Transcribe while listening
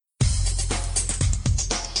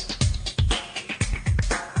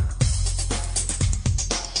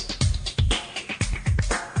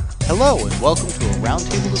Hello, and welcome to a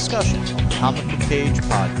roundtable discussion on the ComicBookPage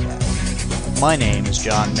podcast. My name is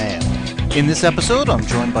John Mayo. In this episode, I'm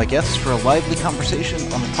joined by guests for a lively conversation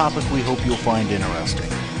on a topic we hope you'll find interesting.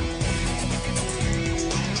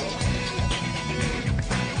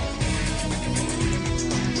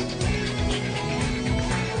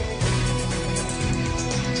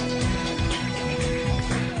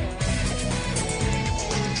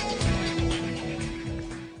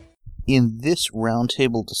 In this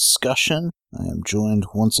roundtable discussion, I am joined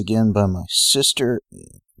once again by my sister.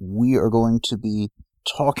 We are going to be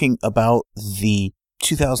talking about the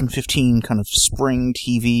 2015 kind of spring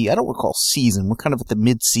TV, I don't recall season, we're kind of at the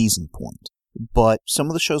mid-season point. But some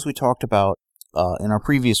of the shows we talked about in our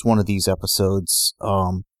previous one of these episodes,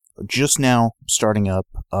 just now starting up,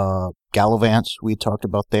 Gallivant, we talked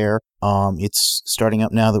about there. It's starting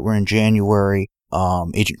up now that we're in January.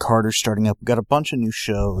 Agent Carter's starting up. We've got a bunch of new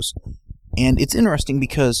shows. And it's interesting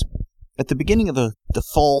because at the beginning of the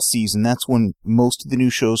fall season, that's when most of the new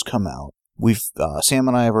shows come out. Sam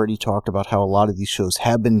and I have already talked about how a lot of these shows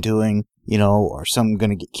have been doing, are some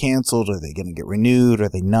going to get canceled? Are they going to get renewed? Are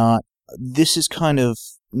they not? This is kind of,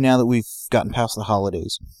 now that we've gotten past the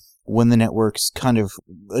holidays, when the networks kind of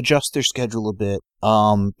adjust their schedule a bit.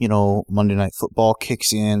 Monday Night Football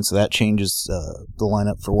kicks in, so that changes the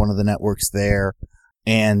lineup for one of the networks there.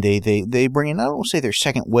 And they bring in, I don't want to say their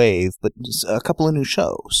second wave, but just a couple of new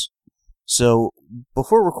shows. So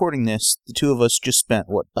before recording this, the two of us just spent,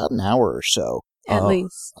 about an hour or so? At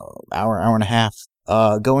least. Hour and a half,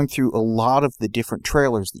 going through a lot of the different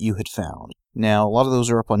trailers that you had found. Now, a lot of those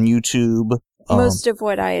are up on YouTube. Most of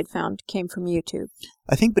what I had found came from YouTube.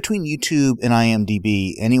 I think between YouTube and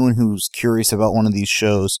IMDb, anyone who's curious about one of these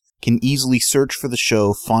shows can easily search for the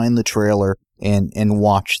show, find the trailer, and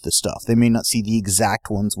watch the stuff. They may not see the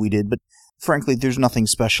exact ones we did, but frankly, there's nothing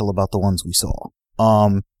special about the ones we saw.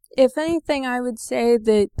 If anything, I would say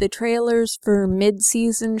that the trailers for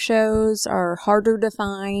mid-season shows are harder to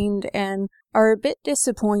find and are a bit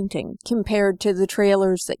disappointing compared to the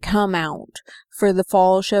trailers that come out for the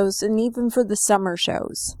fall shows and even for the summer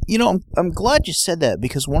shows. I'm glad you said that,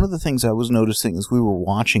 because one of the things I was noticing as we were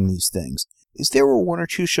watching these things is there were one or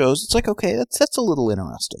two shows, it's like, okay, that's a little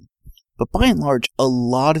interesting. But by and large, a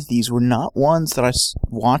lot of these were not ones that I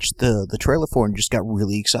watched the trailer for and just got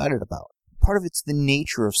really excited about. Part of it's the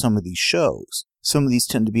nature of some of these shows. Some of these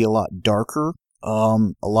tend to be a lot darker, a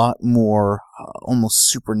lot more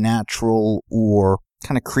almost supernatural or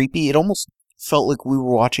kind of creepy. It almost felt like we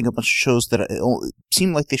were watching a bunch of shows that it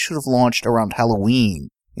seemed like they should have launched around Halloween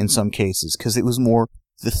in some cases, because it was more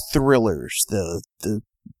the thrillers, the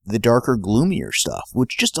darker, gloomier stuff,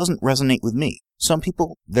 which just doesn't resonate with me. Some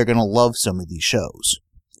people, they're going to love some of these shows.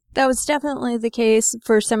 That was definitely the case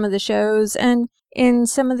for some of the shows, and in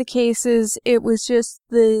some of the cases, it was just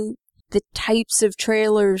the types of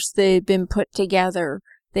trailers that had been put together.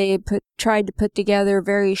 They had tried to put together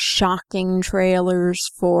very shocking trailers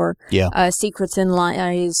for Secrets and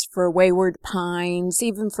Lies, for Wayward Pines,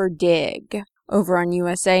 even for Dig over on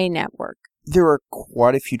USA Network. There are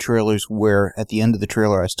quite a few trailers where at the end of the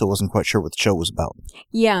trailer I still wasn't quite sure what the show was about.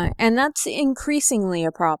 Yeah, and that's increasingly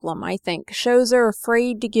a problem, I think. Shows are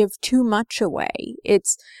afraid to give too much away.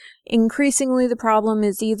 It's increasingly the problem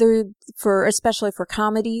is either especially for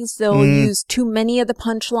comedies, they'll use too many of the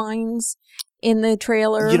punchlines in the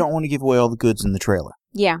trailer. You don't want to give away all the goods in the trailer.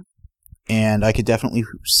 Yeah. And I could definitely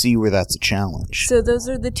see where that's a challenge. So those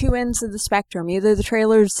are the two ends of the spectrum. Either the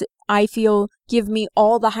trailers, I feel, give me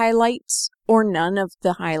all the highlights or none of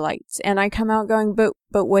the highlights. And I come out going,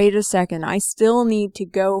 but wait a second, I still need to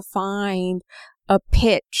go find a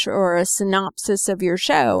pitch or a synopsis of your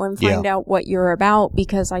show and find out what you're about,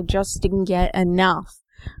 because I just didn't get enough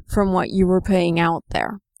from what you were putting out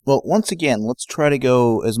there. Well, once again, let's try to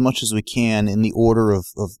go as much as we can in the order of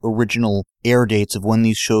original air dates of when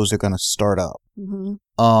these shows are going to start up.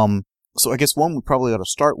 Mm-hmm. So I guess one we probably ought to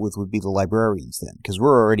start with would be The Librarians then, because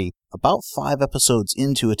we're already about 5 episodes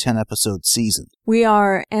into a 10-episode season. We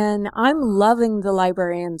are, and I'm loving The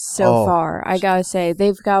Librarians so far. I gotta say,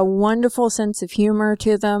 they've got a wonderful sense of humor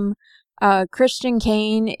to them. Christian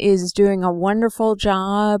Kane is doing a wonderful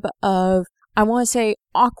job of, I want to say,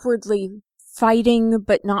 awkwardly fighting,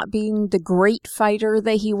 but not being the great fighter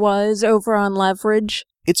that he was over on Leverage.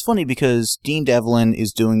 It's funny because Dean Devlin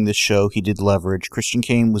is doing this show. He did Leverage. Christian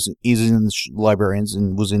Kane is in the Librarians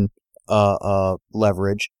and was in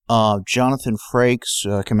Leverage. Jonathan Frakes,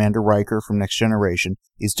 Commander Riker from Next Generation,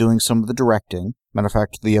 is doing some of the directing. Matter of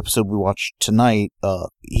fact, the episode we watched tonight,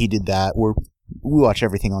 he did that. We watch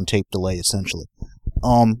everything on tape delay, essentially.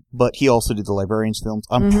 But he also did the Librarians films.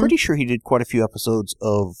 I'm pretty sure he did quite a few episodes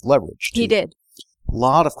of Leverage, too. He did.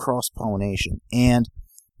 lot of cross-pollination. And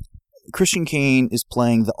Christian Kane is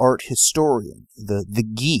playing the art historian, the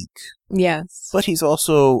geek. Yes. But he's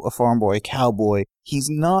also a farm boy, a cowboy. He's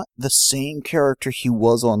not the same character he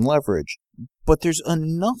was on Leverage, but there's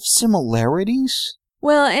enough similarities.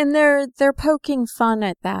 Well, and they're poking fun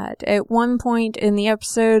at that. At one point in the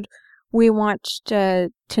episode we watched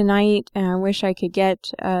tonight, and I wish I could get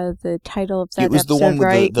the title of that episode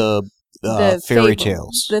right. It was the one with the fairy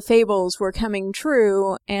tales. The fables were coming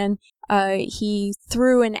true, and he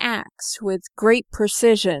threw an axe with great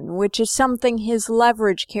precision, which is something his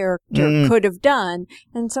Leverage character could have done.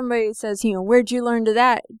 And somebody says, where'd you learn do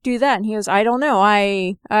that? And he goes, I don't know.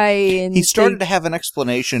 He started to have an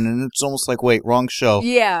explanation, and it's almost like, wait, wrong show.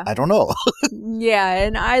 Yeah. I don't know. Yeah,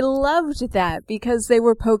 and I loved that because they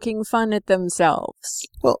were poking fun at themselves.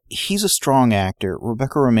 Well, he's a strong actor.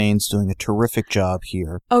 Rebecca Romaine's doing a terrific job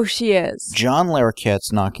here. Oh, she is. John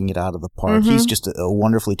Larroquette's knocking it out of the park. He's just a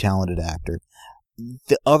wonderfully talented actor.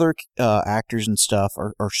 The other actors and stuff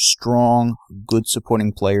are strong, good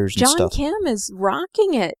supporting players and stuff. John Kim is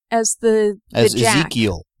rocking it as the Jack.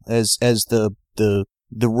 Ezekiel, as the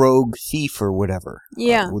rogue thief or whatever.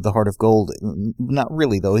 Yeah. With the Heart of Gold. Not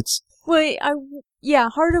really, though. It's... Well,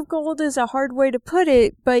 Heart of Gold is a hard way to put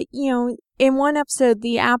it, but, in one episode,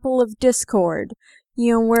 the Apple of Discord,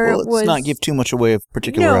 where it was... let's not give too much away of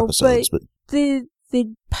particular episodes, but...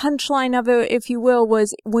 The punchline of it, if you will,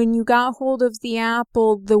 was when you got hold of the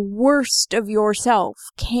apple, the worst of yourself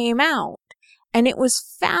came out. And it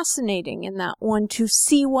was fascinating in that one to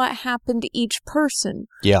see what happened to each person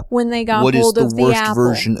when they got hold of the apple. What is the worst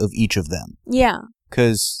version of each of them? Yeah.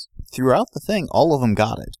 Because throughout the thing, all of them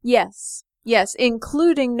got it. Yes. Yes,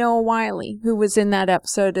 including Noah Wiley, who was in that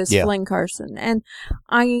episode as Flynn Carson. And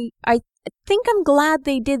I think I'm glad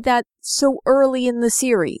they did that so early in the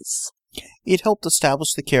series. It helped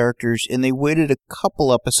establish the characters, and they waited a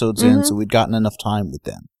couple episodes in, so we'd gotten enough time with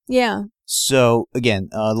them. Yeah. So, again,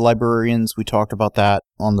 the Librarians, we talked about that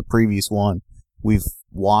on the previous one. We've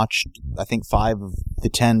watched, I think, 5 of the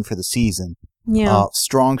 10 for the season. Yeah.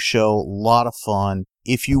 Strong show, a lot of fun.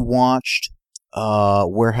 If you watched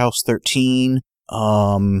Warehouse 13,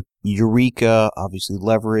 Eureka, obviously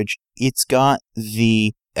Leverage, it's got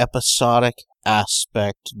the episodic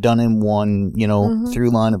aspect done in one,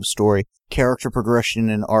 through line of a story. Character progression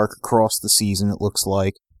and arc across the season, it looks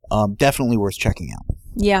like. Definitely worth checking out.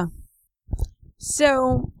 Yeah.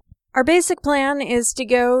 So, our basic plan is to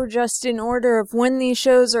go just in order of when these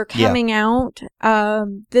shows are coming out.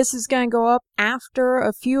 This is going to go up after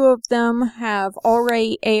a few of them have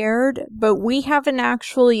already aired, but we haven't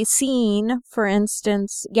actually seen, for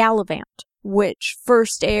instance, Gallivant, which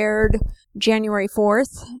first aired January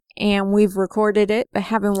 4th, and we've recorded it, but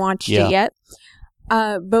haven't watched it yet.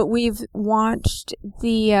 But we've watched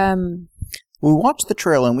the... We watched the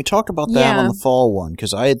trailer, and we talked about that on the fall one,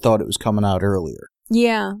 because I had thought it was coming out earlier.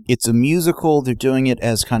 Yeah. It's a musical. They're doing it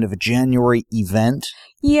as kind of a January event.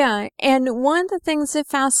 Yeah, and one of the things that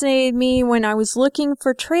fascinated me when I was looking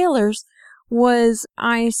for trailers was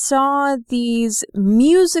I saw these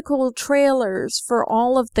musical trailers for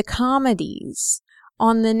all of the comedies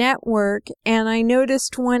on the network, and I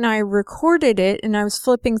noticed when I recorded it, and I was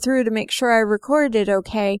flipping through to make sure I recorded it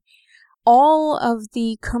okay, all of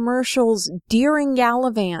the commercials during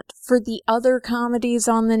Gallivant for the other comedies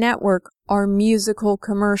on the network are musical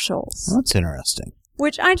commercials. That's interesting.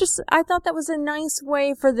 Which I thought that was a nice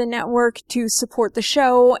way for the network to support the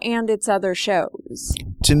show and its other shows.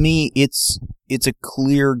 To me, it's a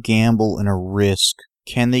clear gamble and a risk.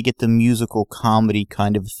 Can they get the musical comedy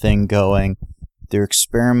kind of thing going? They're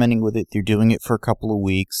experimenting with it. They're doing it for a couple of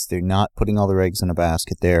weeks. They're not putting all their eggs in a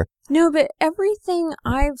basket there. No, but everything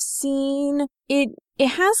I've seen, it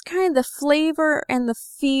has kind of the flavor and the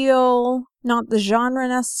feel, not the genre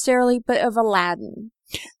necessarily, but of Aladdin.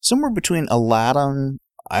 Somewhere between Aladdin,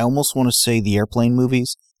 I almost want to say the airplane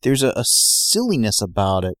movies. There's a silliness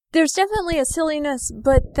about it. There's definitely a silliness,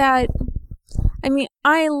 but that,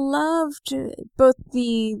 I loved both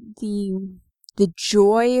the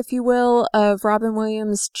joy, if you will, of Robin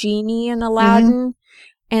Williams' Genie in Aladdin,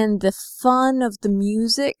 and the fun of the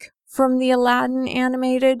music from the Aladdin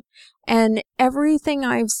animated, and everything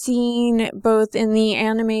I've seen both in the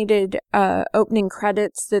animated opening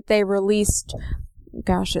credits that they released,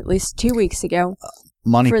 at least 2 weeks ago.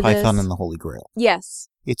 Monty Python and the Holy Grail. Yes.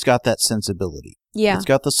 It's got that sensibility. Yeah. It's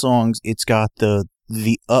got the songs, it's got the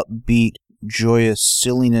upbeat, joyous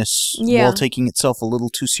silliness while taking itself a little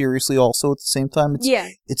too seriously also at the same time.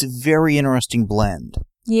 It's a very interesting blend.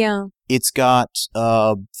 Yeah. It's got,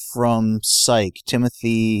 from Psych,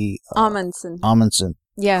 Timothy... Amundsen. Amundsen.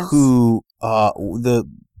 Yes. Who, the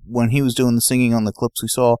when he was doing the singing on the clips we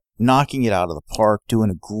saw, knocking it out of the park, doing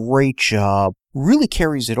a great job, really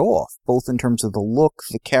carries it off, both in terms of the look,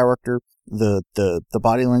 the character, the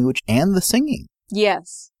body language, and the singing.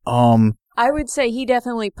 Yes. I would say he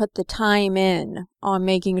definitely put the time in on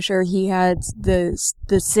making sure he had the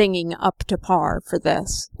singing up to par for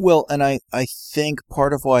this. Well, and I think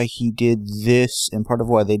part of why he did this, and part of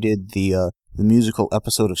why they did the musical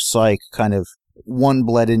episode of Psych, kind of one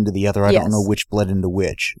bled into the other. I don't know which bled into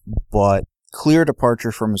which, but clear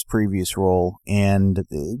departure from his previous role, and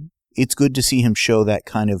it's good to see him show that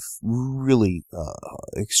kind of really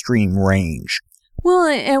extreme range. Well,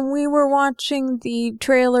 and we were watching the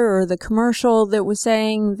trailer or the commercial that was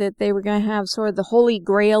saying that they were going to have sort of the holy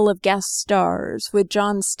grail of guest stars with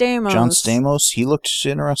John Stamos. John Stamos, he looked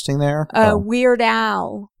interesting there. Weird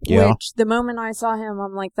Al, which the moment I saw him,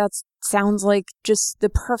 I'm like, that sounds like just the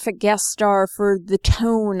perfect guest star for the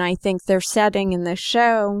tone I think they're setting in the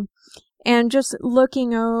show. And just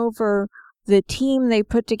looking over the team they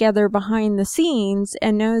put together behind the scenes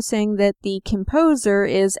and noticing that the composer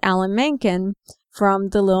is Alan Menken from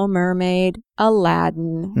The Little Mermaid,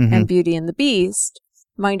 Aladdin, and Beauty and the Beast,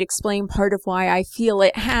 might explain part of why I feel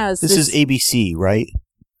it has this is ABC, right?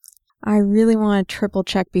 I really want to triple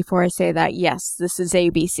check before I say that. Yes, this is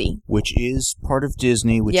ABC. Which is part of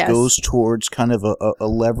Disney, which goes towards kind of a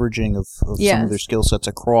leveraging of some of their skill sets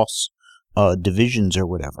across divisions or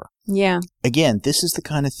whatever. Yeah. Again, this is the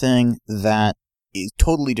kind of thing that is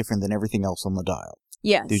totally different than everything else on the dial.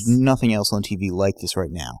 Yes. There's nothing else on TV like this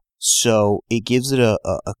right now. So it gives it a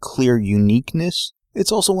clear uniqueness.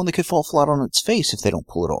 It's also one that could fall flat on its face if they don't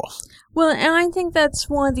pull it off. Well, and I think that's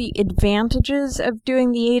one of the advantages of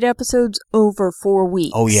doing the 8 episodes over 4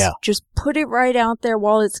 weeks. Oh, yeah. Just put it right out there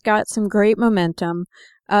while it's got some great momentum.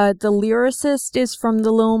 The lyricist is from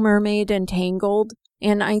The Little Mermaid and Tangled,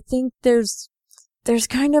 and I think there's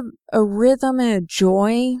kind of a rhythm and a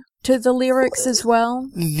joy to the lyrics as well.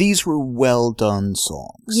 These were well done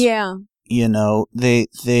songs. Yeah. You know, they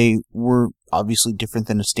were obviously different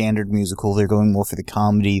than a standard musical. They're going more for the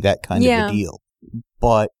comedy, that kind of a deal.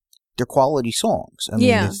 But they're quality songs. I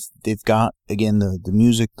mean, they've got, again, the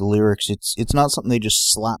music, the lyrics. It's not something they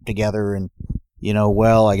just slap together and, you know,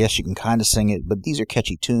 well, I guess you can kind of sing it, but these are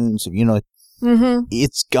catchy tunes. You know,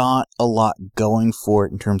 it's got a lot going for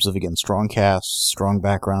it in terms of, again, strong cast, strong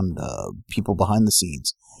background, people behind the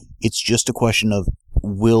scenes. It's just a question of,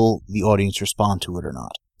 will the audience respond to it or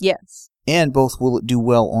not? Yes. And both will it do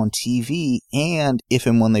well on TV, and if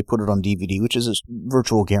and when they put it on DVD, which is a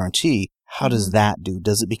virtual guarantee, how does that do?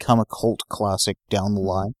 Does it become a cult classic down the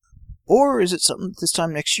line? Or is it something this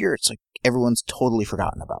time next year it's like everyone's totally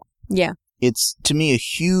forgotten about? Yeah. It's, to me, a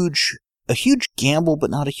huge gamble,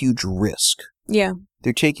 but not a huge risk. Yeah.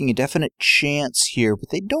 They're taking a definite chance here,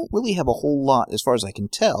 but they don't really have a whole lot, as far as I can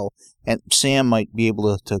tell, and Sam might be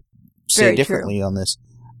able to say Very differently true. on this.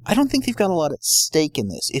 I don't think they've got a lot at stake in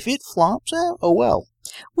this. If it flops, oh well.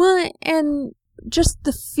 Well, and just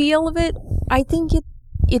the feel of it, I think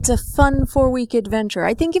it's a fun 4-week adventure.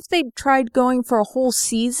 I think if they tried going for a whole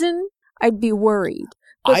season, I'd be worried.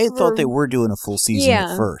 I thought they were doing a full season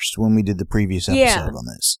at first when we did the previous episode on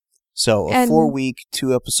this. So a 4-week,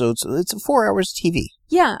 2 episodes, it's 4 hours of TV.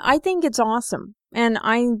 Yeah, I think it's awesome. And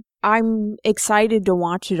I'm excited to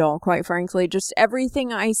watch it all, quite frankly. Just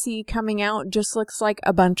everything I see coming out just looks like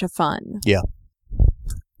a bunch of fun. Yeah.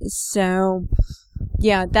 So,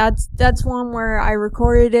 yeah, that's one where I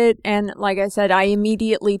recorded it, and like I said, I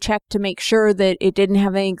immediately checked to make sure that it didn't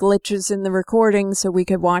have any glitches in the recording so we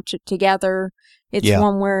could watch it together. It's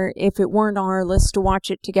one where if it weren't on our list to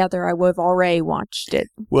watch it together, I would have already watched it.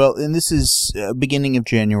 Well, and this is beginning of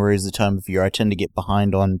January is the time of year I tend to get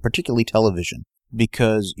behind on, particularly television.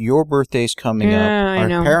 Because your birthday's coming up. Our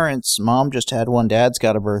parents, Mom just had one, Dad's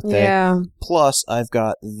got a birthday. Yeah. Plus, I've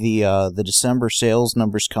got the December sales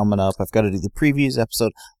numbers coming up. I've got to do the previews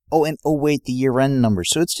episode. Oh, and wait, the year-end numbers.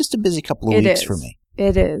 So it's just a busy couple of weeks for me.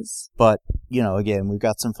 It is. But, you know, again, we've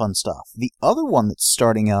got some fun stuff. The other one that's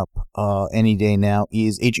starting up any day now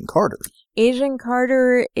is Agent Carter. Agent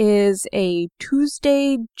Carter is a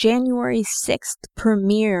Tuesday, January 6th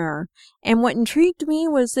premiere. And what intrigued me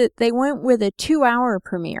was that they went with a 2-hour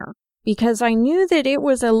premiere. Because I knew that it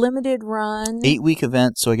was a limited run. 8-week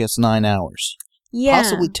event, so I guess 9 hours. Yeah.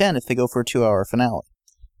 Possibly 10 if they go for a 2-hour finale.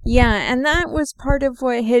 Yeah, and that was part of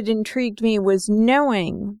what had intrigued me, was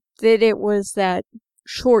knowing that it was that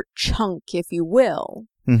short chunk, if you will,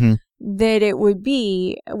 that it would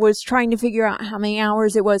be, was trying to figure out how many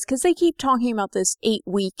hours it was, because they keep talking about this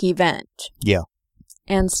 8-week event. Yeah.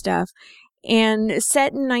 And stuff. and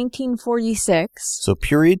set in 1946. So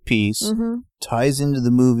period piece, Mm-hmm. ties into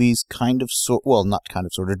the movies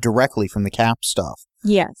directly from the Cap stuff,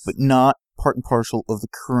 Yes. but not part and parcel of the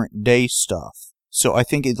current day stuff. So I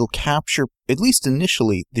think it'll capture, at least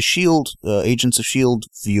initially, the S.H.I.E.L.D., Agents of S.H.I.E.L.D.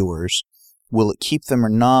 viewers. Will it keep them or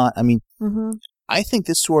not? I mean, Mm-hmm. I think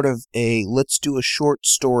this sort of let's do a short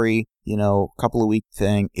story, couple of week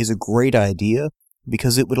thing is a great idea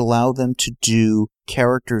because it would allow them to do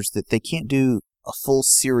characters that they can't do a full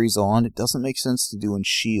series on. It doesn't make sense to do in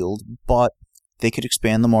S.H.I.E.L.D., but they could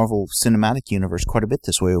expand the Marvel Cinematic Universe quite a bit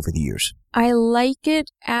this way over the years. I like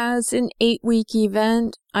it as an 8-week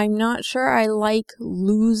event. I'm not sure I like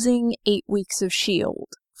losing 8 weeks of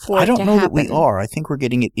S.H.I.E.L.D. I don't know that we are. I think we're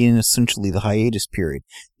getting it in essentially the hiatus period.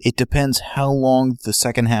 It depends how long the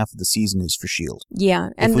second half of the season is for S.H.I.E.L.D. Yeah.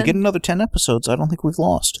 If we get another 10 episodes, I don't think we've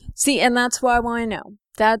lost. See, and that's what I want to know.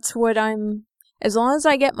 That's what as long as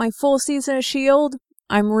I get my full season of S.H.I.E.L.D.,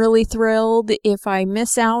 I'm really thrilled. If I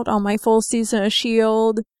miss out on my full season of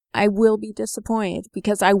S.H.I.E.L.D., I will be disappointed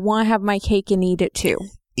because I want to have my cake and eat it too.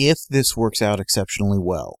 If this works out exceptionally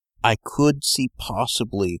well, I could see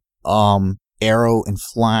possibly Arrow and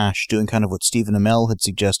Flash doing kind of what Stephen Amell had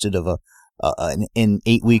suggested of an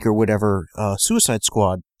 8-week or whatever Suicide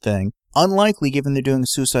Squad thing. Unlikely given they're doing a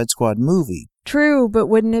Suicide Squad movie. True, but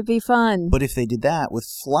wouldn't it be fun? But if they did that with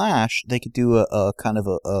Flash, they could do a kind of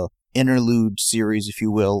a interlude series, if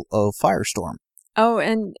you will, of Firestorm. Oh,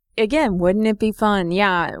 and again, wouldn't it be fun?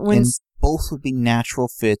 Yeah. And both would be natural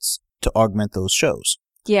fits to augment those shows.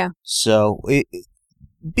 Yeah. So it'd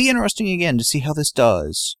be interesting again to see how this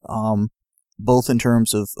does. Both in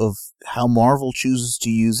terms of how Marvel chooses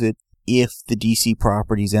to use it, if the DC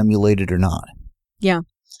properties emulate it or not. Yeah.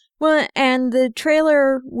 Well, and the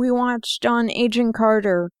trailer we watched on Agent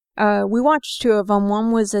Carter, we watched 2 of them.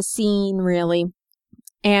 One was a scene, really,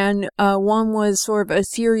 and one was sort of a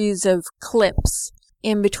series of clips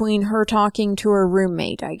in between her talking to her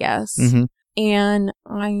roommate, I guess. Mm-hmm. And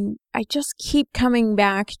I just keep coming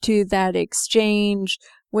back to that exchange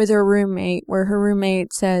with her roommate, where her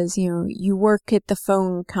roommate says, you work at the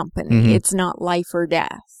phone company. Mm-hmm. It's not life or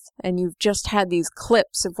death. And you've just had these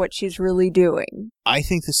clips of what she's really doing. I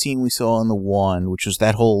think the scene we saw in the one, which was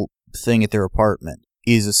that whole thing at their apartment,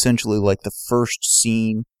 is essentially like the first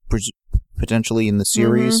scene, potentially in the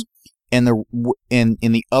series. Mm-hmm. And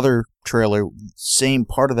in the other trailer, same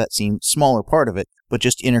part of that scene, smaller part of it, but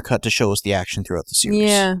just intercut to show us the action throughout the series.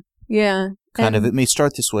 Yeah. It may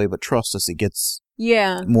start this way, but trust us, it gets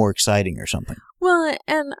more exciting or something. Well,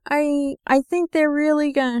 and I think they're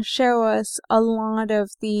really going to show us a lot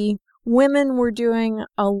of the women were doing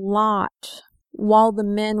a lot while the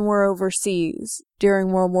men were overseas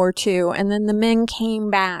during World War II, and then the men came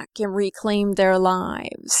back and reclaimed their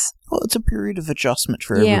lives. Well, it's a period of adjustment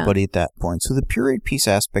for everybody at that point, so the period piece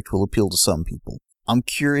aspect will appeal to some people. I'm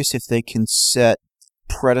curious if they can set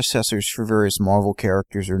predecessors for various Marvel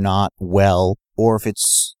characters or not well, or if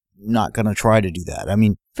it's not going to try to do that. I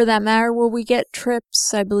mean, for that matter, will we get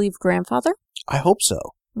Tripp's, I believe, grandfather? I hope so.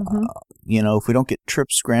 Mm-hmm. If we don't get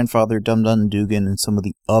Tripp's grandfather, Dum Dum Dugan, and some of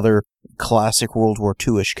the other classic World War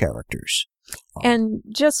II-ish characters. And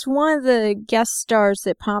just one of the guest stars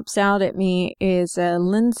that pops out at me is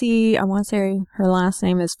Lindsay, I want to say her last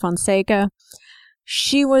name is Fonseca.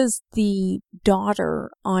 She was the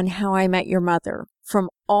daughter on How I Met Your Mother from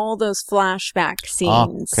all those flashback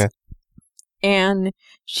scenes. Okay. And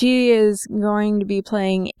she is going to be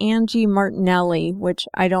playing Angie Martinelli, which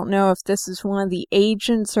I don't know if this is one of the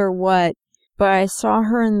agents or what, but I saw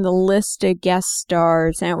her in the list of guest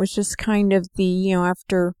stars, and it was just kind of the,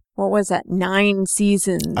 after, what was that, 9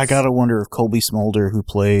 seasons. I gotta wonder if Colby Smolder, who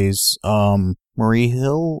plays Marie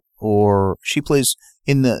Hill, or she plays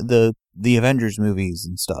in the Avengers movies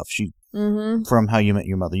and stuff. She from How You Met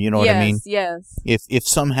Your Mother. You know what I mean? Yes. If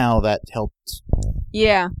somehow that helped.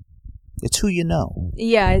 Yeah. It's who you know.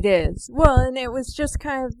 Yeah, it is. Well, and it was just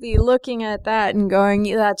kind of the looking at that and going,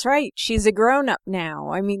 that's right, she's a grown-up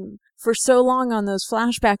now. I mean, for so long on those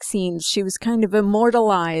flashback scenes, she was kind of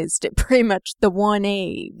immortalized at pretty much the one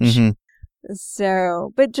age. Mm-hmm.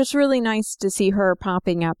 So, but just really nice to see her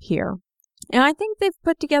popping up here. And I think they've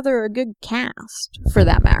put together a good cast, for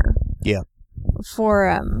that matter. Yeah.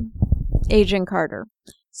 For Agent Carter.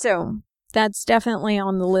 So that's definitely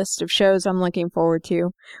on the list of shows I'm looking forward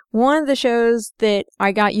to. One of the shows that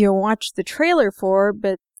I got you to watch the trailer for,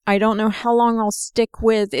 but I don't know how long I'll stick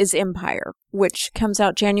with, is Empire, which comes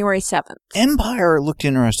out January 7th. Empire looked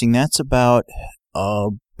interesting. That's about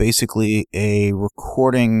basically a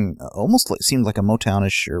recording, almost seemed like a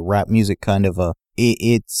Motownish or rap music kind of a.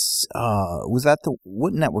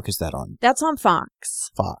 What network is that on? That's on Fox.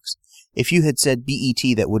 Fox. if you had said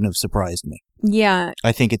BET, that wouldn't have surprised me. Yeah.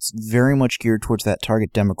 I think it's very much geared towards that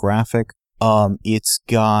target demographic. It's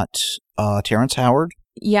got Terrence Howard.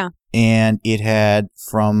 Yeah. And it had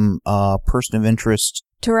from Person of Interest,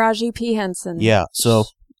 Taraji P. Henson. Yeah, so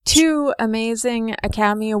 2 amazing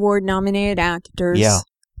Academy Award nominated actors. Yeah.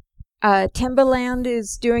 Timbaland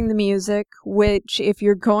is doing the music, which if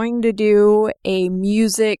you're going to do a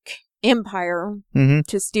music empire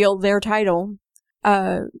to steal their title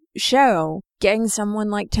show, getting someone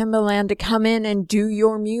like Timbaland to come in and do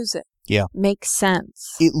your music makes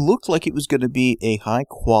sense. It looked like it was going to be a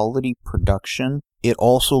high-quality production. It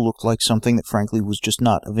also looked like something that, frankly, was just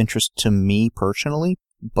not of interest to me personally.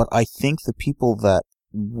 But I think the people that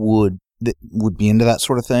would be into that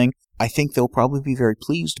sort of thing, I think they'll probably be very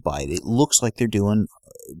pleased by it. It looks like they're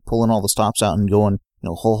pulling all the stops out and going,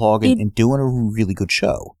 whole hog and doing a really good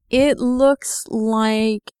show. It looks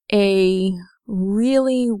like a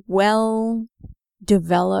really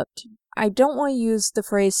well-developed, I don't want to use the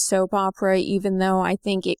phrase soap opera, even though I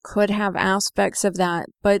think it could have aspects of that,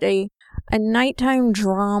 but a nighttime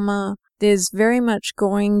drama that is very much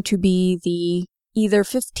going to be the either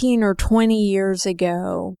 15 or 20 years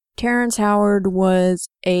ago. Terrence Howard was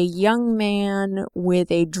a young man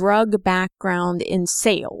with a drug background in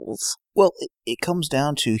sales. Well, it comes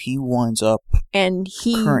down to he winds up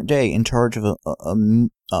current day in charge of a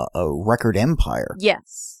record empire.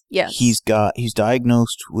 Yes. He's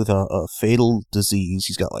diagnosed with a fatal disease.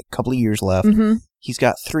 He's got like a couple of years left. He's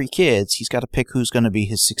got 3 kids. He's got to pick who's going to be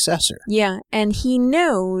his successor. Yeah, and he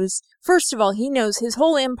knows, first of all, his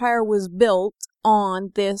whole empire was built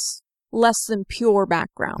on this less than pure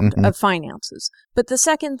background of finances. But the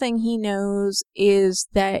second thing he knows is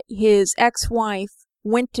that his ex-wife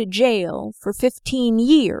went to jail for 15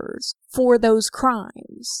 years for those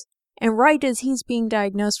crimes. And right as he's being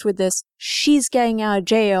diagnosed with this, she's getting out of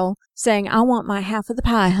jail saying, I want my half of the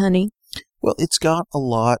pie, honey. Well, it's got a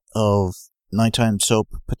lot of nighttime soap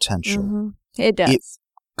potential. It does. It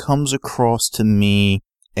comes across to me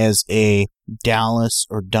as a Dallas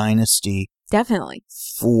or Dynasty. Definitely.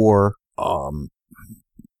 For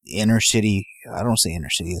inner city. I don't say inner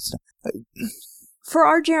city. It's for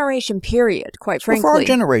our generation, period, quite frankly. For our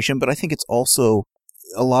generation, but I think it's also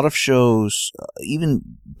a lot of shows, even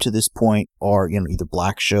to this point, are either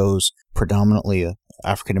black shows, predominantly a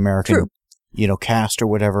African American, cast or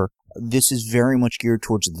whatever. This is very much geared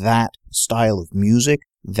towards that style of music,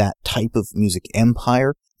 that type of music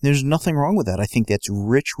empire. There's nothing wrong with that. I think that's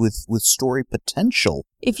rich with story potential.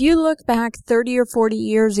 If you look back 30 or 40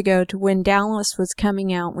 years ago to when Dallas was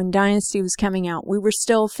coming out, when Dynasty was coming out, we were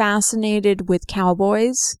still fascinated with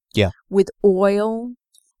cowboys, with oil,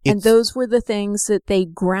 and those were the things that they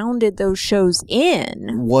grounded those shows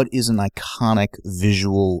in. What is an iconic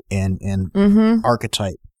visual and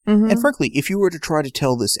archetype? And frankly, if you were to try to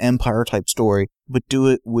tell this empire-type story, but do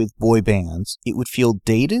it with boy bands, it would feel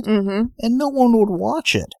dated, and no one would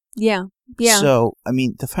watch it. Yeah. So, I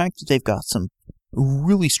mean, the fact that they've got some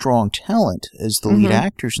really strong talent as the lead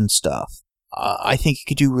actors and stuff, I think it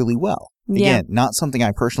could do really well. Again, not something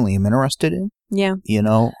I personally am interested in. Yeah.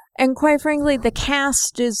 And quite frankly, the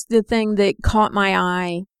cast is the thing that caught my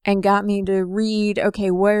eye and got me to read,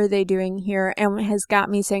 okay, what are they doing here? And has got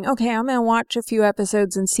me saying, okay, I'm going to watch a few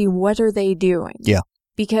episodes and see what are they doing. Yeah.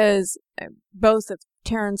 Because both of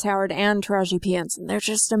Terrence Howard and Taraji P. Henson, they're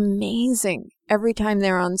just amazing every time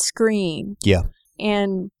they're on screen. Yeah.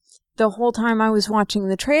 And the whole time I was watching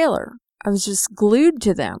the trailer, I was just glued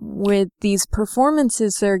to them with these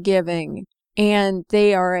performances they're giving. And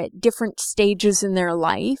they are at different stages in their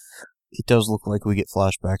life. It does look like we get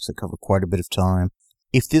flashbacks that cover quite a bit of time.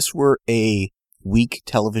 If this were a weak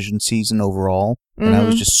television season overall, and I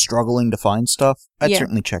was just struggling to find stuff, I'd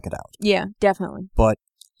certainly check it out. Yeah, definitely. But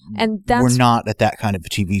we're not at that kind of a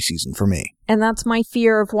TV season for me. And that's my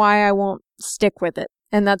fear of why I won't stick with it.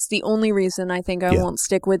 And that's the only reason I think I won't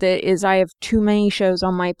stick with it, is I have too many shows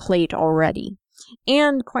on my plate already.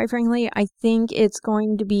 And quite frankly, I think it's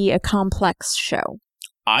going to be a complex show.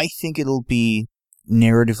 I think it'll be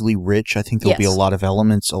narratively rich. I think there'll be a lot of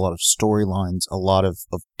elements, a lot of storylines, a lot of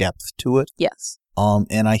depth to it. Yes.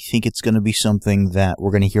 And I think it's going to be something that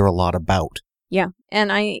we're going to hear a lot about. Yeah.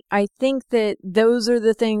 And I think that those are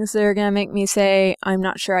the things that are going to make me say, I'm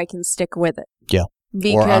not sure I can stick with it. Yeah.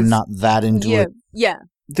 Or I'm not that into it. Yeah.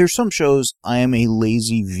 There's some shows I am a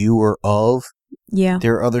lazy viewer of. Yeah.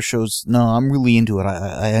 There are other shows, no, I'm really into it.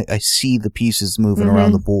 I see the pieces moving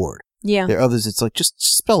around the board. Yeah. There are others, it's like, just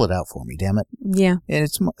spell it out for me, damn it. Yeah. And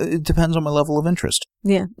it depends on my level of interest.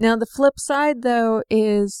 Yeah. Now, the flip side, though,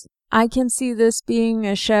 is I can see this being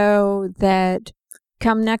a show that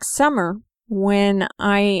come next summer, when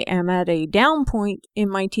I am at a down point in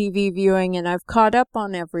my TV viewing and I've caught up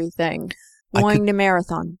on everything, wanting to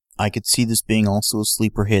marathon. I could see this being also a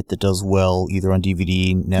sleeper hit that does well either on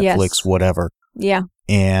DVD, Netflix, whatever. Yeah.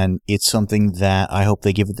 And it's something that I hope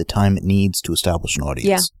they give it the time it needs to establish an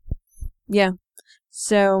audience. Yeah.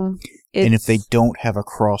 So, and if they don't have a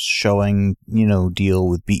cross-showing, deal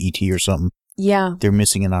with BET or something, they're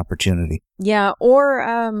missing an opportunity. Yeah, or,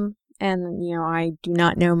 and, I do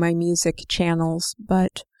not know my music channels,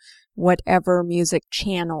 but whatever music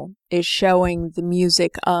channel is showing the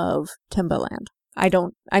music of Timbaland.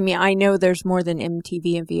 I know there's more than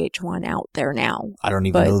MTV and VH1 out there now. I don't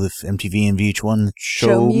even know if MTV and VH1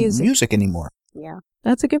 show music anymore. Yeah,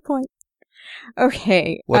 that's a good point.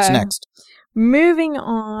 Okay. What's next? Moving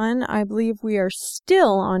on, I believe we are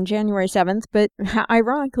still on January 7th, but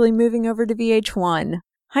ironically moving over to VH1.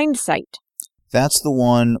 Hindsight. That's the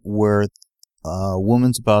one where a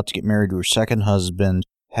woman's about to get married to her second husband,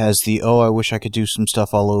 has the, I wish I could do some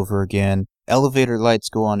stuff all over again. Elevator lights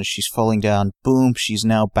go on as she's falling down. Boom, she's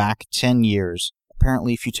now back 10 years.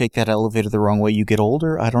 Apparently, if you take that elevator the wrong way, you get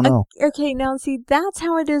older? I don't know. Okay, now see, that's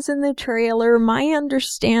how it is in the trailer. My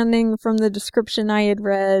understanding from the description I had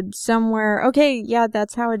read somewhere,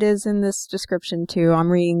 that's how it is in this description too.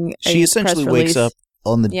 I'm reading a She essentially wakes up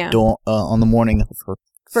on the on the morning of her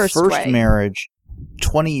first marriage,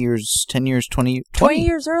 20 years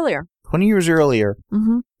earlier. 20 years earlier,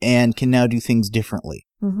 and can now do things differently.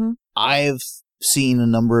 I've seen a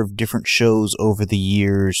number of different shows over the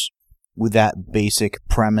years with that basic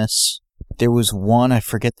premise. There was one, I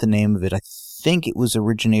forget the name of it, I think it was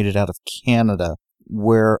originated out of Canada,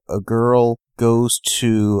 where a girl goes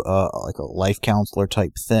to like a life counselor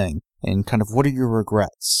type thing, and kind of, what are your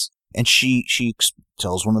regrets? And she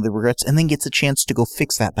tells one of the regrets, and then gets a chance to go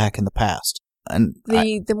fix that back in the past. And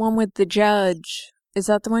the one with the judge, is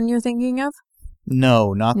that the one you're thinking of?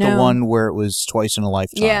 No, not the one where it was twice in a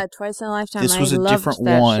lifetime. Yeah, twice in a lifetime. This was a different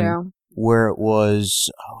one where it was,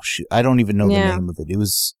 I don't even know the name of it. It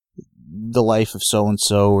was the life of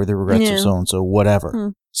so-and-so or the regrets of so-and-so,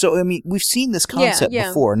 whatever. So, I mean, we've seen this concept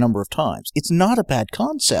before a number of times. It's not a bad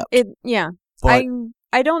concept. But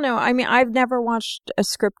I don't know. I mean, I've never watched a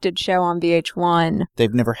scripted show on VH1.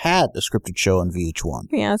 They've never had a scripted show on VH1.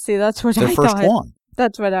 Yeah, see, that's what I thought. Their first one.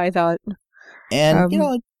 That's what I thought. And,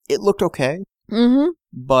 it looked okay.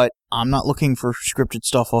 But I'm not looking for scripted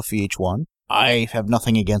stuff off VH1. I have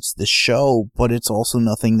nothing against this show, but it's also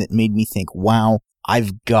nothing that made me think, wow,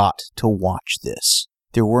 I've got to watch this.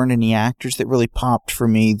 There weren't any actors that really popped for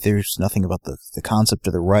me. There's nothing about the concept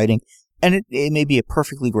of the writing. And it may be a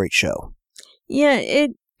perfectly great show. Yeah,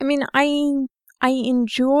 I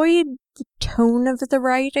enjoyed the tone of the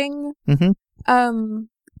writing.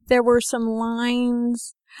 There were some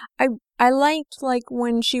lines. I liked, like,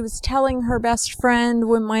 when she was telling her best friend,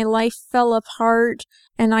 when my life fell apart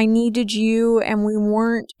and I needed you and we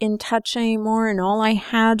weren't in touch anymore and all I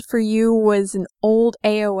had for you was an old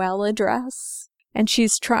AOL address. And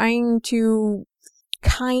she's trying to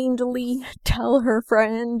kindly tell her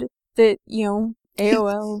friend that,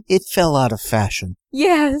 AOL. It fell out of fashion.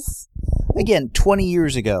 Yes. Again, 20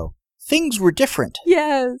 years ago, things were different.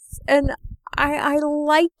 Yes. And I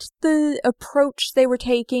liked the approach they were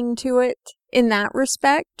taking to it in that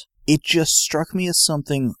respect. It just struck me as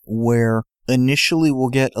something where initially we'll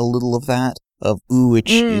get a little of that, of,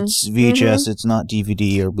 it's VHS, it's not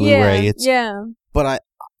DVD or Blu-ray. But I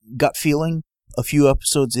gut feeling, a few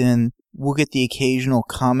episodes in, we'll get the occasional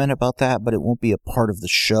comment about that, but it won't be a part of the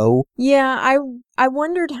show. Yeah, I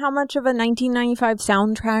wondered how much of a 1995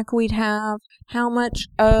 soundtrack we'd have, how much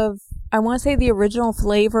of, I want to say, the original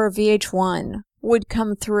flavor of VH1 would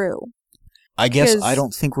come through. I guess I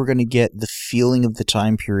don't think we're going to get the feeling of the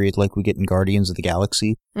time period like we get in Guardians of the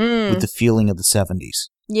Galaxy, with the feeling of the 70s.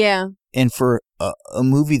 Yeah. And for a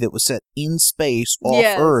movie that was set in space, off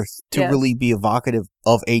Earth, to really be evocative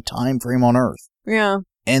of a time frame on Earth. Yeah.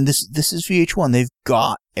 And this is VH1. They've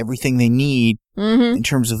got everything they need in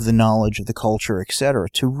terms of the knowledge of the culture, etc.,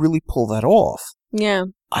 to really pull that off. Yeah.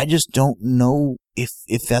 I just don't know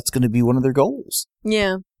if that's going to be one of their goals.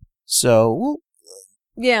 Yeah. So,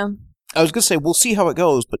 yeah. I was going to say, we'll see how it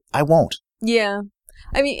goes, but I won't. Yeah.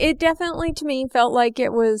 I mean, it definitely, to me, felt like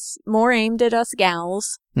it was more aimed at us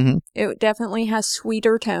gals. It definitely has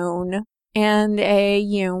sweeter tone and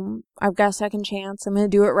I've got a second chance, I'm going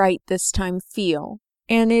to do it right this time feel.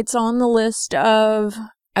 And it's on the list of,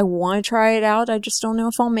 I want to try it out, I just don't know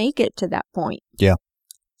if I'll make it to that point. Yeah.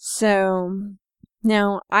 So,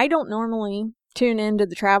 now, I don't normally tune into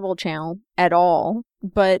the Travel Channel at all,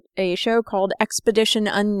 but a show called Expedition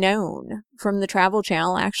Unknown from the Travel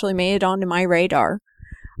Channel actually made it onto my radar.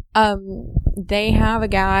 They have a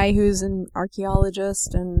guy who's an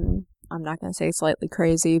archaeologist, and I'm not going to say slightly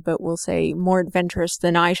crazy, but we'll say more adventurous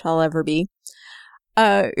than I shall ever be,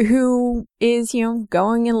 who is,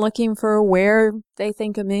 going and looking for where they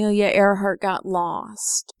think Amelia Earhart got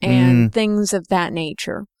lost and things of that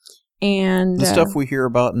nature. And the stuff we hear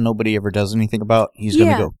about and nobody ever does anything about, he's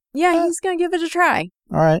going to go. Yeah, he's going to give it a try.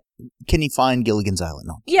 All right. Can he find Gilligan's Island?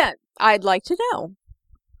 No. Yeah, I'd like to know.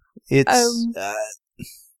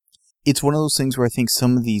 It's one of those things where I think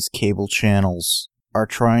some of these cable channels are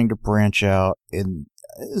trying to branch out, and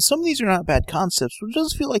some of these are not bad concepts, but it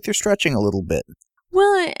does feel like they're stretching a little bit.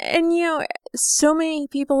 Well, and so many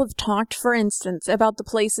people have talked, for instance, about the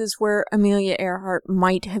places where Amelia Earhart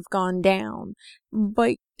might have gone down,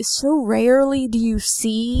 but so rarely do you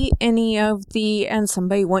see any of and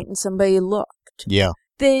somebody went and somebody looked. Yeah.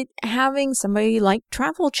 That having somebody like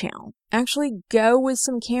Travel Channel actually go with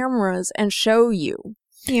some cameras and show you.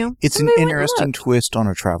 It's an interesting twist on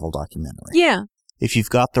a travel documentary. Yeah. If you've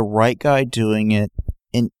got the right guy doing it,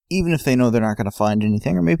 and even if they know they're not going to find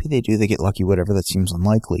anything, or maybe they do, they get lucky, whatever, that seems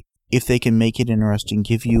unlikely. If they can make it interesting,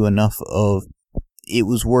 give you enough of it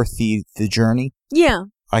was worth the journey. Yeah.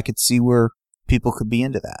 I could see where people could be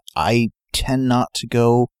into that. I tend not to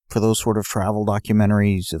go for those sort of travel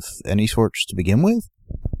documentaries of any sort to begin with.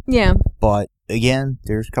 Yeah. But again,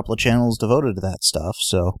 there's a couple of channels devoted to that stuff,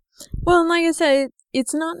 so. Well, and like I said,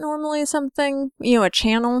 it's not normally something, a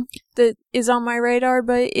channel that is on my radar,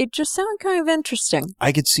 but it just sounded kind of interesting.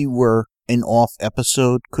 I could see where an off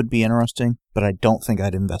episode could be interesting, but I don't think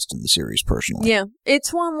I'd invest in the series personally. Yeah,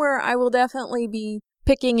 it's one where I will definitely be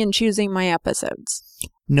picking and choosing my episodes.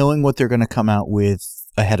 Knowing what they're going to come out with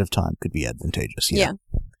ahead of time could be advantageous, yeah.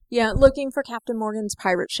 Yeah, looking for Captain Morgan's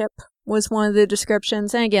pirate ship was one of the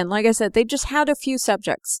descriptions. And again, like I said, they just had a few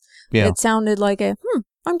subjects that sounded like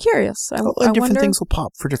I'm curious. I different wonder, things will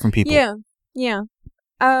pop for different people. Yeah.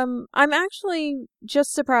 I'm actually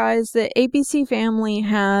just surprised that ABC Family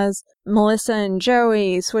has Melissa and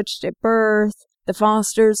Joey, Switched at Birth, The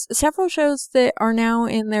Fosters, several shows that are now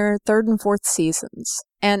in their 3rd and 4th seasons.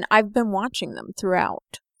 And I've been watching them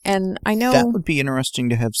throughout. And I know that would be interesting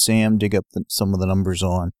to have Sam dig up some of the numbers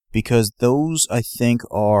on, because those, I think,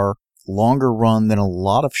 are longer run than a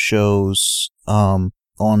lot of shows on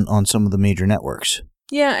some of the major networks.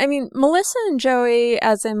 Yeah, I mean, Melissa and Joey,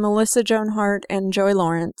 as in Melissa Joan Hart and Joey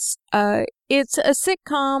Lawrence, it's a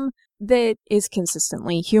sitcom that is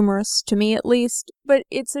consistently humorous, to me at least, but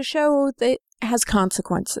it's a show that has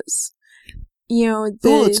consequences.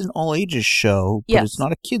 It's an all-ages show, but it's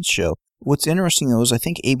not a kid's show. What's interesting, though, is I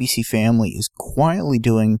think ABC Family is quietly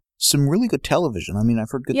doing some really good television. I mean,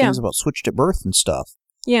 I've heard good things about Switched at Birth and stuff.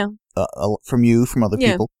 Yeah. From other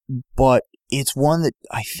people. But it's one that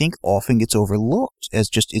I think often gets overlooked as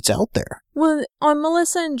just it's out there. Well, on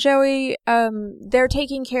Melissa and Joey, they're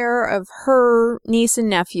taking care of her niece and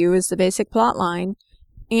nephew is the basic plot line.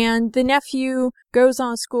 And the nephew goes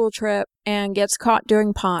on a school trip and gets caught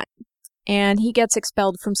doing pot. And he gets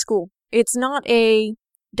expelled from school. It's not a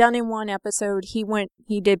done in one episode,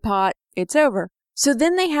 he did pot, it's over. So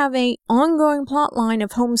then they have a ongoing plot line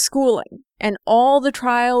of homeschooling and all the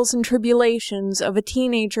trials and tribulations of a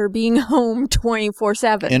teenager being home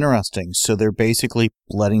 24/7. Interesting. So they're basically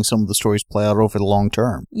letting some of the stories play out over the long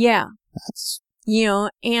term. Yeah. That's...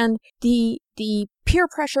 and the peer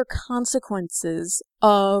pressure consequences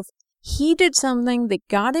of he did something that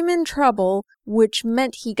got him in trouble, which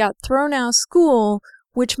meant he got thrown out of school,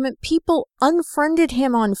 which meant people unfriended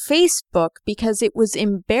him on Facebook because it was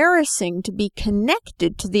embarrassing to be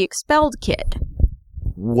connected to the expelled kid.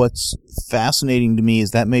 What's fascinating to me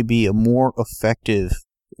is that may be a more effective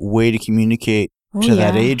way to communicate to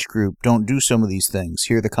that age group. Don't do some of these things.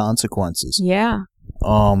 Here are the consequences. Yeah.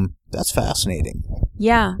 That's fascinating.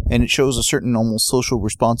 Yeah. And it shows a certain almost social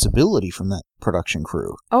responsibility from that production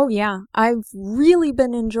crew. Oh, yeah. I've really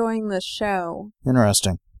been enjoying this show.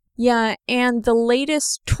 Interesting. Yeah, and the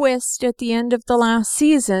latest twist at the end of the last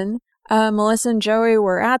season, Melissa and Joey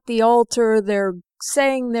were at the altar, they're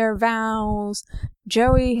saying their vows.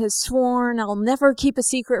 Joey has sworn, I'll never keep a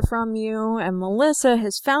secret from you, and Melissa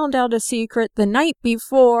has found out a secret the night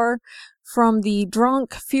before from the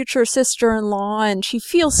drunk future sister-in-law, and she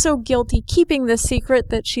feels so guilty keeping this secret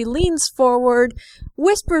that she leans forward,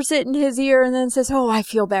 whispers it in his ear, and then says, "Oh, I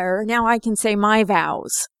feel better. Now I can say my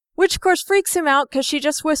vows." Which, of course, freaks him out because she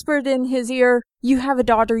just whispered in his ear, "You have a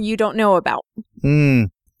daughter you don't know about."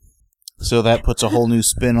 So that puts a whole new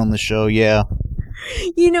spin on the show, yeah.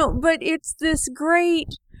 But it's this great,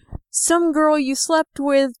 some girl you slept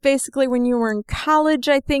with basically when you were in college,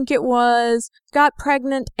 I think it was, got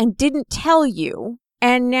pregnant and didn't tell you.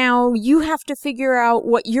 And now you have to figure out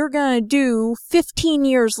what you're going to do 15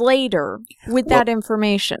 years later with that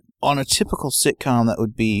information. On a typical sitcom, that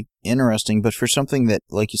would be interesting, but for something that,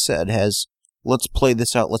 like you said, has, let's play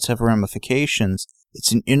this out, let's have ramifications,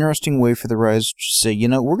 it's an interesting way for the writers to say,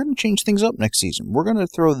 we're going to change things up next season. We're going to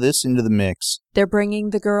throw this into the mix. They're bringing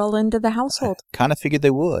the girl into the household. I kind of figured they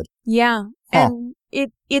would. Yeah. And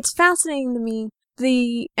it's fascinating to me.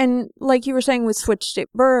 And like you were saying with Switched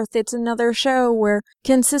at Birth, it's another show where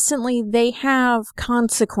consistently they have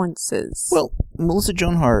consequences. Well, Melissa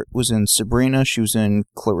Joan Hart was in Sabrina. She was in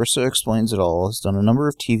Clarissa Explains It All. Has done a number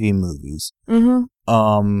of TV movies.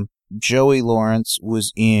 Mm-hmm. Joey Lawrence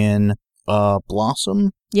was in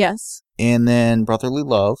Blossom. Yes. And then Brotherly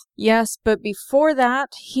Love. Yes, but before that,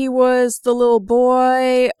 he was the little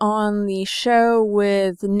boy on the show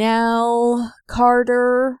with Nell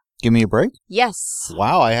Carter. Give Me a Break? Yes.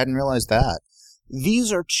 Wow, I hadn't realized that.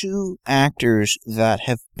 These are two actors that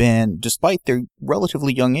have been, despite their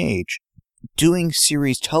relatively young age, doing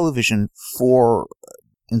series television for,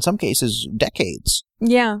 in some cases, decades.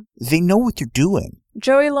 Yeah. They know what they're doing.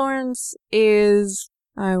 Joey Lawrence is,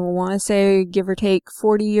 I want to say, give or take,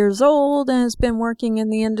 40 years old and has been working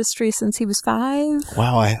in the industry since he was 5.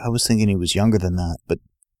 Wow, I was thinking he was younger than that. But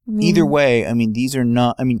either way, these are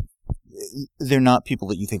not, they're not people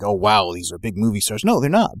that you think, oh, wow, these are big movie stars. No, they're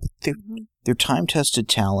not. They're time-tested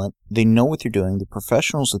talent. They know what they're doing. They're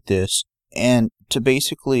professionals at this. And to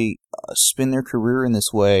basically spin their career in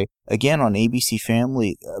this way, again, on ABC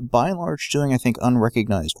Family, by and large doing, I think,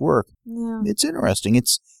 unrecognized work. Yeah. It's interesting.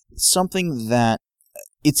 It's something that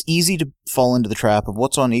it's easy to fall into the trap of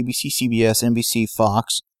what's on ABC, CBS, NBC,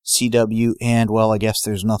 Fox, CW, and, well, I guess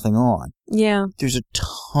there's nothing on. Yeah. There's a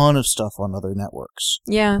ton of stuff on other networks.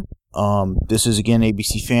 Yeah. This is, again,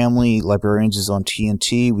 ABC Family. Librarians is on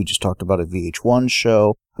TNT. We just talked about a VH1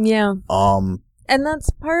 show. Yeah. And that's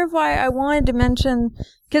part of why I wanted to mention,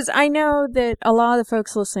 because I know that a lot of the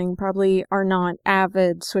folks listening probably are not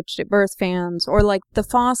avid Switched at Birth fans, or like The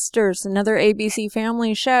Fosters, another ABC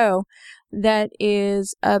Family show that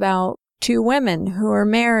is about 2 women who are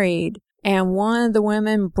married, and one of the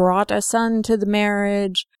women brought a son to the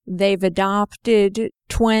marriage. They've adopted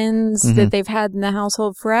twins that they've had in the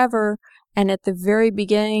household forever, and at the very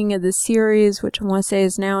beginning of the series, which I want to say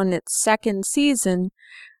is now in its 2nd season,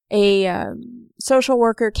 a social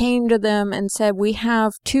worker came to them and said, we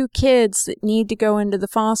have 2 kids that need to go into the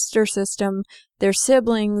foster system. They're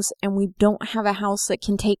siblings, and we don't have a house that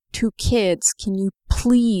can take 2 kids. Can you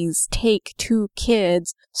please take 2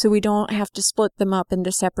 kids so we don't have to split them up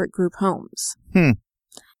into separate group homes?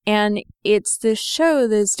 And it's this show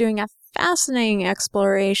that's doing a fascinating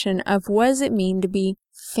exploration of what does it mean to be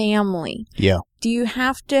family? Yeah. Do you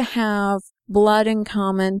have to have blood in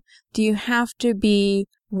common? Do you have to be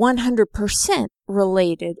 100%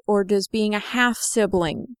 related, or does being a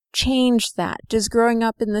half-sibling change that? Does growing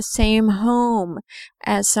up in the same home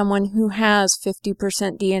as someone who has 50%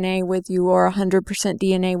 DNA with you or 100%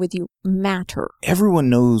 DNA with you matter? Everyone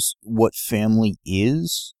knows what family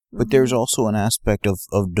is, but there's also an aspect of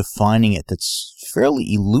defining it that's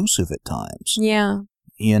fairly elusive at times. Yeah.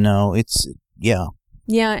 It's, yeah.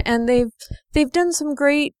 Yeah, and they've done some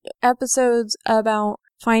great episodes about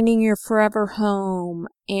finding your forever home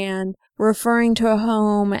and referring to a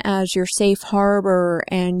home as your safe harbor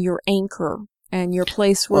and your anchor and your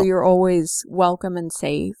place where you're always welcome and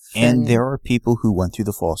safe. And there are people who went through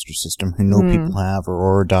the foster system who know people have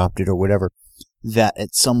or adopted or whatever, that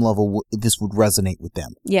at some level this would resonate with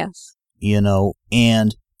them. Yes.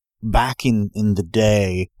 And back in the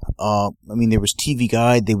day, there was TV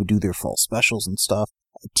Guide. They would do their fall specials and stuff.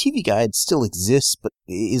 TV Guide still exists, but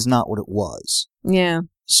is not what it was. Yeah.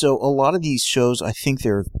 So a lot of these shows, I think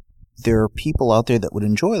there are people out there that would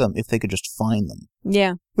enjoy them if they could just find them.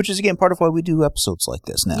 Yeah. Which is, again, part of why we do episodes like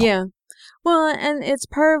this now. Yeah. Well, and it's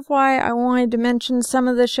part of why I wanted to mention some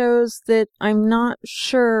of the shows that I'm not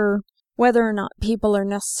sure whether or not people are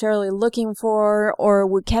necessarily looking for or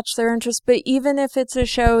would catch their interest. But even if it's a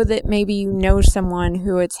show that maybe you know someone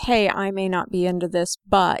who it's, hey, I may not be into this,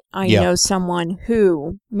 but I know someone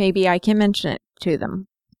who, maybe I can mention it to them.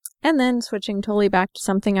 And then switching totally back to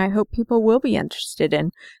something I hope people will be interested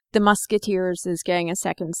in. The Musketeers is getting a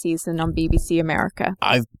 2nd season on BBC America.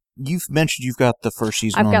 You've mentioned you've got the first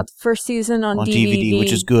season I've got the first season on DVD.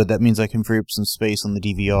 Which is good. That means I can free up some space on the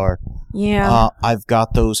DVR. Yeah. I've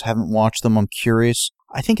got those, haven't watched them. I'm curious.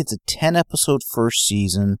 I think it's a 10-episode first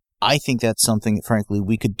season. I think that's something that, frankly,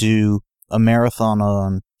 we could do a marathon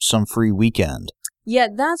on some free weekend. Yeah,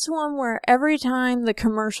 that's one where every time the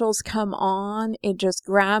commercials come on, it just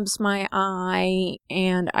grabs my eye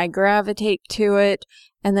and I gravitate to it.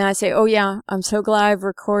 And then I say, oh yeah, I'm so glad I've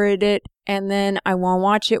recorded it. And then I want to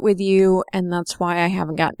watch it with you. And that's why I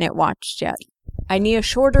haven't gotten it watched yet. I need a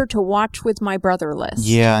shorter to watch with my brother list.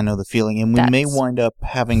 Yeah, I know the feeling. And we may wind up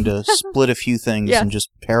having to split a few things and just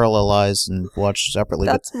parallelize and watch separately.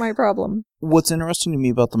 That's my problem. What's interesting to me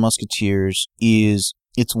about The Musketeers is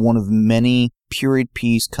it's one of many period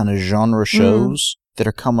piece kind of genre shows that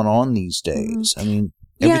are coming on these days. I mean,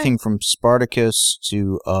 everything from Spartacus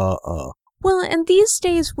to well, and these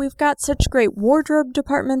days we've got such great wardrobe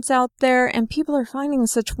departments out there, and people are finding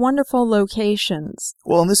such wonderful locations.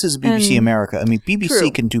 Well, and this is BBC America. I mean,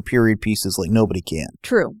 BBC can do period pieces like nobody can.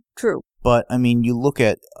 True. But, I mean, you look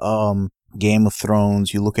at Game of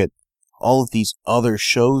Thrones, you look at all of these other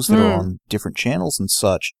shows that are on different channels and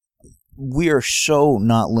such. We are so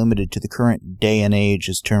not limited to the current day and age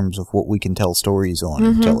in terms of what we can tell stories on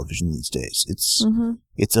in television these days.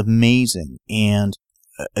 It's amazing. And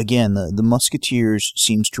again, the Musketeers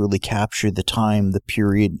seems to really capture the time, the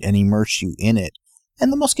period, and immerse you in it.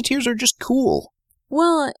 And the Musketeers are just cool.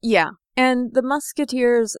 Well, yeah. And the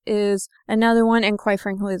Musketeers is another one, and quite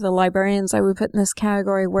frankly, the Librarians I would put in this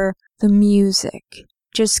category, where the music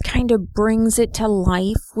just kind of brings it to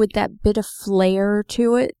life with that bit of flair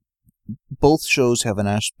to it. Both shows have an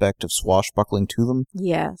aspect of swashbuckling to them.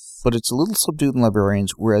 Yes. But it's a little subdued in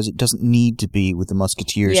Librarians, whereas it doesn't need to be with the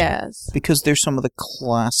Musketeers. Yes. Because they're some of the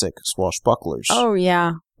classic swashbucklers. Oh,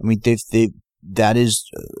 yeah. I mean, that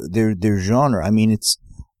is their genre. I mean, it's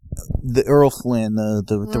the Earl Flynn,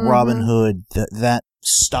 the Robin Hood, that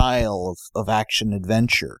style of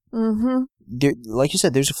action-adventure. Like you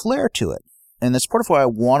said, there's a flair to it. And that's part of why I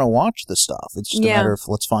want to watch this stuff. It's just a matter of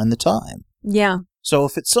let's find the time. Yeah. So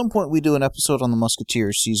if at some point we do an episode on the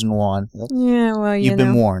Musketeers season 1, you've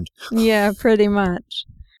been warned. Yeah, pretty much.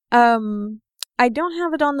 I don't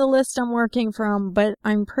have it on the list I'm working from, but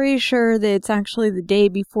I'm pretty sure that it's actually the day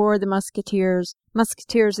before the Musketeers.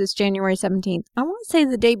 Musketeers is January 17th. I want to say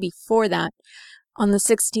the day before that, on the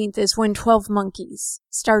 16th, is when 12 Monkeys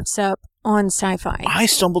starts up on Sci-Fi. I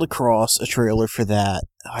stumbled across a trailer for that.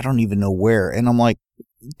 I don't even know where. And I'm like,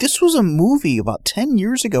 this was a movie about 10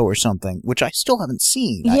 years ago or something, which I still haven't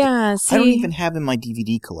seen. Yeah, I don't even have in my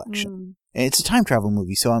DVD collection. It's a time travel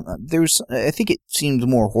movie, so I think it seemed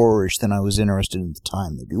more horrorish than I was interested in at the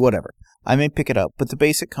time, maybe. Whatever. I may pick it up, but the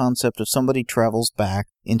basic concept of somebody travels back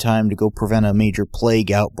in time to go prevent a major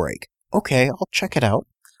plague outbreak. Okay, I'll check it out.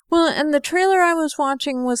 Well, and the trailer I was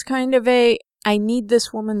watching was kind of I need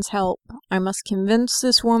this woman's help. I must convince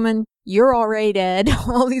this woman, you're already dead.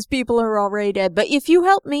 All these people are already dead. But if you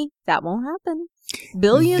help me, that won't happen.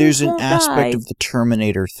 Billions There's an won't aspect die. of the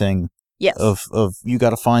Terminator thing. Yes. Of you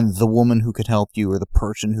got to find the woman who can help you or the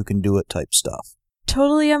person who can do it type stuff.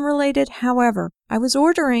 Totally unrelated. However, I was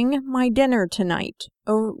ordering my dinner tonight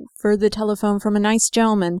over the telephone from a nice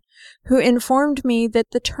gentleman who informed me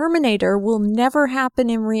that the Terminator will never happen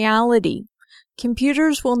in reality.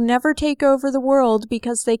 Computers will never take over the world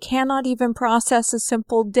because they cannot even process a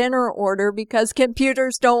simple dinner order because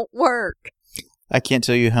computers don't work. I can't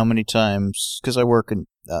tell you how many times, because I work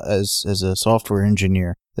as a software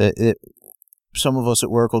engineer, that some of us at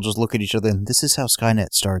work will just look at each other and this is how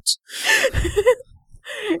Skynet starts.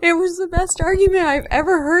 It was the best argument I've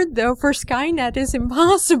ever heard, though, for Skynet is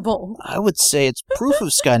impossible. I would say it's proof of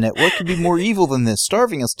Skynet. What could be more evil than this?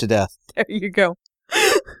 Starving us to death. There you go.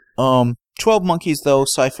 12 Monkeys, though,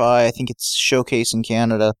 Sci-Fi. I think it's Showcase in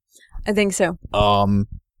Canada. I think so. And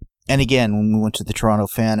again, when we went to the Toronto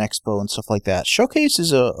Fan Expo and stuff like that, Showcase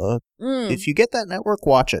is if you get that network,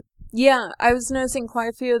 watch it. Yeah, I was noticing quite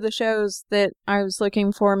a few of the shows that I was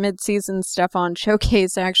looking for mid-season stuff on.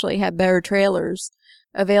 Showcase actually had better trailers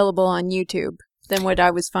available on YouTube than what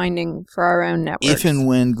I was finding for our own networks. If and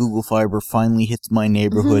when Google Fiber finally hits my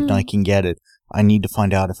neighborhood and I can get it, I need to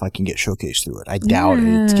find out if I can get Showcase through it. I doubt it.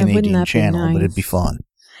 It's a Canadian channel, but it'd be fun.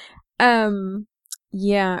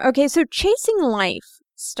 Yeah. Okay, so Chasing Life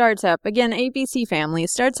starts up. Again, ABC Family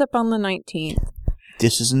starts up on the 19th.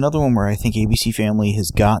 This is another one where I think ABC Family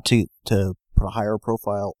has got to put a higher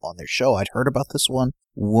profile on their show. I'd heard about this one.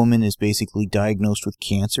 Woman is basically diagnosed with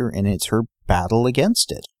cancer, and it's her battle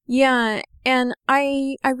against it. Yeah, and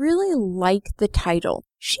I really like the title.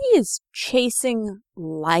 She is chasing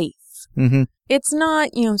life. Mm-hmm. It's not,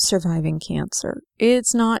 surviving cancer.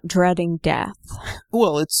 It's not dreading death.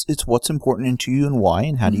 Well, it's what's important to you and why,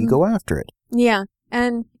 and how do you go after it. Yeah,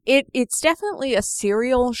 and it's definitely a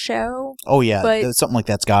serial show. Oh, yeah, something like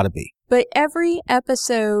that's got to be. But every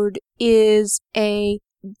episode is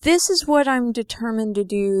this is what I'm determined to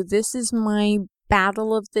do. This is my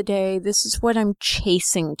battle of the day. This is what I'm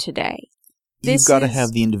chasing today. You've got to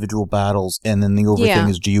have the individual battles, and then the over thing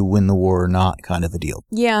is, do you win the war or not, kind of a deal.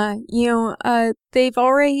 Yeah, they've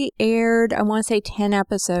already aired, I want to say 10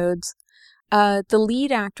 episodes. The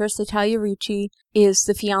lead actress, Italia Ricci, is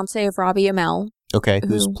the fiancée of Robbie Amell. Okay,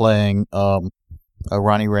 who's playing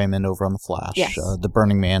Ronnie Raymond over on The Flash, yes. The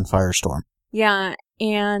Burning Man Firestorm. Yeah,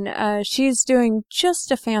 and she's doing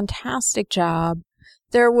just a fantastic job.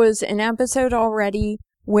 There was an episode already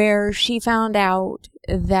where she found out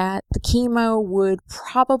that the chemo would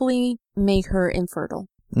probably make her infertile.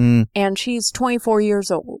 And she's 24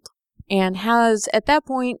 years old. And at that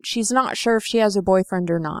point, she's not sure if she has a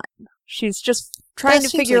boyfriend or not. She's just trying to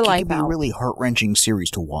figure life out. It could be a really heart-wrenching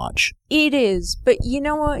series to watch. It is. But you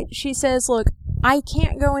know what? She says, look, I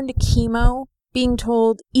can't go into chemo being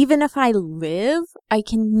told, even if I live, I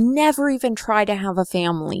can never even try to have a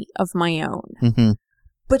family of my own. Mm-hmm.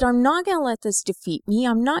 But I'm not going to let this defeat me.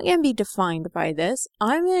 I'm not going to be defined by this.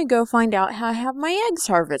 I'm going to go find out how to have my eggs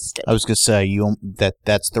harvested. I was going to say,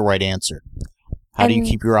 that's the right answer. How do you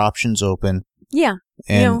keep your options open? Yeah.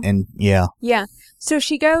 Yeah. So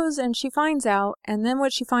she goes and she finds out, and then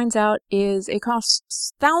what she finds out is it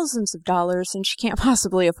costs thousands of dollars and she can't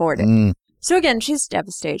possibly afford it. So again, she's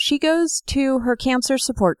devastated. She goes to her cancer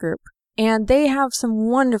support group, and they have some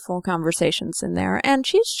wonderful conversations in there, and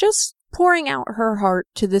she's just pouring out her heart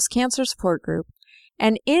to this cancer support group.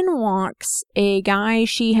 And in walks a guy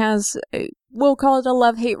she has, we'll call it a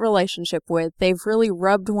love-hate relationship with. They've really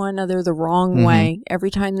rubbed one another the wrong way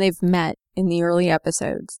every time they've met in the early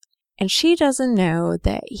episodes. And she doesn't know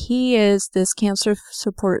that he is this cancer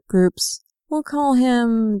support group's, we'll call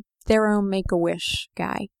him their own Make-A-Wish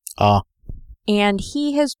guy. And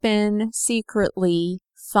he has been secretly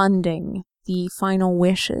funding the final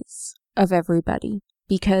wishes of everybody,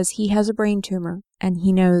 because he has a brain tumor, and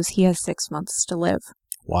he knows he has 6 months to live.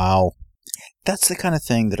 Wow. That's the kind of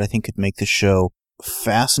thing that I think could make the show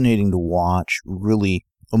fascinating to watch, really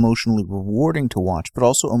emotionally rewarding to watch, but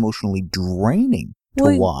also emotionally draining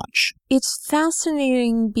to watch. It's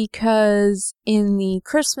fascinating because in the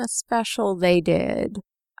Christmas special they did,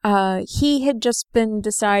 he had just been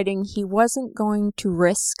deciding he wasn't going to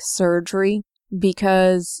risk surgery,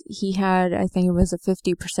 because he had, I think it was a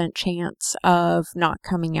 50% chance of not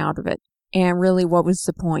coming out of it. And really, what was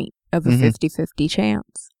the point of a 50-50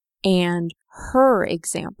 chance? And her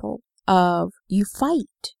example of you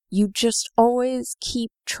fight, you just always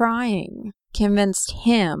keep trying, convinced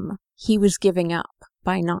him he was giving up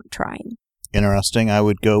by not trying. Interesting. I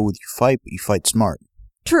would go with you fight, but you fight smart.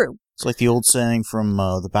 True. It's like the old saying from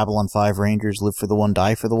the Babylon 5 Rangers, live for the one,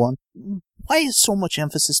 die for the one. Why is so much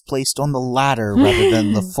emphasis placed on the latter rather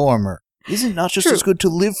than the former? Isn't it not just as good to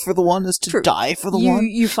live for the one as to die for the one?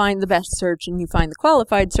 You find the best surgeon, you find the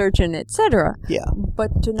qualified surgeon, etc. Yeah.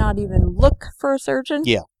 But to not even look for a surgeon?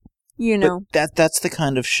 Yeah. You know. But that's the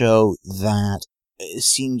kind of show that it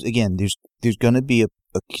seems, again, there's going to be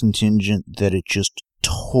a contingent that it just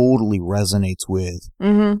totally resonates with.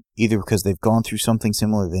 Either because they've gone through something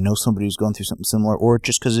similar, they know somebody who's gone through something similar, or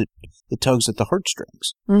just because it tugs at the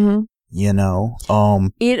heartstrings. You know?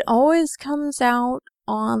 It always comes out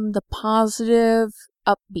on the positive,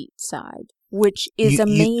 upbeat side, which is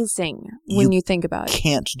amazing when you think about it. You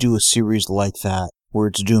can't do a series like that where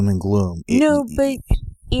it's doom and gloom. But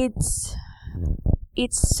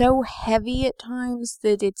it's so heavy at times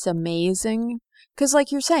that it's amazing. Because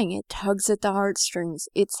like you're saying, it tugs at the heartstrings.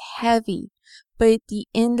 It's heavy. But at the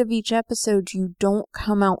end of each episode, you don't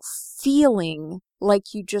come out feeling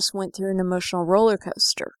like you just went through an emotional roller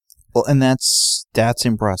coaster. Well, and that's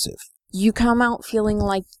impressive. You come out feeling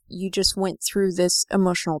like you just went through this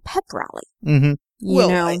emotional pep rally. You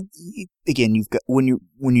know? Again, you've got when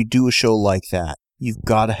you do a show like that, you've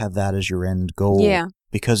got to have that as your end goal. Yeah.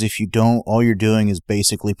 Because if you don't, all you're doing is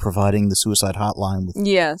basically providing the suicide hotline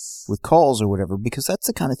with calls or whatever. Because that's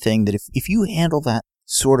the kind of thing that if you handle that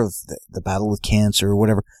sort of the battle with cancer or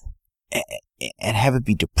whatever, and have it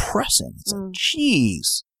be depressing, it's like,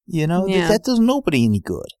 geez, you know, that does nobody any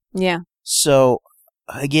good. Yeah. So,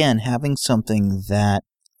 again, having something that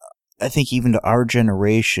I think even to our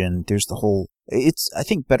generation, there's the whole, it's, I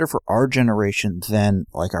think, better for our generation than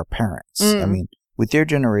like our parents. I mean, with their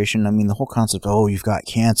generation, I mean, the whole concept, oh, you've got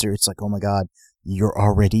cancer, it's like, oh my God, you're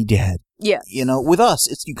already dead. Yeah. You know, with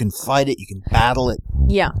us, it's, you can fight it, you can battle it.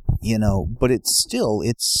 Yeah. You know, but it's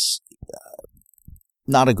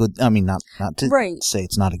not a good, I mean, not to say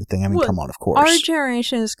it's not a good thing. I mean, come on, of course. Our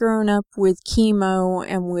generation has grown up with chemo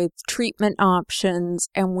and with treatment options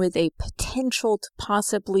and with a potential to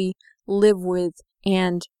possibly live with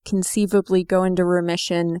and conceivably go into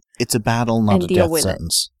remission. It's a battle, not a death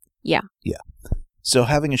sentence. Yeah. Yeah. So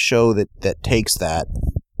having a show that takes that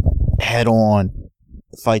head on,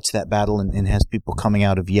 fights that battle, and has people coming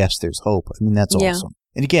out of, yes, there's hope. I mean, that's awesome.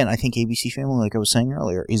 And again, I think ABC Family, like I was saying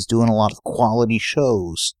earlier, is doing a lot of quality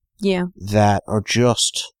shows that are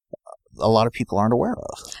just a lot of people aren't aware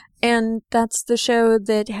of. And that's the show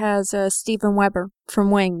that has Steven Weber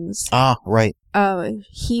from Wings. Ah, right.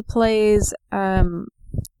 He plays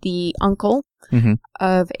the uncle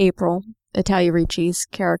of April, Italia Ricci's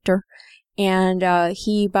character. And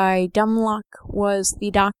he, by dumb luck, was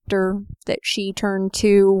the doctor that she turned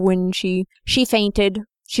to when she fainted.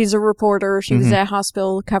 She's a reporter. She was at a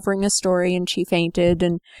hospital covering a story, and she fainted.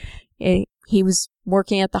 And he was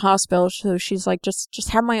working at the hospital, so she's like, just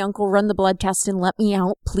have my uncle run the blood test and let me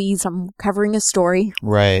out, please. I'm covering a story.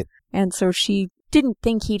 Right. And so she didn't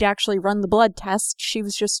think he'd actually run the blood test. She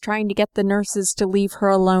was just trying to get the nurses to leave her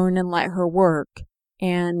alone and let her work.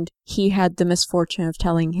 And he had the misfortune of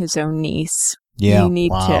telling his own niece, you need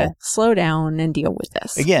to slow down and deal with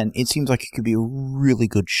this. Again, it seems like it could be a really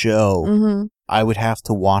good show. I would have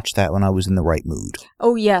to watch that when I was in the right mood.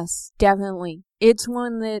 Oh, yes, definitely. It's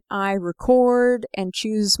one that I record and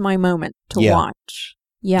choose my moment to watch.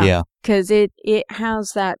 Yeah. Because it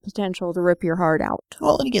has that potential to rip your heart out.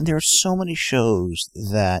 Well, and again, there are so many shows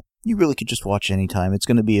that you really could just watch anytime. It's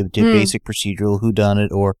going to be a basic procedural whodunit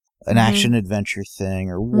or an action-adventure thing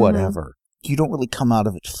or whatever. You don't really come out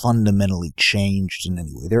of it fundamentally changed in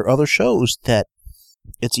any way. There are other shows that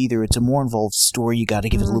it's a more involved story, you got to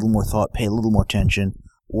give it a little more thought, pay a little more attention,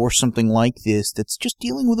 or something like this that's just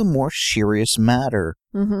dealing with a more serious matter.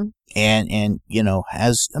 And you know,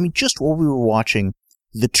 just while we were watching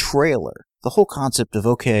the trailer, the whole concept of,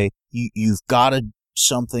 okay, you've got a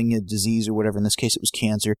disease or whatever, in this case it was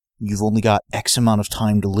cancer, you've only got X amount of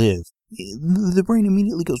time to live. The brain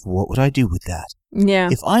immediately goes, what would I do with that? Yeah.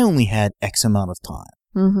 If I only had X amount of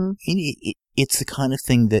time. It's the kind of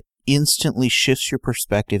thing that instantly shifts your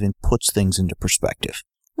perspective and puts things into perspective.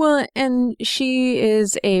 Well, and she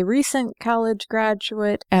is a recent college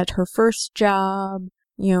graduate at her first job.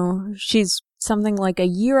 You know, she's something like a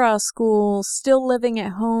year out of school, still living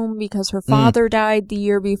at home because her father died the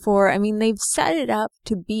year before. I mean, they've set it up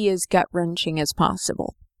to be as gut-wrenching as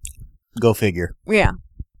possible. Go figure. Yeah.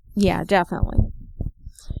 Yeah, definitely.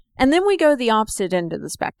 And then we go the opposite end of the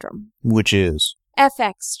spectrum. Which is?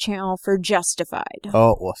 FX channel for Justified.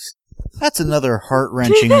 Oh, well, that's another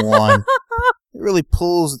heart-wrenching one. It really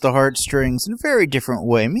pulls at the heartstrings in a very different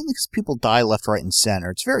way. I mean, because people die left, right, and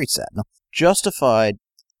center. It's very sad. No, Justified,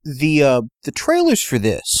 the trailers for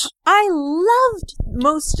this. I loved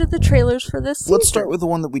most of the trailers for this season. Let's start with the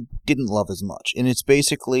one that we didn't love as much. And it's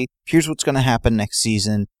basically, here's what's going to happen next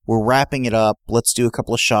season. We're wrapping it up. Let's do a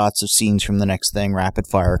couple of shots of scenes from the next thing. Rapid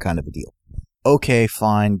fire kind of a deal. Okay,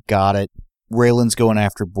 fine. Got it. Raylan's going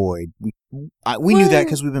after Boyd. We knew that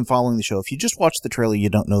because we've been following the show. If you just watch the trailer, you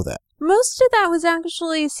don't know that. Most of that was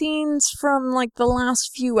actually scenes from like the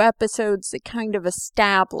last few episodes that kind of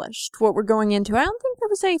established what we're going into. I don't think there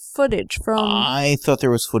was any footage from... I thought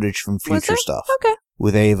there was footage from future stuff. Okay.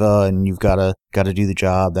 With Ava, and you've got to do the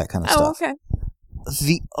job, that kind of stuff. Oh, okay.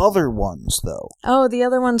 The other ones, though. Oh, the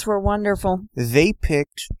other ones were wonderful. They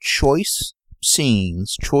picked choice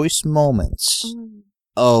scenes, choice moments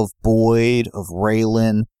of Boyd, of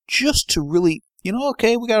Raylan, just to really,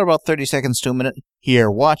 okay, we got about 30 seconds to a minute.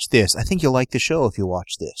 Here, watch this. I think you'll like the show if you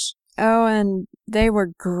watch this. Oh, and they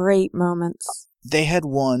were great moments. They had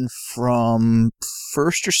one from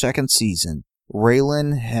first or second season.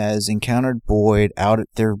 Raylan has encountered Boyd out at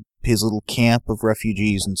his little camp of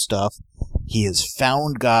refugees and stuff. He has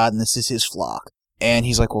found God, and this is his flock. And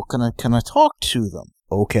he's like, well, can I talk to them?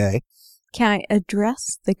 Okay. Can I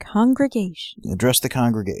address the congregation? Address the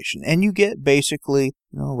congregation. And you get basically,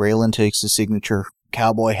 Raylan takes his signature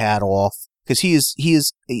cowboy hat off. Because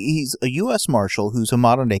he's a U.S. Marshal who's a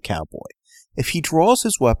modern-day cowboy. If he draws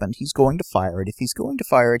his weapon, he's going to fire it. If he's going to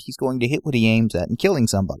fire it, he's going to hit what he aims at and killing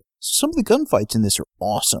somebody. So some of the gunfights in this are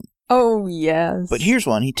awesome. Oh, yes. But here's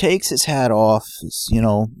one. He takes his hat off,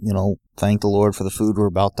 thank the Lord for the food we're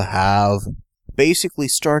about to have. Basically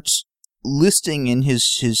starts listing in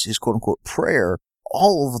his quote-unquote prayer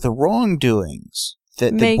all of the wrongdoings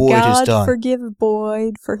that Boyd has done. May God forgive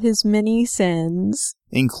Boyd for his many sins.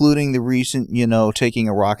 Including the recent, taking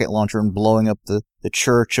a rocket launcher and blowing up the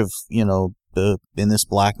church of, in this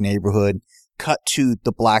black neighborhood. Cut to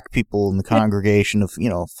the black people in the congregation of,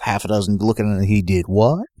 half a dozen looking at it. He did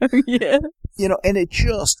what? Yeah. And it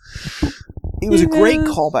was a great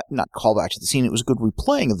not callback to the scene. It was a good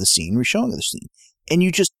replaying of the scene, reshowing of the scene. And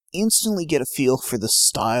you just instantly get a feel for the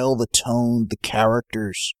style, the tone, the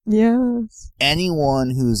characters. Yes.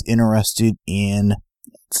 Anyone who's interested in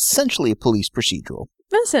essentially a police procedural.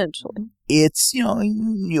 Essentially. It's,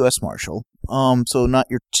 U.S. Marshal. So not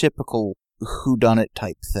your typical whodunit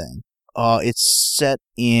type thing. It's set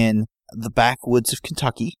in the backwoods of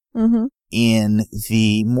Kentucky, in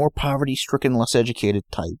the more poverty-stricken, less educated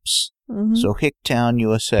types. So Hicktown,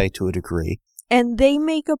 USA to a degree. And they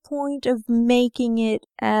make a point of making it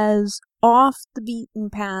as off the beaten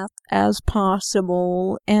path as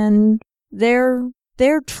possible, and they're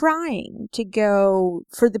trying to go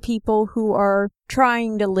for the people who are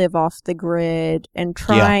trying to live off the grid and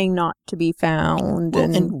trying not to be found.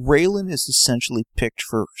 Well, and Raylan is essentially picked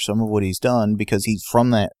for some of what he's done because he's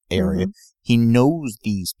from that area. He knows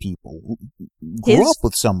these people, grew up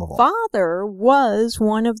with some of them. His father was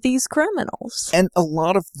one of these criminals. And a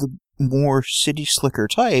lot of the more city slicker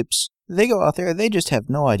types, they go out there, they just have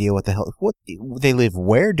no idea what the hell, they live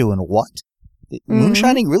where, doing what?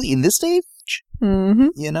 Moonshining really in this stage?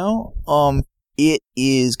 It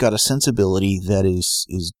is got a sensibility that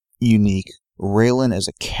is unique. Raylan as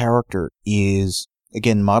a character is,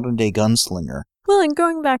 again, modern day gunslinger. Well, and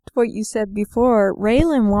going back to what you said before,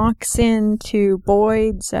 Raylan walks into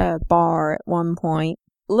Boyd's bar at one point,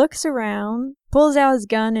 looks around, pulls out his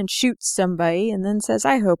gun and shoots somebody, and then says,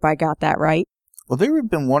 "I hope I got that right." Well, there have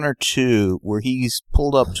been one or two where he's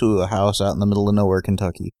pulled up to a house out in the middle of nowhere,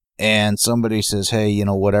 Kentucky, and somebody says, "Hey,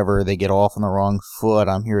 whatever," they get off on the wrong foot,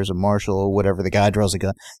 "I'm here as a marshal," or whatever, the guy draws a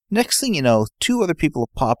gun. Next thing you know, 2 other people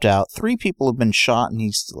have popped out, 3 people have been shot, and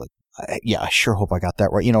he's like, "Yeah, I sure hope I got that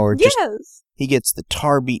right," or just... Yes! He gets the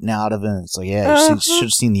tar beaten out of him. It's like, you should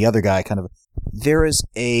have seen the other guy. Kind of. There is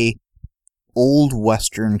a old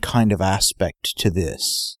Western kind of aspect to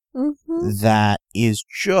this that is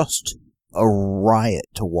just a riot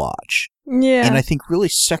to watch. Yeah. And I think really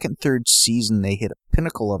second, third season, they hit a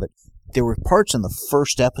pinnacle of it. There were parts in the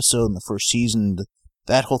first episode in the first season,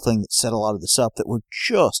 that whole thing that set a lot of this up, that were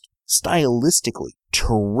just stylistically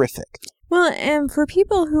terrific. Well, and for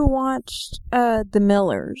people who watched The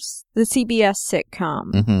Millers, the CBS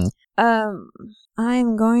sitcom,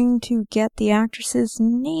 I'm going to get the actress's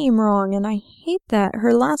name wrong, and I hate that.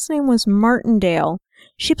 Her last name was Martindale.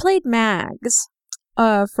 She played Mags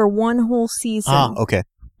for one whole season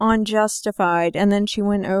on Justified, and then she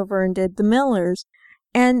went over and did The Millers.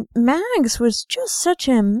 And Mags was just such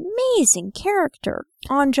an amazing character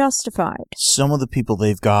on Justified. Some of the people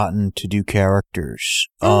they've gotten to do characters,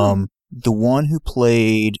 the one who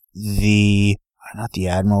played not the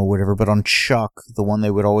Admiral or whatever, but on Chuck, the one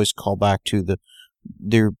they would always call back to,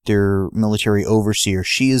 their military overseer,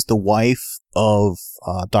 she is the wife of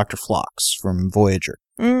Dr. Phlox from Voyager.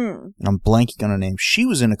 And I'm blanking on her name. She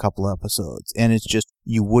was in a couple episodes, and it's just,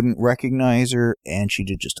 you wouldn't recognize her, and she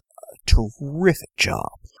did just a terrific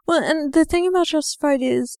job. Well, and the thing about Justified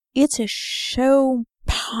is, it's a show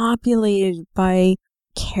populated by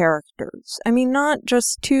characters. I mean, not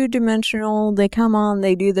just two-dimensional, they come on,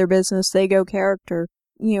 they do their business, they go character,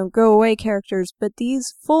 go away characters, but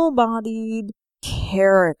these full-bodied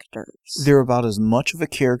characters. They're about as much of a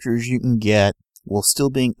character as you can get, while still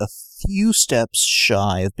being a few steps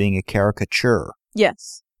shy of being a caricature.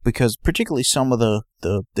 Yes. Because particularly some of the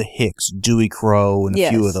Hicks, Dewey Crow, and a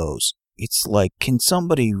few of those, it's like, can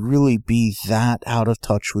somebody really be that out of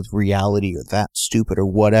touch with reality, or that stupid, or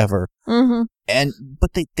whatever?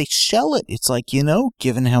 But they sell it. It's like,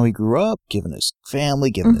 given how he grew up, given his family,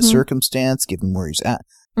 given his circumstance, given where he's at,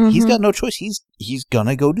 he's got no choice. He's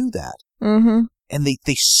gonna go do that. And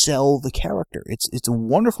they sell the character. It's a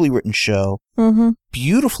wonderfully written show,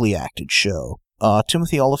 beautifully acted show.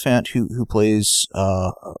 Timothy Oliphant, who plays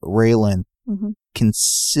Raylan,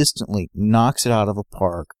 consistently knocks it out of the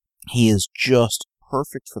park. He is just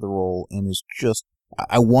perfect for the role, and is just...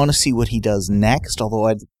 I want to see what he does next, although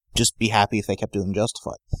I'd just be happy if they kept doing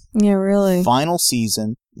Justified. Yeah, really. Final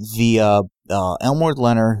season, the Elmore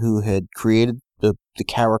Leonard, who had created the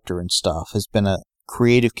character and stuff, has been a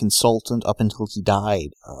creative consultant up until he died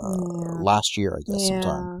last year, I guess,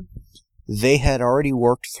 sometime. They had already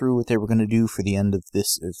worked through what they were going to do for the end of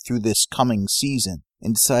this, through this coming season,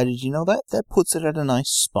 and decided, that puts it at a nice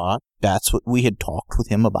spot. That's what we had talked with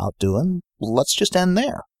him about doing. Let's just end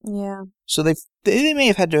there. Yeah. So they may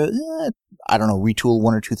have had to, retool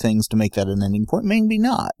 1 or 2 things to make that an ending point. Maybe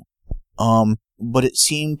not. But it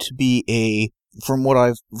seemed to be from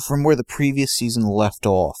where the previous season left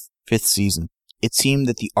off, 5th season, it seemed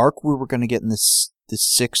that the arc we were going to get in this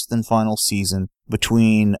 6th and final season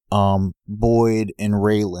between Boyd and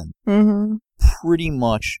Raylan pretty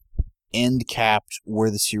much end capped where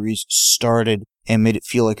the series started and made it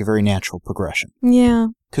feel like a very natural progression. Yeah.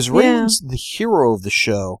 Because Raylan's the hero of the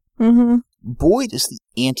show. Boyd is the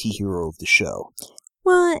anti-hero of the show.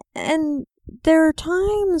 Well, and there are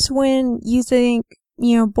times when you think,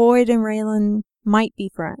 Boyd and Raylan might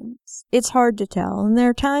be friends. It's hard to tell. And there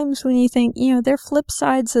are times when you think, they're flip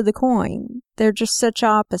sides of the coin. They're just such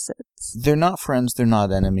opposites. They're not friends. They're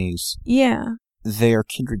not enemies. Yeah. They are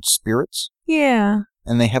kindred spirits. Yeah.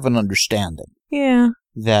 And they have an understanding. Yeah.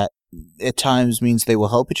 That at times means they will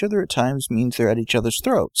help each other. At times means they're at each other's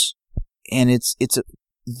throats. And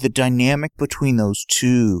the dynamic between those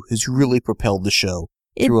two has really propelled the show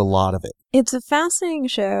through a lot of it. It's a fascinating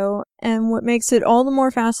show, and what makes it all the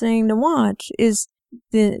more fascinating to watch is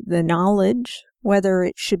the knowledge, whether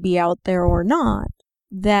it should be out there or not,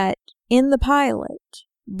 that in the pilot,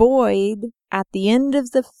 Boyd, at the end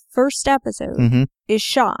of the first episode, is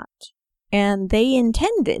shot, and they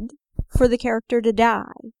intended for the character to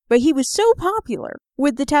die. But he was so popular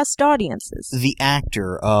with the test audiences. The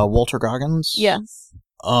actor, Walter Goggins? Yes.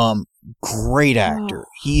 Great actor. Oh.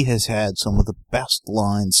 He has had some of the best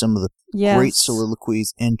lines, some of the great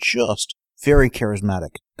soliloquies, and just very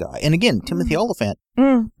charismatic guy. And again, Timothy Olyphant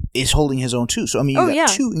is holding his own too. So, I mean, you got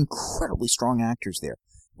two incredibly strong actors there.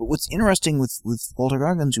 But what's interesting with Walter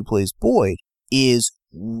Goggins, who plays Boyd, is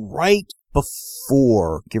right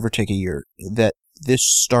before, give or take a year, that this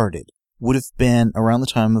started, would have been around the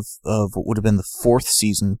time of what would have been the 4th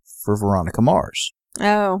season for Veronica Mars.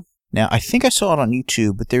 Oh. Now, I think I saw it on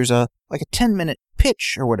YouTube, but there's a 10-minute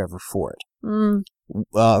pitch or whatever for it.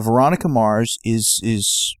 Veronica Mars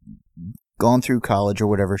is gone through college or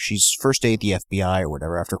whatever. She's first day at the FBI or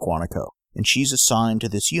whatever after Quantico. And she's assigned to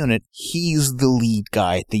this unit. He's the lead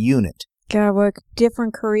guy at the unit. God, what a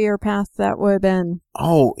different career path that would have been.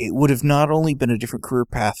 Oh, it would have not only been a different career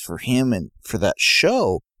path for him and for that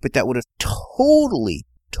show, but that would have totally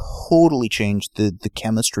changed the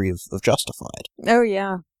chemistry of Justified. Oh,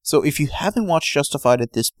 yeah. So if you haven't watched Justified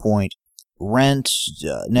at this point, rent,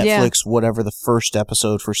 Netflix, whatever, the first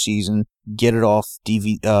episode for season, get it off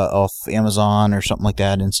off Amazon or something like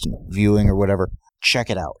that, instant viewing or whatever. Check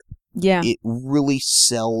it out. Yeah. It really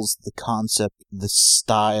sells the concept, the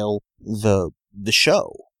style, the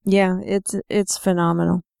show. Yeah, it's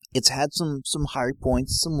phenomenal. It's had some high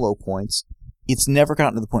points, some low points. It's never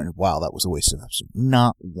gotten to the point of, wow, that was a waste of an episode.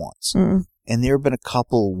 Not once. And there have been a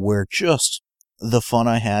couple where just the fun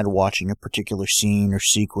I had watching a particular scene or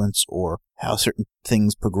sequence or how certain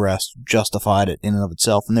things progressed justified it in and of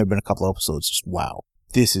itself. And there have been a couple of episodes just, wow,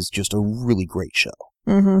 this is just a really great show.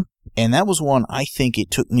 And that was one, I think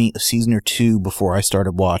it took me a season or two before I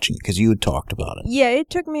started watching it, because you had talked about it. Yeah, it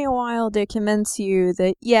took me a while to convince you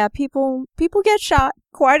that, people get shot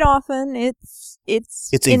quite often. It's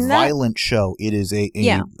a violent show. It is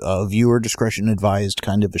a viewer discretion advised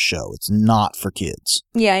kind of a show. It's not for kids.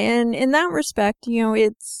 Yeah, and in that respect,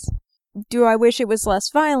 do I wish it was less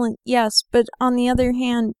violent? Yes, but on the other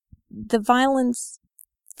hand, the violence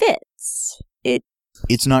fits.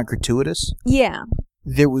 It's not gratuitous? Yeah.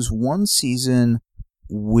 There was one season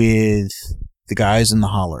with the guys in the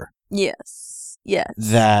holler. Yes. Yes.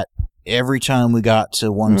 That every time we got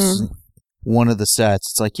to one of the sets,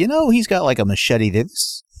 it's like, he's got like a machete.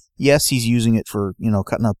 Yes, he's using it for,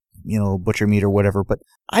 cutting up, butcher meat or whatever, but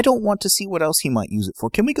I don't want to see what else he might use it for.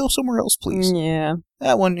 Can we go somewhere else, please? Yeah.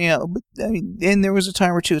 That one, but I mean, and there was a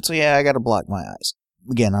time or two, it's like, I gotta block my eyes.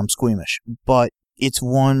 Again, I'm squeamish, but it's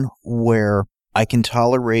one where I can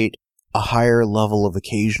tolerate a higher level of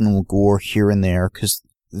occasional gore here and there, because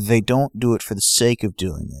they don't do it for the sake of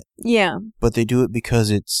doing it. Yeah. But they do it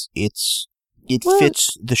because it fits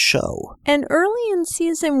the show. And early in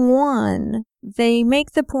season 1, they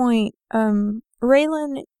make the point,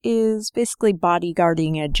 Raylan is basically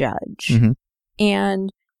bodyguarding a judge. And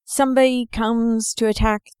somebody comes to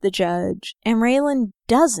attack the judge, and Raylan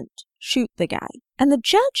doesn't shoot the guy. And the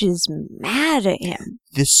judge is mad at him.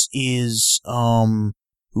 This is,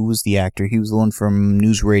 who was the actor? He was the one from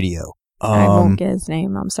News Radio. I won't get his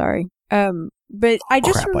name. I'm sorry. But I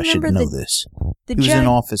just remember I should know this. He was in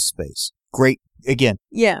Office Space. Great. Again.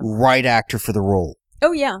 Yeah. Right actor for the role.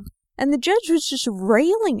 Oh, yeah. And the judge was just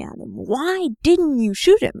railing at him. Why didn't you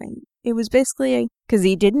shoot him? And it was basically because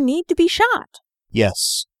he didn't need to be shot.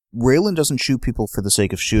 Yes. Raylan doesn't shoot people for the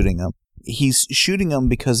sake of shooting them. He's shooting them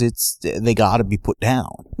because they got to be put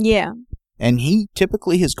down. Yeah. And he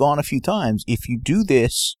typically has gone a few times. If you do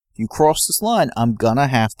this, you cross this line, I'm gonna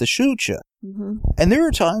have to shoot you. And there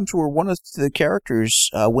are times where one of the characters,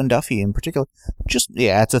 Wynn Duffy in particular,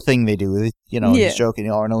 it's a thing they do. He's joking,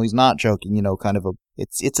 or no, he's not joking. Kind of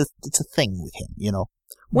it's a thing with him.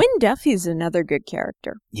 Wynn Duffy's another good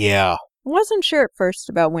character. Yeah. I wasn't sure at first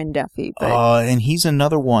about Wynn Duffy, but and he's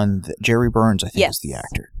another one that Jerry Burns, I think, is the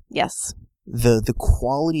actor. Yes. The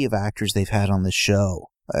quality of actors they've had on this show,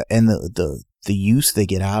 and the the use they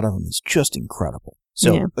get out of them is just incredible.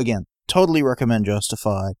 So, again, totally recommend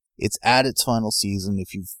Justified. It's at its final season.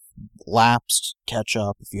 If you've lapsed, catch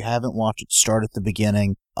up. If you haven't watched it, start at the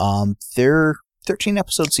beginning. They're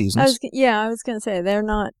 13-episode seasons. I was going to say, they're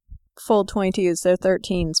not full 22s, they're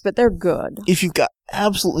 13s, but they're good. If you've got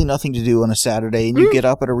absolutely nothing to do on a Saturday and you get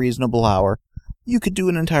up at a reasonable hour, you could do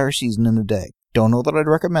an entire season in a day. Don't know that I'd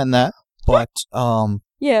recommend that, but...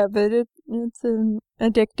 yeah, but it's an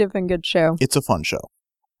addictive and good show. It's a fun show.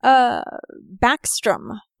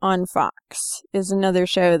 Backstrom on Fox is another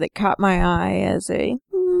show that caught my eye as a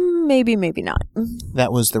maybe not.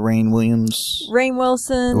 That was the Rainn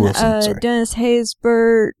Wilson, Dennis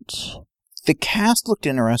Haysbert. The cast looked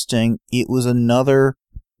interesting. It was another,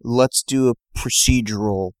 let's do a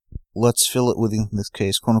procedural, let's fill it with, in this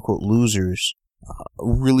case, quote-unquote losers. A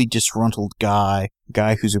really disgruntled guy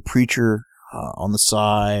who's a preacher on the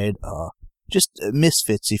side, just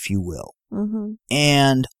misfits, if you will. Mm-hmm.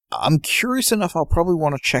 And I'm curious enough, I'll probably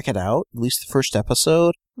want to check it out, at least the first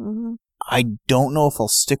episode. Mm-hmm. I don't know if I'll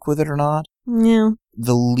stick with it or not. Yeah.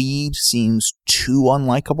 The lead seems too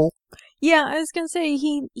unlikable. Yeah, I was going to say,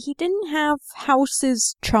 he didn't have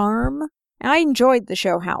House's charm. I enjoyed the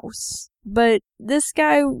show House, but this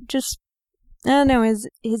guy just, I don't know,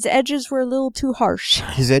 his edges were a little too harsh.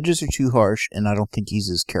 His edges are too harsh, and I don't think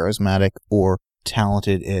he's as charismatic or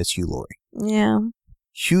talented as Hugh Laurie. Yeah.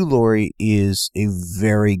 Hugh Laurie is a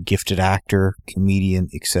very gifted actor, comedian,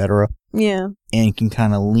 etc. Yeah. And can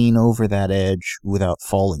kind of lean over that edge without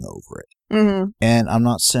falling over it. Mm-hmm. And I'm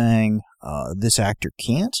not saying this actor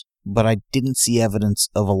can't, but I didn't see evidence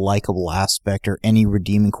of a likable aspect or any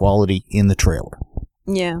redeeming quality in the trailer.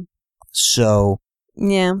 Yeah. So,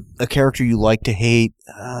 yeah, a character you like to hate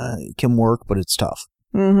can work, but it's tough.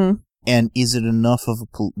 Mm-hmm. And is it enough of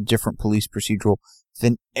a different police procedural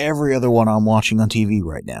than every other one I'm watching on TV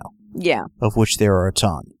right now? Yeah. Of which there are a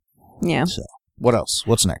ton. Yeah. So, what else?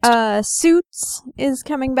 What's next? Suits is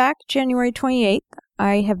coming back January 28th.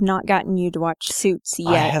 I have not gotten you to watch Suits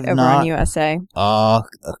yet over on USA. A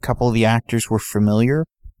couple of the actors were familiar.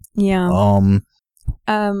 Yeah.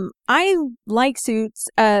 I like Suits.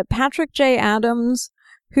 Patrick J. Adams,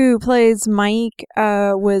 who plays Mike,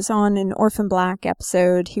 was on an Orphan Black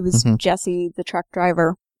episode. He was Jesse, the truck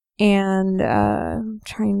driver. And I'm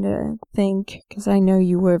trying to think, because I know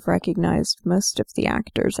you would have recognized most of the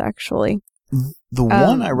actors, actually. The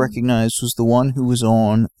one I recognized was the one who was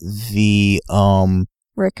on the...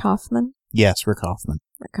 Rick Hoffman? Yes, Rick Hoffman.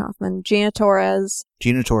 Rick Hoffman. Gina Torres.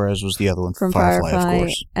 Gina Torres was the other one from Firefly, of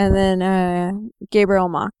course. And then Gabriel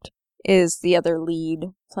Macht is the other lead,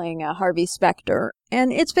 playing Harvey Specter.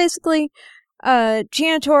 And it's basically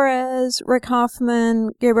Gina Torres, Rick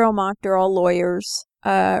Hoffman, Gabriel Macht are all lawyers.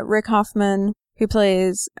 Rick Hoffman, who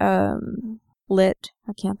plays Litt,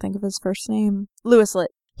 I can't think of his first name, Louis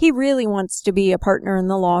Litt. He really wants to be a partner in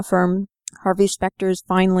the law firm. Harvey Specter is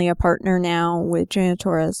finally a partner now with Gina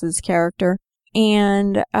Torres' character.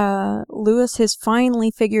 And Louis has finally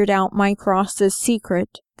figured out Mike Ross's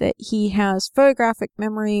secret, that he has photographic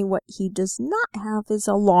memory. What he does not have is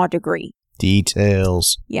a law degree.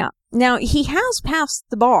 Details. Yeah. Now, he has passed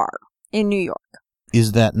the bar in New York.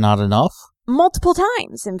 Is that not enough? Multiple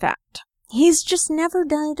times, in fact. He's just never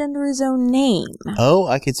done it under his own name. Oh,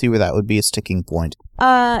 I could see where that would be a sticking point.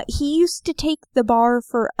 He used to take the bar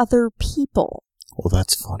for other people. Oh,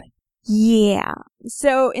 that's funny. Yeah.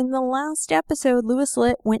 So, in the last episode, Louis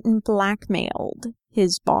Litt went and blackmailed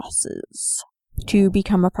his bosses to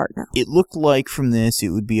become a partner. It looked like from this, it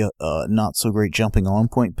would be a not so great jumping on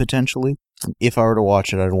point, potentially. If I were to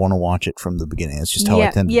watch it, I'd want to watch it from the beginning. It's just how I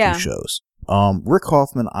tend to do shows. Rick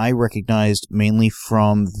Hoffman, I recognized mainly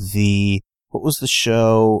from what was the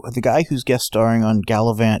show? The guy who's guest starring on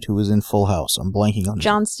Gallivant, who was in Full House. I'm blanking on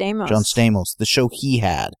John Stamos. John Stamos, the show he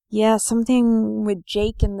had. Yeah, something with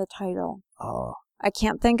Jake in the title. I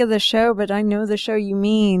can't think of the show, but I know the show you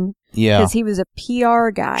mean. Yeah. Because he was a PR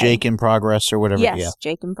guy. Jake in Progress or whatever. Yes, yeah.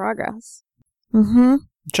 Jake in Progress. Mm-hmm.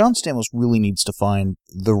 John Stamos really needs to find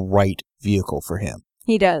the right vehicle for him.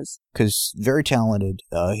 He does. Because very talented.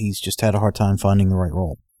 He's just had a hard time finding the right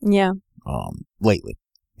role. Yeah. Lately.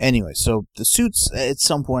 Anyway, so the Suits, at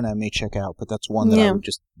some point I may check out, but that's one that I would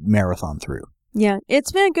just marathon through. Yeah,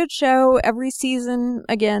 it's been a good show. Every season,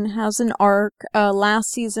 again, has an arc. Last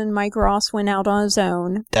season, Mike Ross went out on his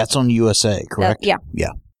own. That's on USA, correct? Yeah.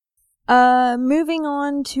 Yeah. Moving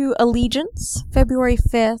on to Allegiance, February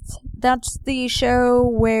 5th. That's the show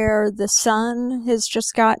where the son has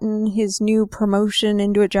just gotten his new promotion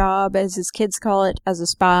into a job, as his kids call it, as a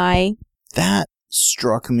spy. That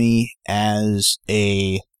struck me as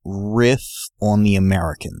a riff on The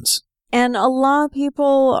Americans. And a lot of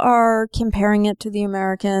people are comparing it to the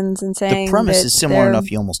Americans and saying the premise that is similar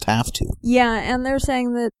enough you almost have to. Yeah, and they're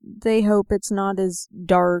saying that they hope it's not as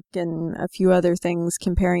dark and a few other things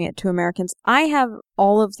comparing it to Americans. I have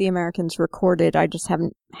all of the Americans recorded. I just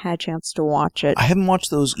haven't had a chance to watch it. I haven't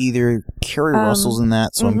watched those either. Kerry Russell's in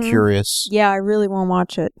that, so I'm curious. Yeah, I really want to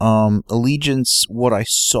watch it. Allegiance, what I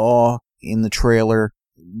saw in the trailer,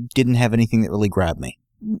 didn't have anything that really grabbed me.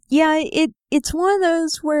 Yeah, it's one of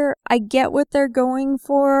those where I get what they're going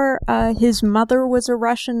for. His mother was a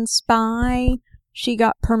Russian spy. She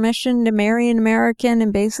got permission to marry an American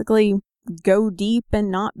and basically go deep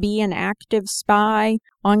and not be an active spy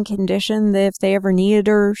on condition that if they ever needed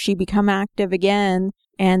her, she'd become active again.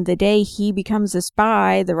 And the day he becomes a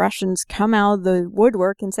spy, the Russians come out of the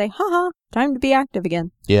woodwork and say, haha, time to be active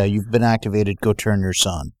again. Yeah, you've been activated, go turn your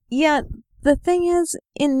son. Yeah. The thing is,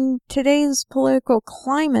 in today's political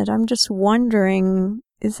climate, I'm just wondering,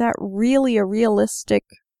 is that really a realistic...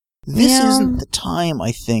 This isn't the time,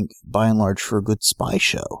 I think, by and large, for a good spy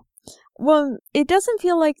show. Well, it doesn't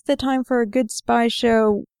feel like the time for a good spy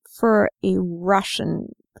show for a Russian.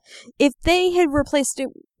 If they had replaced it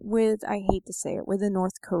with, I hate to say it, with a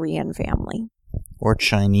North Korean family. Or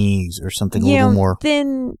Chinese, or something a little more...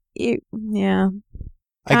 Then, yeah...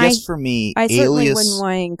 I guess for me, I certainly Alias... wouldn't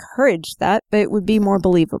want to encourage that, but it would be more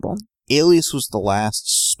believable. Alias was the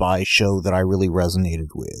last spy show that I really resonated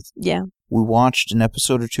with. Yeah. We watched an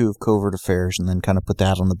episode or two of Covert Affairs and then kind of put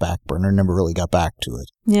that on the back burner, never really got back to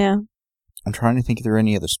it. Yeah. I'm trying to think if there are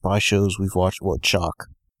any other spy shows we've watched. Well, Chuck.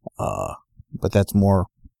 But that's more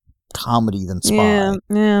comedy than spy.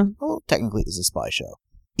 Yeah. Well, technically it's a spy show.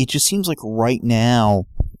 It just seems like right now...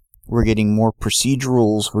 We're getting more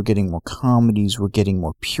procedurals, we're getting more comedies, we're getting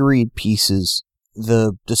more period pieces.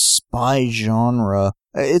 The spy genre,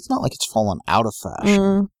 it's not like it's fallen out of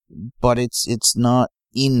fashion, but it's not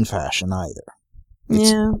in fashion either.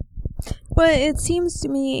 But it seems to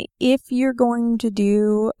me if you're going to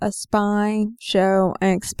do a spy show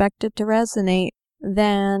and expect it to resonate,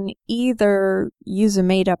 then either use a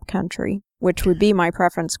made-up country, which would be my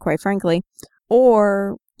preference, quite frankly,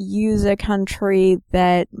 or use a country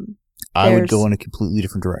that... I would go in a completely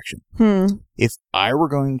different direction. If I were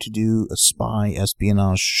going to do a spy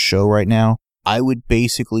espionage show right now, I would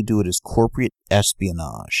basically do it as corporate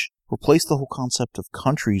espionage. Replace the whole concept of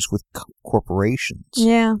countries with corporations.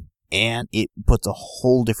 Yeah. And it puts a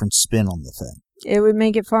whole different spin on the thing. It would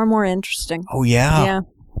make it far more interesting. Oh, yeah.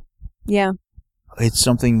 Yeah. It's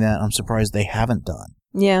something that I'm surprised they haven't done.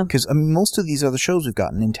 Yeah. Because, I mean, most of these other shows we've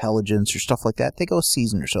gotten, Intelligence or stuff like that, they go a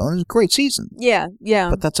season or so, and it's a great season. Yeah.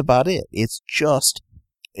 But that's about it. It's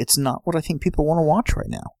not what I think people want to watch right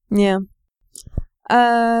now. Yeah.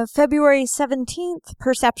 February 17th,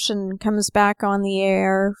 Perception comes back on the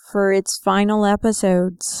air for its final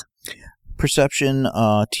episodes. Perception,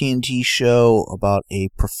 TNT show about a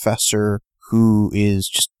professor who is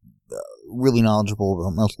just really knowledgeable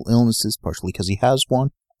about mental illnesses, partially because he has one.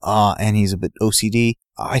 And he's a bit OCD.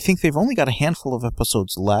 I think they've only got a handful of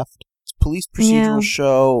episodes left. It's a police procedural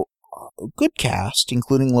show. Good cast,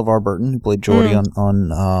 including LeVar Burton, who played Geordi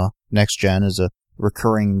on Next Gen as a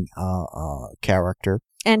recurring character.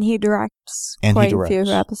 And he directs quite a few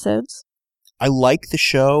episodes. I like the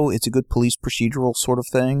show. It's a good police procedural sort of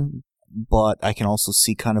thing, but I can also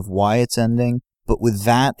see kind of why it's ending. But with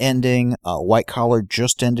that ending, White Collar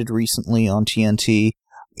just ended recently on TNT.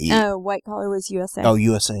 White Collar was USA. Oh,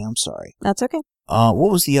 USA, I'm sorry. That's okay.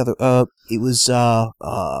 What was the other? It was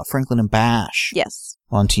Franklin and Bash. Yes.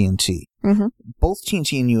 On TNT. Mm-hmm. Both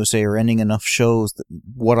TNT and USA are ending enough shows that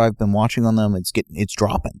what I've been watching on them, it's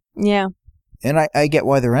dropping. Yeah. And I get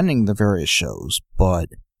why they're ending the various shows, but...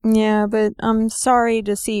 Yeah, but I'm sorry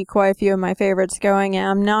to see quite a few of my favorites going, and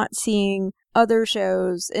I'm not seeing other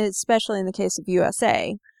shows, especially in the case of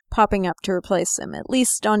USA, popping up to replace them. At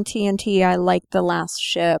least on TNT, I like The Last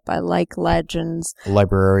Ship. I like Legends.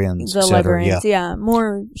 Librarians, The Librarians, yeah.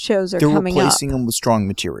 More shows are coming up. They're replacing them with strong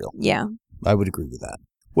material. Yeah. I would agree with that.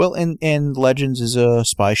 Well, and Legends is a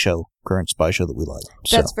spy show, current spy show that we like.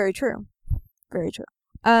 That's very true. Very true.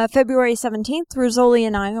 February 17th, Rizzoli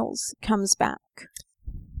and Isles comes back.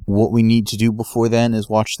 What we need to do before then is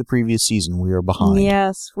watch the previous season. We are behind.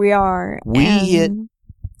 Yes, we are. We hit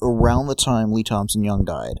around the time Lee Thompson Young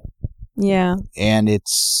died. Yeah. And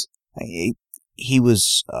he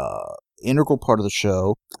was integral part of the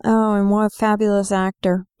show. Oh, and what a fabulous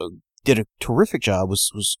actor. Did a terrific job,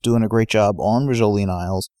 was doing a great job on Rizzoli and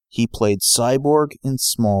Isles. He played Cyborg in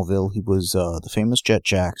Smallville. He was the famous Jet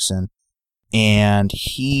Jackson. And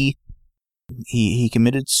he He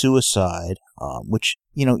committed suicide, which,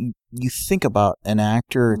 you think about an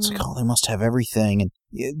actor, it's like, oh, they must have everything, and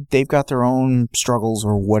they've got their own struggles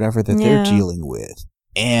or whatever that they're dealing with.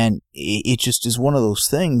 And it just is one of those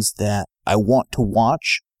things that I want to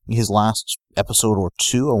watch his last episode or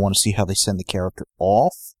two. I want to see how they send the character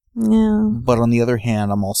off. Yeah. But on the other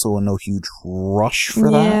hand, I'm also in no huge rush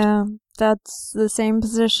for that. Yeah, that's the same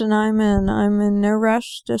position I'm in. I'm in no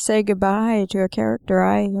rush to say goodbye to a character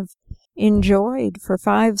I have enjoyed for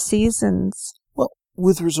 5 seasons. Well,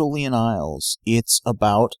 with Rizzoli and Isles, it's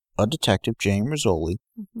about a detective, Jane Rizzoli,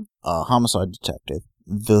 a homicide detective,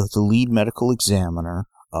 the lead medical examiner,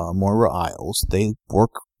 Moira Isles. They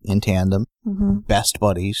work in tandem, best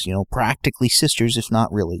buddies, practically sisters, if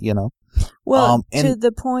not really, Well, to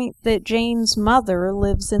the point that Jane's mother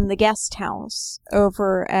lives in the guest house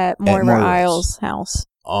over at Moira Isles' house.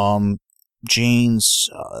 Jane's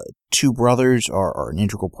 2 brothers are an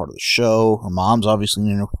integral part of the show. Her mom's obviously an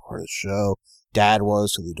integral part of the show. Dad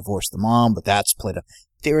was, so they divorced the mom, but that's played a...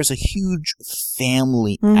 There is a huge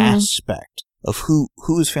family aspect of who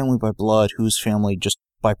is family by blood, who's family just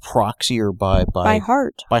by proxy or by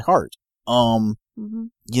heart. By heart. Bruce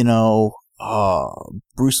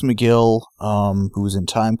McGill, who was in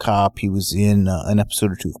Time Cop, he was in an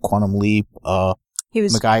episode or 2 of Quantum Leap. He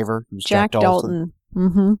was MacGyver. He was Jack Dalton.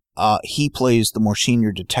 He plays the more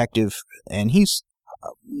senior detective, and he's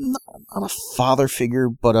not a father figure,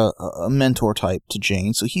 but a mentor type to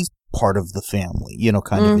Jane, so he's part of the family,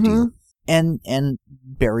 kind of a deal. And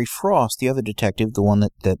Barry Frost, the other detective, the one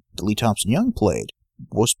that Lee Thompson Young played,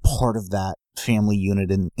 was part of that family unit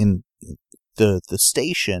in the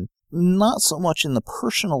station. Not so much in the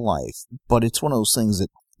personal life, but it's one of those things that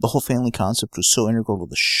the whole family concept was so integral to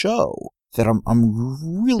the show that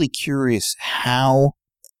I'm really curious how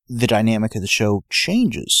the dynamic of the show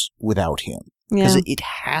changes without him. Because it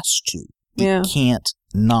has to. It can't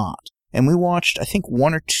not. And we watched, I think,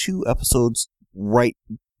 1 or 2 episodes right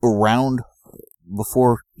around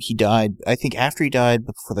before he died. I think after he died,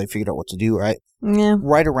 before they figured out what to do, right? Yeah.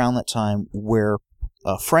 Right around that time where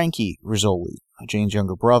Frankie Rizzoli, Jane's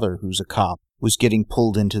younger brother, who's a cop, was getting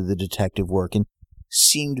pulled into the detective work and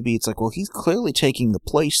seemed to be, it's like, well, he's clearly taking the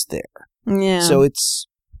place there. Yeah. So it's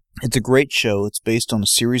a great show. It's based on a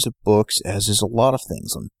series of books, as is a lot of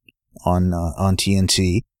things on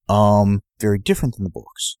TNT. Very different than the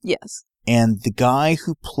books. Yes. And the guy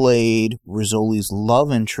who played Rizzoli's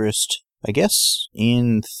love interest, I guess,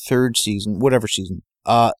 in 3rd season, whatever season,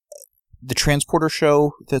 the Transporter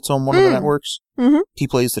show that's on one of the networks, he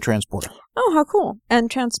plays the Transporter. Oh, how cool. And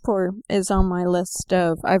Transporter is on my list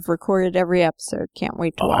of, I've recorded every episode. Can't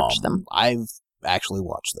wait to watch them. I've actually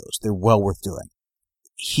watched those. They're well worth doing.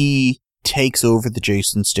 He takes over the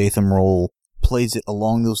Jason Statham role, plays it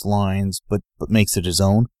along those lines, but makes it his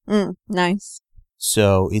own. Nice.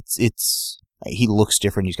 So it's he looks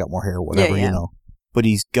different. He's got more hair, whatever, But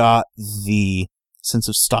he's got the sense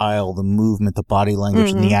of style, the movement, the body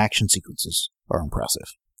language, and the action sequences are impressive.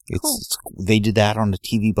 They did that on a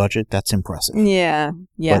TV budget. That's impressive. Yeah.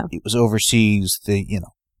 But it was overseas.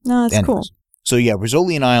 No, that's cool. So yeah,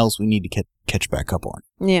 Rizzoli and Isles, we need to catch back up on.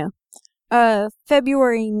 Yeah.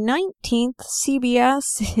 February 19th,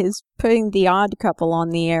 CBS is putting The Odd Couple on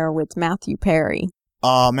the air with Matthew Perry.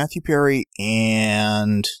 Matthew Perry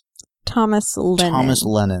and Thomas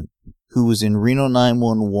Lennon, who was in Reno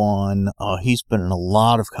 911. He's been in a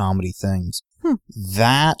lot of comedy things.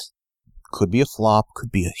 That could be a flop,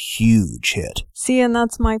 could be a huge hit. See, and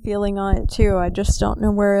that's my feeling on it, too. I just don't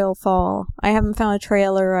know where it'll fall. I haven't found a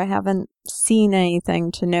trailer. I haven't seen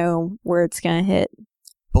anything to know where it's going to hit.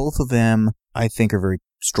 Both of them, I think, are very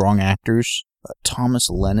strong actors. Thomas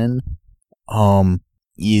Lennon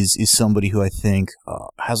is somebody who I think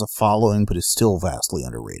has a following, but is still vastly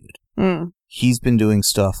underrated. He's been doing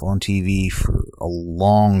stuff on TV for a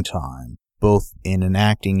long time, both in an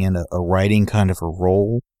acting and a writing kind of a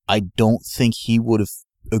role. I don't think he would have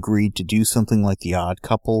agreed to do something like The Odd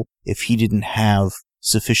Couple if he didn't have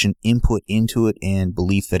sufficient input into it and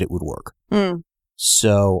belief that it would work.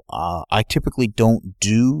 So I typically don't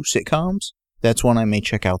do sitcoms. That's one I may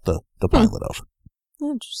check out the pilot of.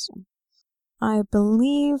 Interesting. I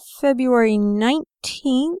believe February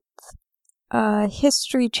 19th,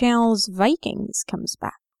 History Channel's Vikings comes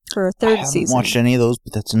back for a 3rd season. I haven't watched any of those,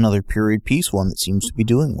 but that's another period piece one that seems to be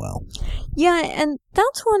doing well. Yeah, and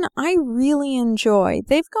that's one I really enjoy.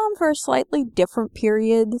 They've gone for a slightly different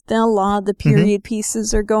period than a lot of the period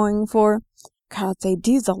pieces are going for. God, they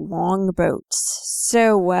do the longboats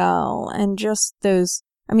so well, and just those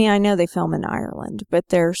I mean, I know they film in Ireland, but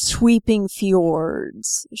they're sweeping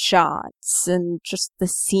fjords, shots, and just the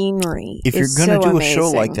scenery. If you're going to do a show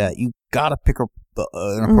like that, you got to pick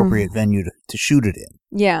an appropriate venue to shoot it in.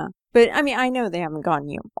 Yeah. But, I mean, I know they haven't gone,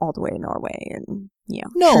 all the way to Norway and,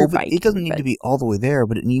 No, but it doesn't need to be all the way there,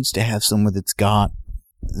 but it needs to have somewhere that's got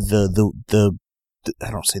the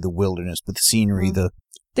I don't say the wilderness, but the scenery, the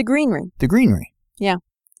greenery. The greenery. Yeah.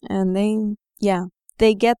 And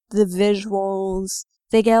they get the visuals,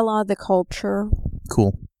 they get a lot of the culture.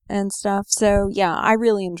 Cool. And stuff. So, yeah, I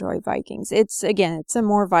really enjoy Vikings. It's a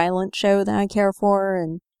more violent show than I care for,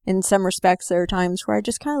 and in some respects, there are times where I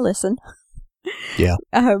just kind of listen. Yeah.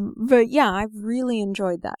 But, yeah, I've really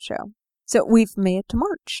enjoyed that show. So, we've made it to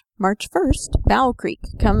March. March 1st, Battle Creek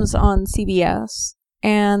comes on CBS,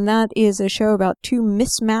 and that is a show about two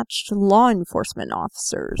mismatched law enforcement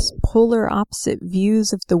officers, polar opposite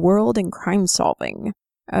views of the world and crime solving.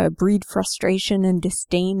 Breed frustration and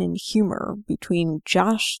disdain and humor between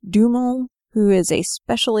Josh Duhamel, who is a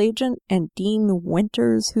special agent, and Dean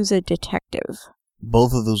Winters, who's a detective.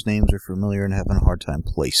 Both of those names are familiar and having a hard time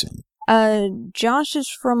placing. Josh is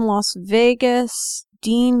from Las Vegas.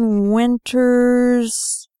 Dean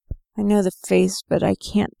Winters, I know the face, but I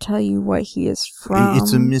can't tell you what he is from.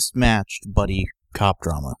 It's a mismatched buddy cop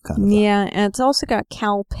drama kind of thing. Yeah, and it's also got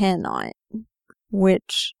Cal Penn on it,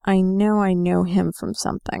 which I know him from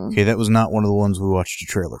something. Okay, that was not one of the ones we watched a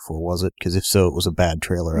trailer for, was it? Because if so, it was a bad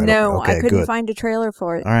trailer. I couldn't find a trailer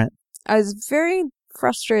for it. All right. I was very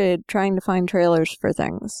frustrated trying to find trailers for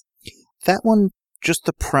things. That one, just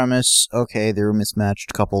the premise, okay, they're a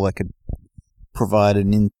mismatched couple that could provide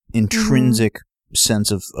an intrinsic sense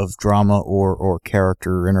of drama or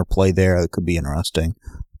character interplay there that could be interesting.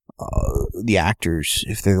 The actors,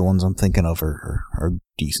 if they're the ones I'm thinking of, are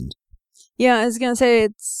decent. Yeah, I was going to say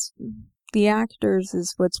it's the actors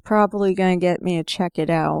is what's probably going to get me to check it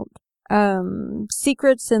out.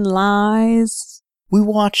 Secrets and Lies. We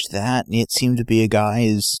watched that, and it seemed to be a guy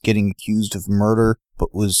is getting accused of murder,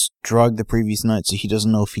 but was drugged the previous night, so he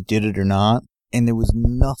doesn't know if he did it or not. And there was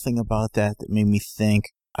nothing about that made me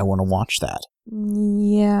think, I want to watch that.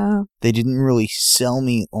 Yeah. They didn't really sell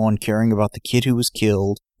me on caring about the kid who was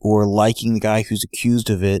killed, or liking the guy who's accused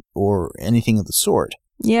of it, or anything of the sort.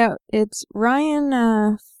 Yeah, it's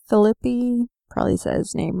Ryan Philippi, probably said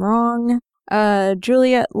his name wrong.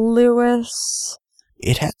 Juliette Lewis.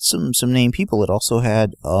 It had some named people. It also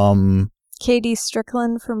had Katie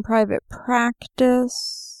Strickland from Private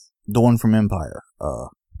Practice. The one from Empire.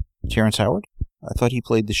 Terrence Howard? I thought he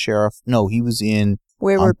played the sheriff. No, he was in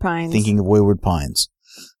Wayward Pines. Thinking of Wayward Pines.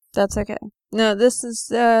 That's okay. No, this is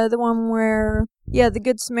the one where, the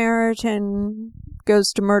Good Samaritan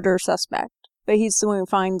goes to murder a suspect. But he's the one who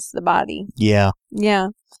finds the body. Yeah. Yeah.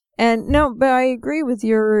 And no, but I agree with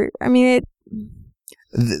The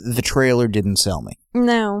trailer didn't sell me.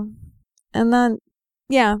 No. And then,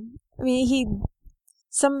 a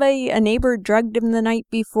neighbor drugged him the night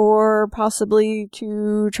before, possibly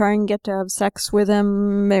to try and get to have sex with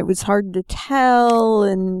him. It was hard to tell,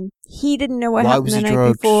 and he didn't know what happened the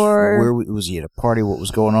night before. Where was he at a party? What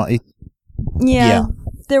was going on? Yeah.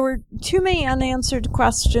 There were too many unanswered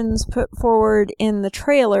questions put forward in the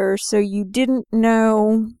trailer, so you didn't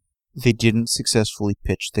know. They didn't successfully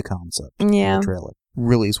pitch the concept in the trailer.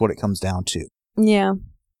 Really is what it comes down to. Yeah.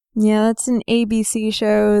 Yeah, that's an ABC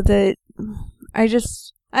show that I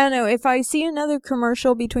don't know, if I see another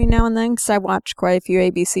commercial between now and then, because I watch quite a few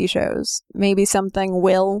ABC shows, maybe something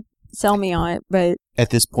will sell me on it, but...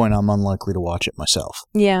 At this point, I'm unlikely to watch it myself.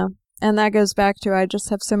 Yeah, and that goes back to I just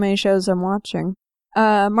have so many shows I'm watching.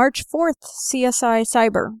 March 4th, CSI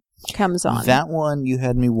Cyber comes on. That one, you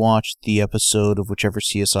had me watch the episode of whichever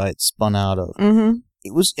CSI it spun out of. Mm-hmm.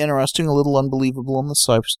 It was interesting, a little unbelievable on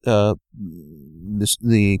the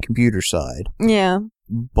computer side. Yeah.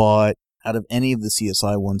 But out of any of the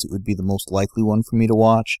CSI ones, it would be the most likely one for me to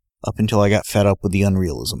watch up until I got fed up with the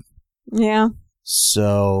unrealism. Yeah.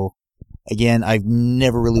 So, again, I've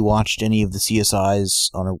never really watched any of the CSIs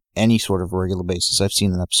on any sort of regular basis. I've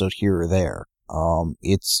seen an episode here or there.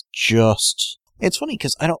 It's funny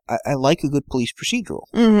because I like a good police procedural.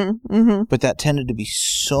 Mm-hmm, mm-hmm. But that tended to be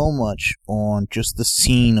so much on just the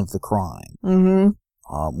scene of the crime. Mm-hmm.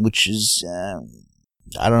 Which is,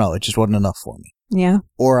 I don't know, it just wasn't enough for me. Yeah.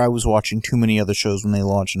 Or I was watching too many other shows when they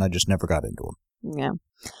launched and I just never got into them.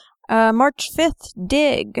 Yeah. March 5th,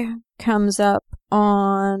 Dig comes up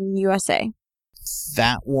on USA.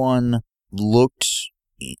 That one looked,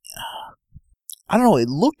 I don't know, it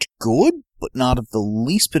looked good, but not of the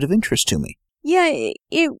least bit of interest to me. Yeah,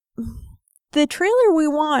 the trailer we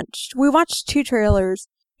watched two trailers.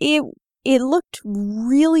 It it looked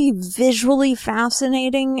really visually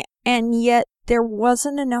fascinating, and yet there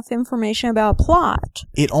wasn't enough information about plot.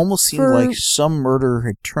 It almost seemed like some murder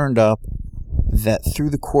had turned up that through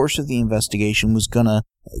the course of the investigation was going to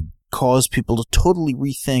cause people to totally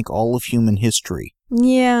rethink all of human history.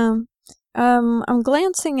 Yeah. I'm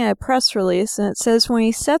glancing at a press release, and it says, when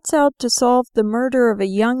he sets out to solve the murder of a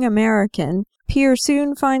young American, Pierre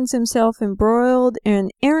soon finds himself embroiled in an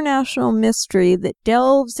international mystery that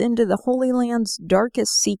delves into the Holy Land's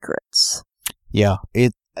darkest secrets. Yeah,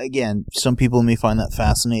 again, some people may find that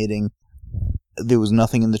fascinating. There was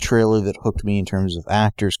nothing in the trailer that hooked me in terms of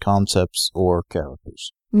actors, concepts, or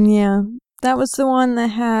characters. Yeah, that was the one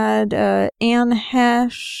that had Anne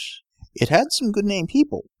Hesh. It had some good name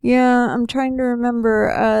people. Yeah, I'm trying to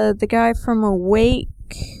remember the guy from Awake.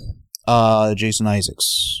 Jason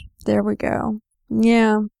Isaacs. There we go.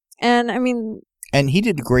 Yeah, and I mean... And he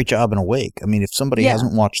did a great job in Awake. I mean, if somebody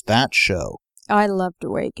hasn't watched that show... I loved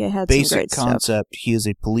Awake. It had basic some great concept, stuff. He is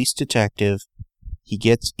a police detective. He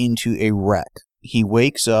gets into a wreck. He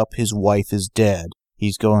wakes up, his wife is dead.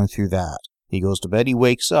 He's going through that. He goes to bed, he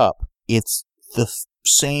wakes up. It's the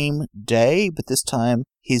same day, but this time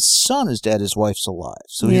his son is dead, his wife's alive.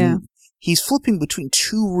 So he's flipping between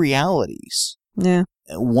two realities. Yeah.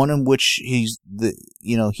 One in which he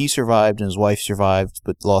survived and his wife survived,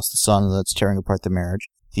 but lost the son, and that's tearing apart the marriage.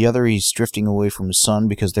 The other, he's drifting away from his son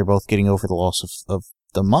because they're both getting over the loss of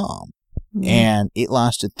the mom. Yeah. And it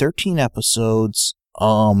lasted 13 episodes.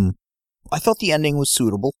 I thought the ending was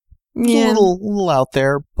suitable. Yeah. A little out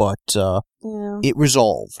there, but it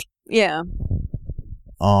resolved. Yeah.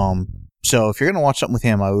 So if you're gonna watch something with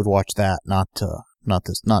him, I would watch that, not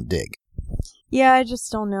Dig. Yeah, I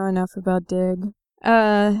just don't know enough about Dig.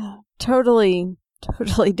 Totally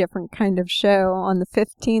different kind of show. On the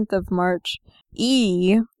 15th of March,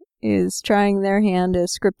 E! is trying their hand at a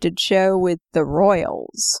scripted show with the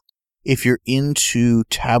Royals. If you're into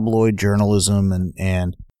tabloid journalism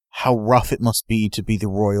and how rough it must be to be the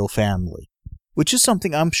royal family, which is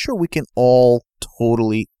something I'm sure we can all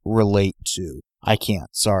totally relate to. I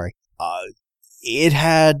can't, sorry.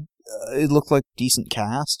 It looked like a decent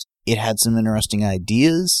cast. It had some interesting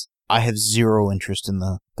ideas. I have zero interest in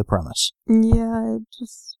the premise. Yeah,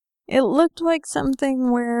 it looked like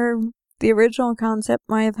something where the original concept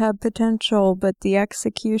might have had potential, but the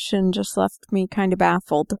execution just left me kind of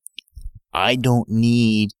baffled. I don't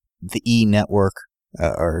need the E! Network,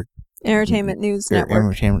 or Entertainment News Network.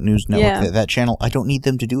 Entertainment News Network, that channel. I don't need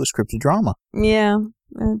them to do a scripted drama. Yeah,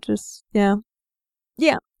 Yeah.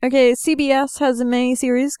 Okay, CBS has a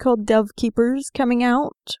miniseries called Dove Keepers coming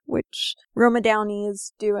out, which Roma Downey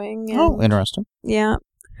is doing. And, interesting. Yeah.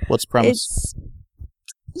 What's the premise?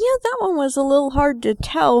 That one was a little hard to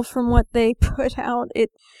tell from what they put out. It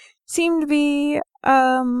seemed to be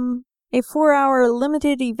a 4-hour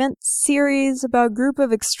limited event series about a group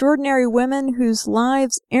of extraordinary women whose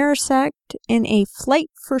lives intersect in a flight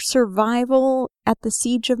for survival at the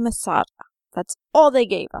Siege of Masada. That's all they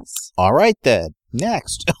gave us. All right, then.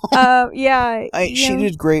 Next. She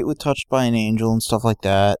did great with Touched by an Angel and stuff like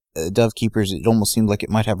that. Dove Keepers, it almost seemed like it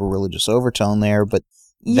might have a religious overtone there, but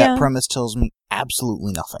that premise tells me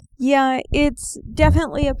absolutely nothing. Yeah, it's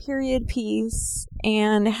definitely a period piece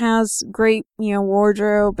and has great,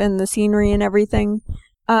 wardrobe and the scenery and everything.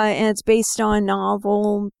 And it's based on a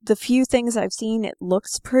novel. The few things I've seen, it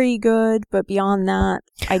looks pretty good, but beyond that,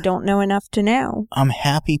 I don't know enough to know. I'm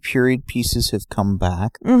happy period pieces have come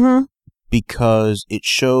back. Mm-hmm. Because it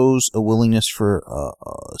shows a willingness for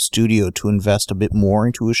a studio to invest a bit more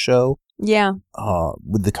into a show. Yeah.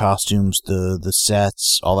 With the costumes, the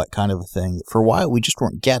sets, all that kind of a thing. For a while, we just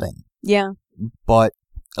weren't getting. Yeah. But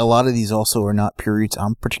a lot of these also are not periods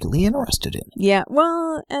I'm particularly interested in. Yeah.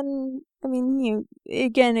 Well, and I mean,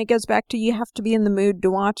 again, it goes back to you have to be in the mood to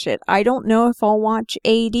watch it. I don't know if I'll watch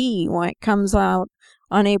AD when it comes out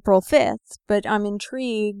on April 5th, but I'm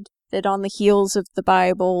intrigued that on the heels of the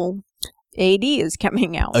Bible, AD is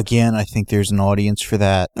coming out. Again, I think there's an audience for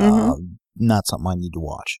that. Mm-hmm. Not something I need to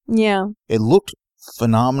watch. Yeah. It looked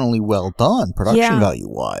phenomenally well done, production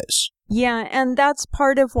value-wise. Yeah, and that's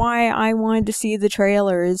part of why I wanted to see the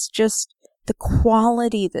trailer, is just the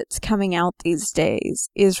quality that's coming out these days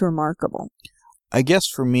is remarkable. I guess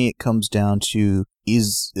for me it comes down to,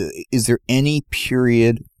 is there any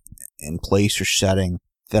period and place or setting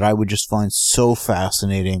that I would just find so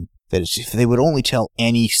fascinating that if they would only tell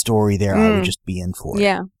any story there, I would just be in for it.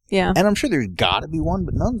 Yeah, yeah. And I'm sure there's got to be one,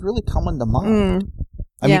 but none's really coming to mind.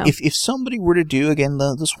 I mean, if somebody were to do, again,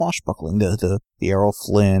 the swashbuckling, the Errol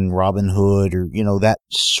Flynn, Robin Hood, or, that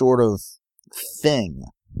sort of thing.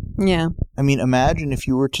 Yeah. I mean, imagine if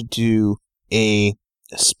you were to do a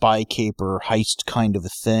spy caper heist kind of a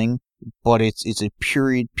thing, but it's a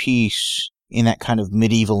period piece in that kind of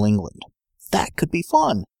medieval England. That could be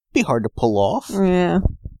fun. Be hard to pull off. Yeah.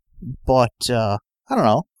 But, I don't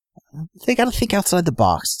know. They gotta think outside the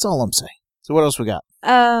box. That's all I'm saying. So what else we got?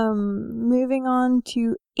 Moving on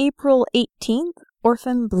to April 18th,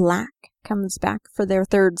 Orphan Black comes back for their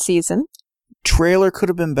 3rd season. Trailer could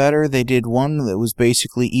have been better. They did one that was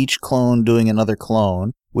basically each clone doing another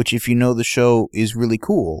clone, which if you know the show is really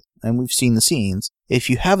cool, and we've seen the scenes. If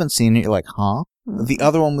you haven't seen it, you're like, huh? Mm-hmm. The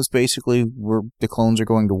other one was basically where the clones are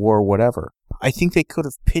going to war, whatever. I think they could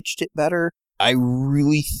have pitched it better. I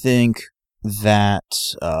really think that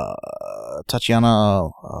Tatiana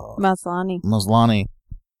Maslany,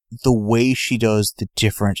 the way she does the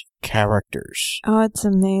different characters. Oh, it's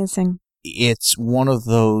amazing. It's one of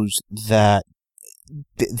those that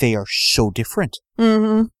they are so different.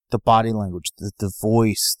 Mm-hmm. The body language, the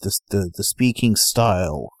voice, the speaking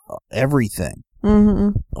style, everything.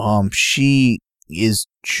 Mm-hmm. She is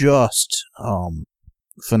just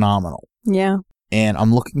phenomenal. Yeah. And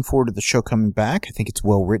I'm looking forward to the show coming back. I think it's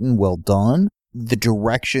well written, well done. The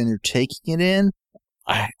direction they're taking it in,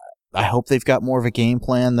 I hope they've got more of a game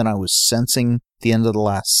plan than I was sensing at the end of the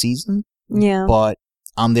last season. Yeah. But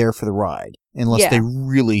I'm there for the ride, unless they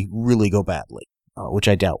really, really go badly, which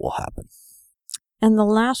I doubt will happen. And the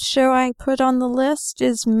last show I put on the list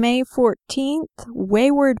is May 14th,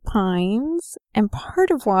 Wayward Pines. And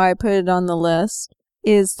part of why I put it on the list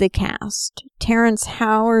is the cast. Terrence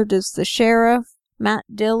Howard is the sheriff. Matt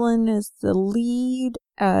Dillon is the lead.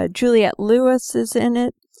 Juliette Lewis is in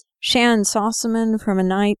it. Shannon Sossamon from A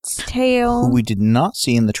Knight's Tale. Who we did not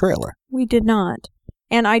see in the trailer. We did not.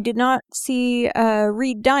 And I did not see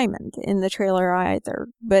Reed Diamond in the trailer either.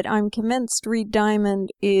 But I'm convinced Reed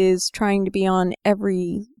Diamond is trying to be on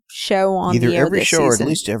every show on either the air every this show season. Or at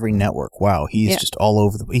least every network. Wow, he's just all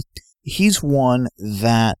over the... He's one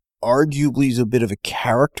that arguably is a bit of a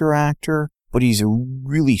character actor, but he's a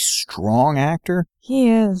really strong actor. He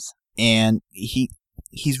is. And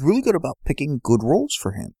he's really good about picking good roles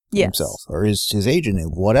for himself, or his agent,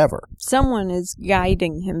 whatever. Someone is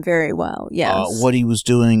guiding him very well, yes. What he was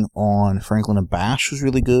doing on Franklin and Bash was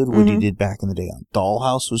really good. What he did back in the day on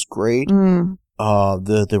Dollhouse was great.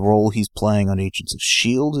 The role he's playing on Agents of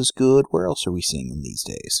S.H.I.E.L.D. is good. Where else are we seeing him these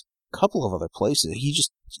days? A couple of other places. He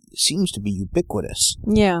just seems to be ubiquitous.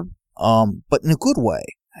 Yeah. But in a good way.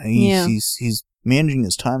 He's managing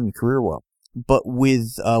his time and career well. But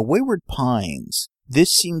with Wayward Pines,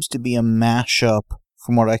 this seems to be a mashup,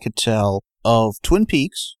 from what I could tell, of Twin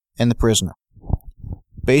Peaks and The Prisoner.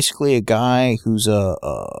 Basically a guy who's a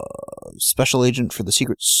special agent for the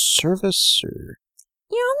Secret Service, or...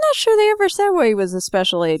 Yeah, I'm not sure they ever said what he was a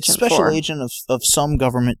special agent for. Special agent of some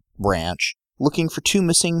government branch, looking for 2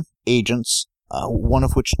 missing agents, one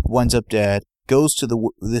of which winds up dead, goes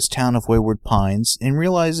to this town of Wayward Pines, and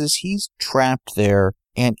realizes he's trapped there,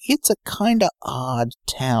 and it's a kinda odd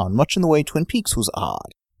town, much in the way Twin Peaks was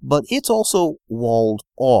odd. But it's also walled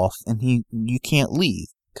off, and you can't leave.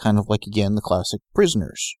 Kind of like, again, the classic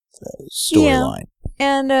Prisoners storyline.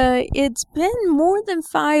 Yeah. And it's been more than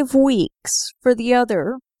 5 weeks for the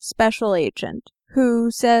other special agent, who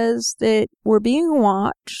says that we're being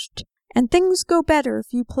watched, and things go better if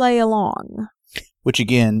you play along. Which,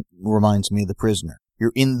 again, reminds me of The Prisoner.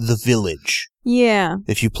 You're in the village. Yeah.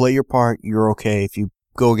 If you play your part, you're okay. If you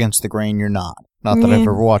go against the grain, you're not. Not that I've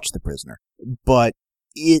ever watched The Prisoner. But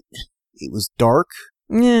it was dark.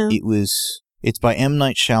 Yeah. It's by M.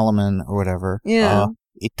 Night Shyamalan or whatever. Yeah.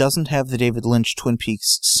 It doesn't have the David Lynch Twin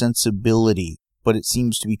Peaks sensibility, but it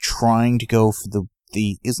seems to be trying to go for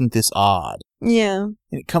the isn't this odd? Yeah. And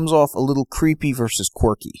it comes off a little creepy versus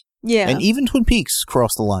quirky. Yeah. And even Twin Peaks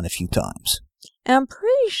crossed the line a few times. I'm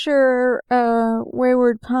pretty sure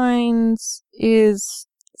Wayward Pines is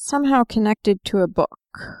somehow connected to a book.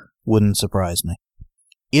 Wouldn't surprise me.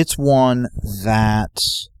 It's one that...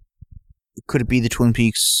 Could it be the Twin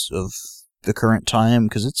Peaks of the current time?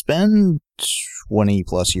 Because it's been 20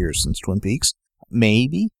 plus years since Twin Peaks.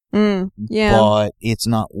 Maybe. Yeah. But it's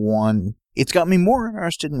not one... It's got me more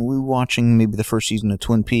interested in rewatching maybe the first season of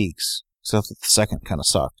Twin Peaks, except that the second kind of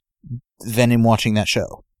sucked, than in watching that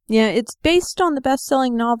show. Yeah, it's based on the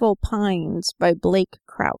best-selling novel Pines by Blake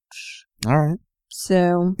Crouch. All right.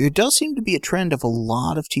 So... There does seem to be a trend of a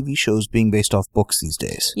lot of TV shows being based off books these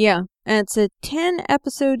days. Yeah, and it's a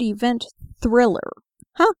 10-episode event thriller.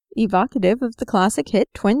 Huh, evocative of the classic hit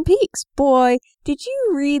Twin Peaks. Boy, did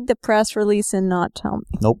you read the press release and not tell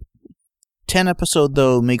me? Nope. 10 episode,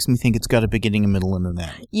 though, makes me think it's got a beginning, a middle, and an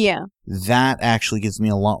end. Yeah. That actually gives me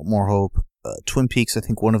a lot more hope. Twin Peaks, I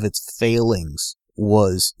think one of its failings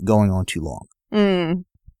was going on too long.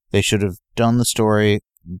 They should have done the story,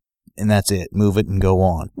 and that's it. Move it and go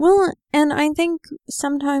on. Well, and I think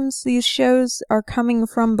sometimes these shows are coming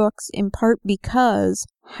from books in part because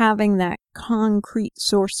having that concrete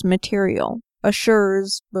source material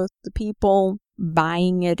assures both the people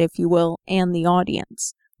buying it, if you will, and the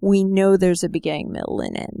audience. We know there's a beginning, middle,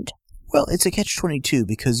 and end. Well, it's a catch-22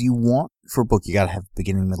 because you want, for a book, you gotta have a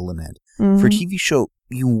beginning, middle, and end. Mm-hmm. For a TV show,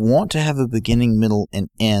 you want to have a beginning, middle, and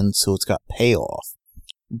end so it's got payoff.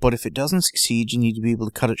 But if it doesn't succeed, you need to be able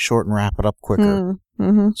to cut it short and wrap it up quicker.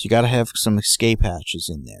 Mm-hmm. So you gotta have some escape hatches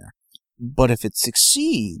in there. But if it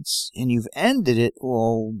succeeds and you've ended it,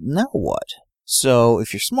 well, now what? So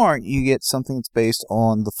if you're smart, you get something that's based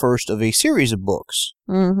on the first of a series of books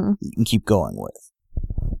that you can keep going with.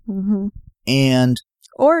 Mm-hmm. And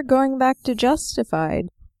or going back to Justified,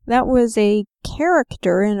 that was a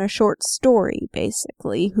character in a short story,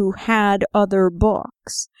 basically, who had other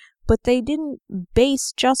books. But they didn't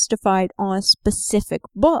base Justified on a specific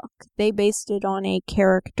book. They based it on a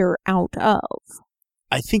character out of.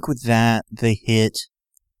 I think with that, they hit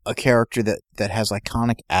a character that has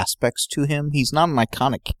iconic aspects to him. He's not an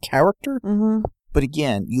iconic character, but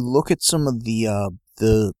again, you look at some of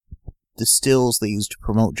the stills they used to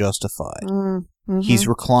promote Justified. He's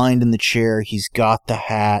reclined in the chair, he's got the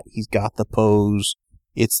hat, he's got the pose.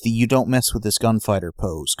 It's the you don't mess with this gunfighter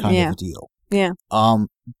pose kind of a deal. Yeah.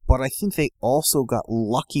 But I think they also got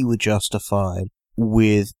lucky with Justified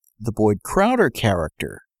with the Boyd Crowder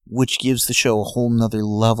character, which gives the show a whole nother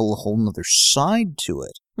level, a whole nother side to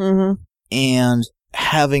it. And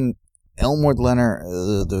having Elmore Leonard,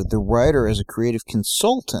 the writer, as a creative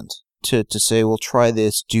consultant to say, well, try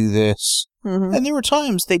this, do this. And there were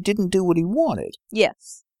times they didn't do what he wanted.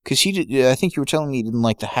 Yes. Because he did. I think you were telling me he didn't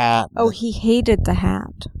like the hat. Oh, he hated the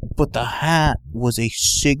hat. But the hat was a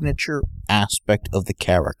signature aspect of the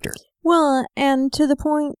character. Well, and to the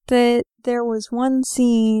point that there was one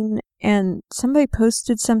scene, and somebody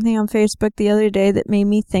posted something on Facebook the other day that made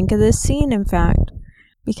me think of this scene, in fact.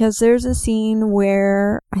 Because there's a scene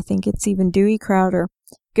where, I think it's even Dewey Crowder,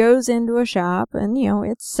 goes into a shop, and,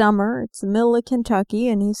 it's summer, it's the middle of Kentucky,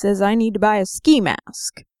 and he says, I need to buy a ski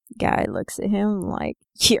mask. Guy looks at him like,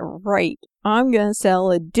 yeah, right. I'm going to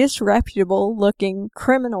sell a disreputable-looking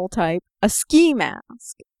criminal type a ski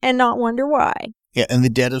mask and not wonder why. Yeah, in the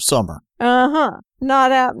dead of summer. Not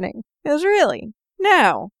happening. Because really,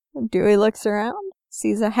 no. And Dewey looks around,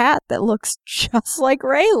 sees a hat that looks just like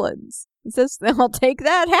Raylan's. He says, then I'll take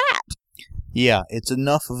that hat. Yeah, it's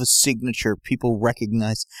enough of a signature people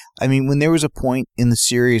recognize. I mean, when there was a point in the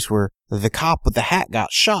series where the cop with the hat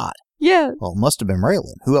got shot. Yeah. Well, it must have been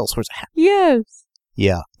Raylan. Who else wears a hat? Yes.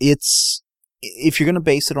 Yeah, if you're going to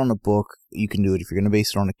base it on a book, you can do it. If you're going to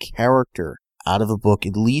base it on a character out of a book,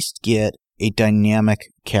 at least get a dynamic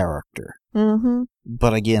character.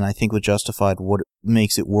 But again, I think with Justified, what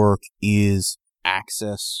makes it work is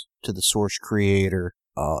access to the source creator,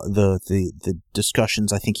 the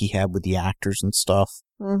discussions I think he had with the actors and stuff,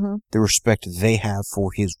 the respect they have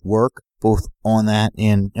for his work, both on that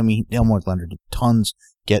and, I mean, Elmore Leonard did tons,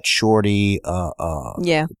 Get Shorty,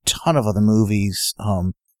 a ton of other movies,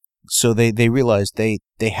 so they realized they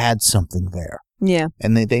had something there. Yeah.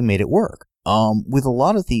 And they made it work. With a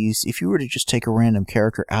lot of these, if you were to just take a random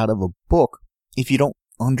character out of a book, if you don't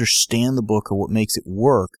understand the book or what makes it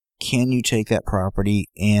work, can you take that property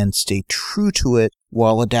and stay true to it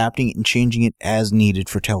while adapting it and changing it as needed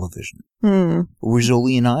for television?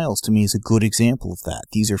 Rizzoli and Isles, to me, is a good example of that.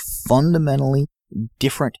 These are fundamentally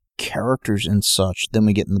different characters and such than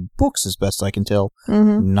we get in the books, as best I can tell,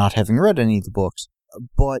 not having read any of the books.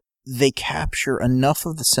 But they capture enough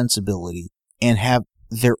of the sensibility and have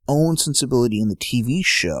their own sensibility in the TV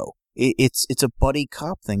show. It's a buddy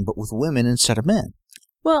cop thing, but with women instead of men.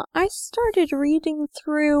 Well, I started reading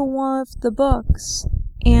through one of the books,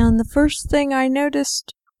 and the first thing I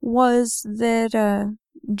noticed was that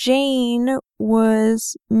Jane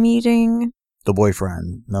was meeting... The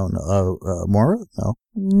boyfriend. No, Maura? No.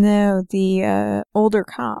 No, the older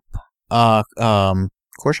cop.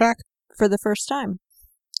 Korshak? For the first time.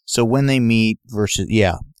 So when they meet versus...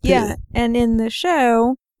 Yeah, and in the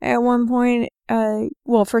show, at one point...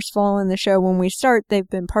 well, first of all, in the show, when we start, they've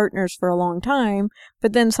been partners for a long time,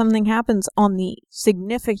 but then something happens on the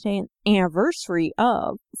significant anniversary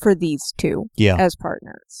for these two as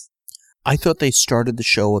partners. I thought they started the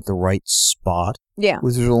show at the right spot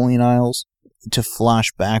with Rizzoli and Isles to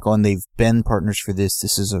flash back on they've been partners for this.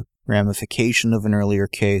 This is a ramification of an earlier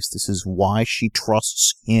case. This is why she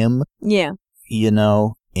trusts him. Yeah.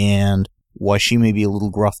 And why she may be a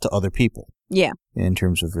little gruff to other people. Yeah. In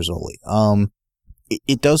terms of Rizzoli.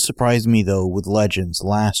 It does surprise me, though, with Legends,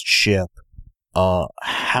 Last Ship,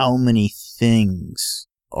 how many things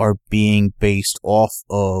are being based off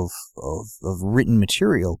of written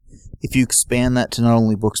material. If you expand that to not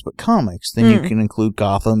only books but comics, then you can include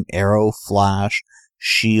Gotham, Arrow, Flash,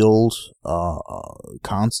 Shield,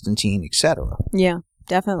 Constantine, etc. Yeah,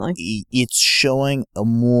 definitely. It's showing I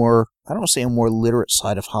don't want to say a more literate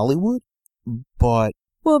side of Hollywood, but...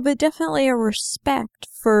 Well, but definitely a respect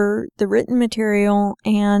for the written material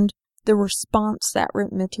and the response that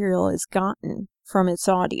written material has gotten from its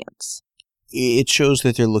audience. It shows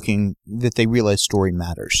that they realize story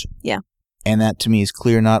matters. Yeah. And that to me is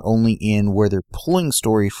clear not only in where they're pulling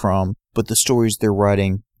story from, but the stories they're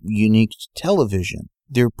writing unique to television.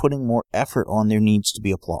 They're putting more effort on there needs to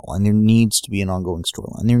be a plot line, there needs to be an ongoing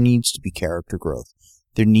storyline, there needs to be character growth,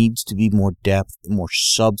 there needs to be more depth, more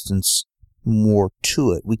substance, more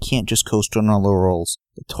to it. We can't just coast on our laurels,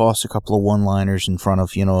 toss a couple of one-liners in front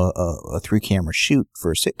of, a 3-camera shoot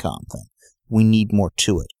for a sitcom thing. We need more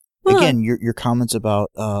to it. Well, again, your comments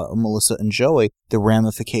about Melissa and Joey, the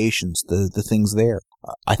ramifications, the things there,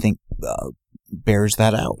 I think bears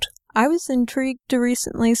that out. I was intrigued to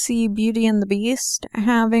recently see Beauty and the Beast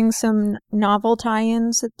having some novel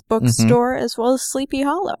tie-ins at the bookstore, as well as Sleepy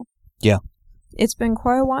Hollow. Yeah. It's been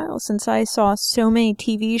quite a while since I saw so many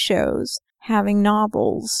TV shows having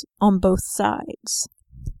novels on both sides.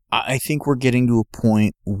 I think we're getting to a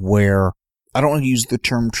point where, I don't want to use the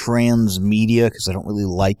term transmedia because I don't really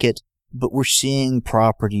like it, but we're seeing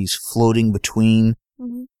properties floating between,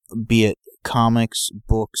 be it comics,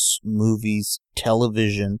 books, movies,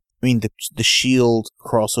 television. I mean, the Shield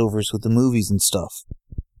crossovers with the movies and stuff,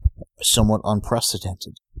 somewhat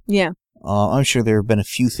unprecedented. Yeah. I'm sure there have been a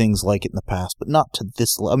few things like it in the past, but not to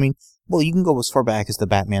this level. I mean, well, you can go as far back as the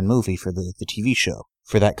Batman movie for the TV show.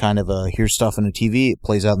 For that kind of here's stuff in a TV, it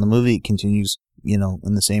plays out in the movie, it continues, in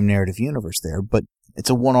the same narrative universe there. But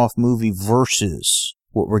it's a one-off movie versus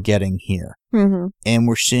what we're getting here. Mm-hmm. And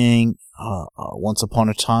we're seeing Once Upon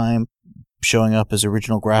a Time showing up as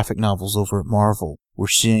original graphic novels over at Marvel. We're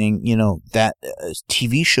seeing, that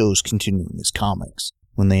TV shows continuing as comics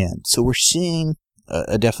when they end. So we're seeing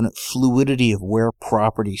a definite fluidity of where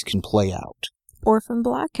properties can play out. Orphan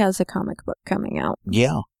Black has a comic book coming out.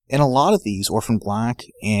 Yeah. And a lot of these, Orphan Black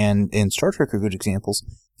and Star Trek are good examples.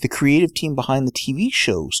 The creative team behind the TV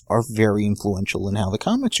shows are very influential in how the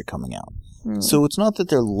comics are coming out. So it's not that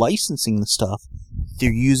they're licensing the stuff,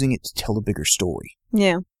 they're using it to tell a bigger story.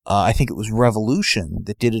 Yeah. I think it was Revolution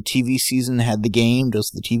that did a TV season, had the game, does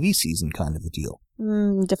the TV season kind of a deal.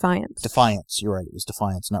 Defiance. Defiance, you're right. It was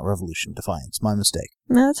Defiance, not Revolution. Defiance, my mistake.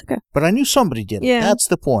 No, that's okay. But I knew somebody did it. Yeah. That's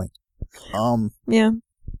the point. Yeah.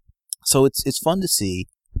 So it's fun to see.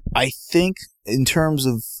 I think in terms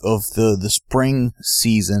of the spring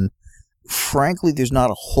season, frankly, there's not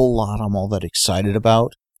a whole lot I'm all that excited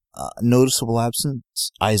about. Noticeable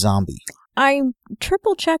absence, iZombie. I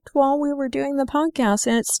triple-checked while we were doing the podcast,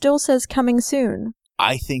 and it still says coming soon.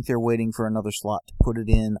 I think they're waiting for another slot to put it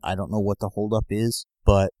in. I don't know what the holdup is,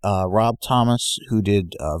 but Rob Thomas, who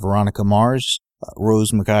did Veronica Mars,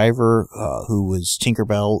 Rose McIver, who was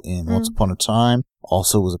Tinkerbell in Once Upon a Time,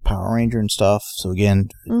 also was a Power Ranger and stuff. So again,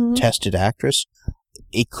 tested actress.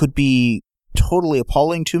 It could be totally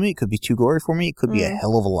appalling to me. It could be too gory for me. It could be a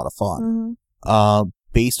hell of a lot of fun.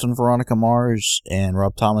 Based on Veronica Mars and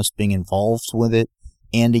Rob Thomas being involved with it.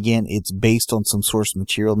 And again, it's based on some source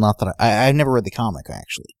material. Not that I've never read the comic,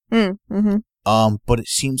 actually. But it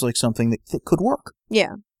seems like something that could work.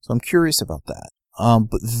 Yeah. So I'm curious about that.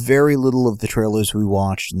 But very little of the trailers we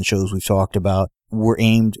watched and the shows we've talked about were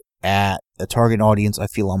aimed at a target audience I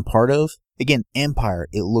feel I'm part of. Again, Empire,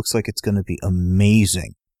 it looks like it's going to be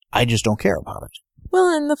amazing. I just don't care about it. Well,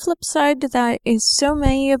 and the flip side to that is so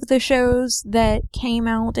many of the shows that came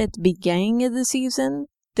out at the beginning of the season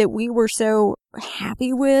that we were so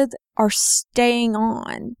happy with are staying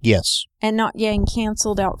on. Yes. And not getting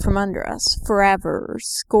canceled out from under us. Forever,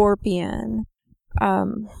 Scorpion,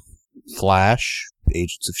 Flash,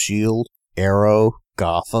 Agents of S.H.I.E.L.D., Arrow,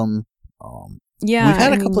 Gotham. Yeah. We've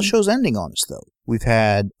had a couple of shows ending on us, though. We've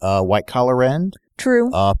had White Collar end. True.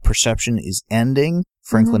 Perception is ending.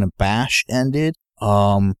 Franklin and Bash ended. There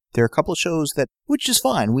are a couple of shows which is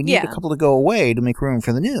fine. We need a couple to go away to make room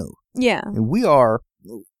for the new. Yeah.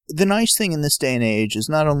 The nice thing in this day and age is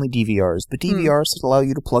not only DVRs, but DVRs that allow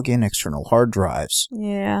you to plug in external hard drives.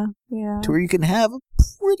 Yeah. To where you can have a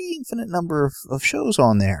pretty infinite number of shows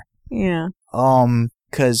on there. Yeah.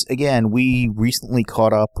 Because, again, we recently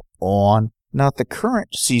caught up on not the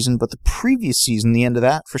current season, but the previous season, the end of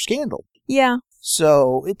that, for Scandal. Yeah.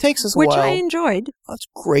 So it takes us a while. Which I enjoyed. That's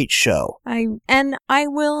a great show. I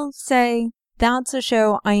will say that's a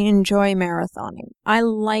show I enjoy marathoning. I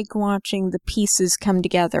like watching the pieces come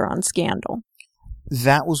together on Scandal.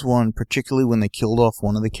 That was one, particularly when they killed off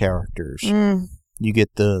one of the characters. You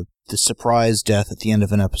get the surprise death at the end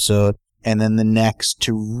of an episode, and then the next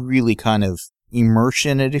to really kind of immerse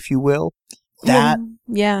in it, if you will. That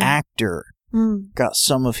actor got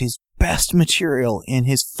some of his best material in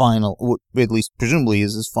his final, at least presumably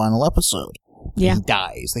is his final episode. Yeah. He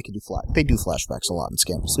dies. They do flashbacks a lot in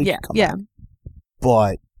Scandal, so he can come back.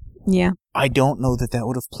 But I don't know that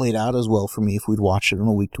would have played out as well for me if we'd watched it on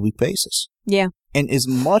a week-to-week basis. Yeah. And as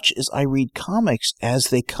much as I read comics as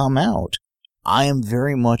they come out, I am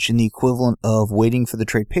very much in the equivalent of waiting for the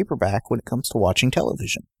trade paperback when it comes to watching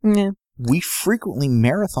television. Yeah. We frequently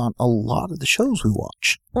marathon a lot of the shows we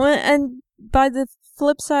watch. Well, and by the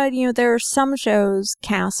flip side, there are some shows,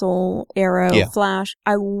 Castle, Arrow, Flash,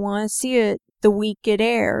 I want to see it the week it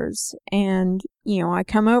airs. And, I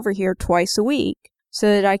come over here twice a week so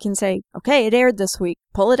that I can say, okay, it aired this week.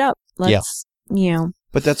 Pull it up. Let's,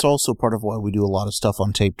 But that's also part of why we do a lot of stuff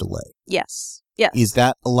on tape delay. Yes. Is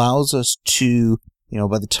that allows us to,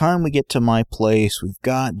 by the time we get to my place, we've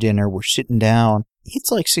got dinner, we're sitting down,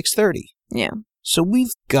 it's like 6:30. Yeah. So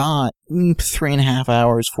we've got 3.5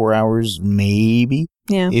 hours, 4 hours, maybe,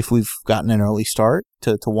 if we've gotten an early start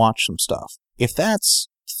to watch some stuff. If that's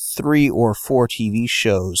 3 or 4 TV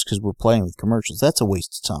shows because we're playing with commercials, that's a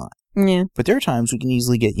waste of time. Yeah. But there are times we can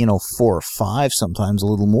easily get, 4 or 5, sometimes a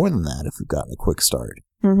little more than that if we've gotten a quick start.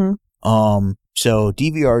 Mm-hmm. So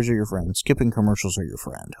DVRs are your friend. Skipping commercials are your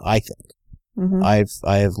friend, I think. Mm-hmm.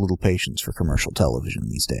 I have little patience for commercial television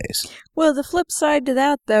these days. Well, the flip side to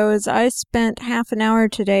that, though, is I spent half an hour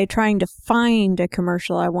today trying to find a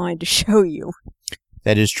commercial I wanted to show you.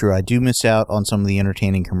 That is true. I do miss out on some of the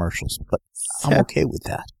entertaining commercials, but I'm okay with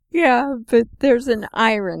that. Yeah, but there's an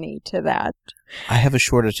irony to that. I have a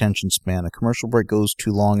short attention span. A commercial break goes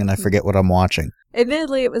too long and I forget what I'm watching.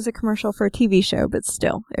 Admittedly, it was a commercial for a TV show, but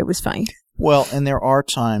still, it was fine. Well, and there are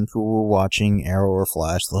times where we're watching Arrow or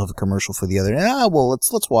Flash, they'll have a commercial for the other.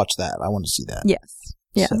 Let's watch that. I want to see that. Yes.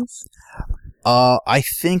 Yes. So, I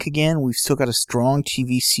think, again, we've still got a strong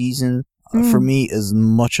TV season. For me, as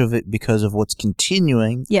much of it because of what's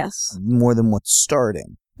continuing. Yes. More than what's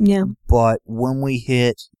starting. Yeah. But when we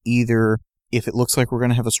hit either, if it looks like we're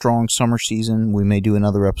going to have a strong summer season, we may do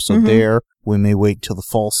another episode there. We may wait till the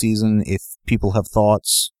fall season. If people have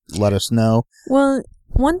thoughts, let us know. Well,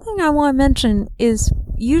 one thing I want to mention is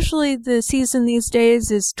usually the season these days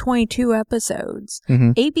is 22 episodes.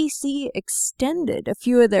 Mm-hmm. ABC extended a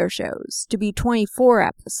few of their shows to be 24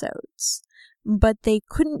 episodes. But they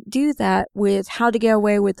couldn't do that with How to Get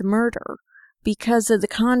Away with Murder because of the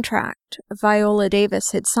contract Viola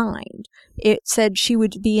Davis had signed. It said she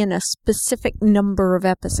would be in a specific number of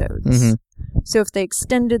episodes. Mm-hmm. So if they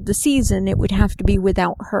extended the season, it would have to be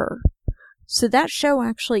without her. So that show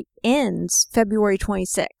actually ends February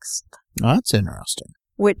 26th. Oh, that's interesting.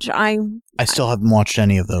 Which I still haven't watched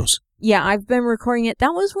any of those. Yeah, I've been recording it.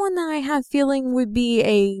 That was one that I had feeling would be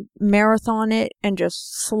a marathon it and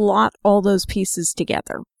just slot all those pieces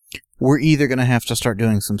together. We're either going to have to start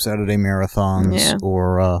doing some Saturday marathons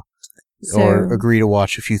or agree to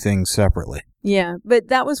watch a few things separately. Yeah, but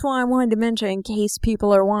that was why I wanted to mention in case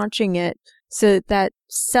people are watching it so that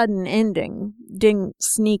sudden ending didn't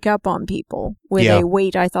sneak up on people with a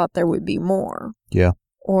wait, I thought there would be more. Yeah.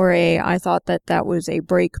 Or I thought that was a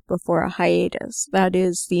break before a hiatus. That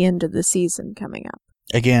is the end of the season coming up.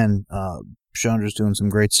 Again, Chandra's doing some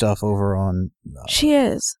great stuff over on... she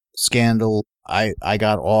is. Scandal. I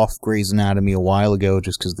got off Grey's Anatomy a while ago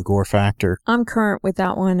just because of the gore factor. I'm current with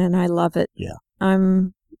that one and I love it. Yeah.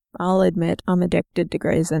 I'll admit, I'm addicted to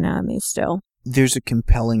Grey's Anatomy still. There's a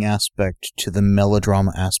compelling aspect to the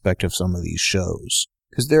melodrama aspect of some of these shows.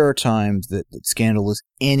 Because there are times that Scandal is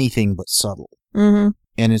anything but subtle. Mm-hmm.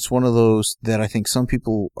 And it's one of those that I think some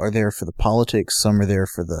people are there for the politics, some are there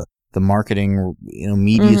for the marketing,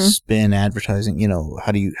 media spin, advertising,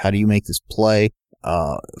 how do you make this play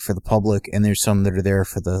for the public, and there's some that are there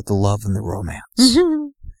for the love and the romance. Mm-hmm.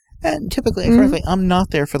 And typically, frankly, I'm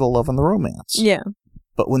not there for the love and the romance. Yeah.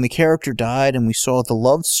 But when the character died and we saw the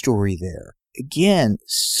love story there, again,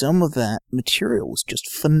 some of that material was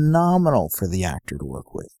just phenomenal for the actor to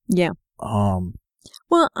work with. Yeah.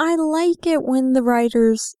 Well, I like it when the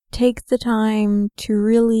writers take the time to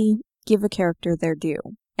really give a character their due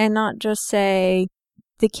and not just say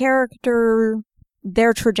the character,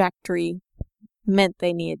 their trajectory meant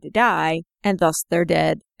they needed to die and thus they're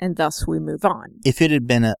dead and thus we move on. If it had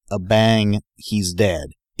been a bang, he's dead.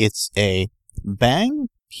 It's a bang,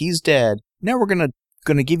 he's dead. Now we're going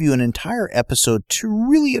to give you an entire episode to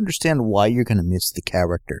really understand why you're going to miss the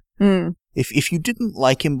character. If you didn't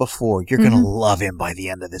like him before, you're going to love him by the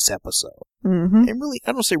end of this episode. Mm-hmm. And really,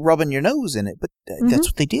 I don't say rubbing your nose in it, but that's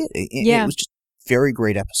what they did. It was just a very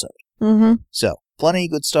great episode. Mm-hmm. So, plenty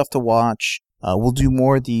of good stuff to watch. We'll do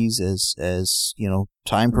more of these as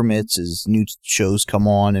time permits, as new shows come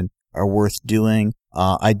on and are worth doing.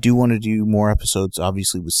 I do want to do more episodes,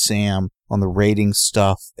 obviously, with Sam on the ratings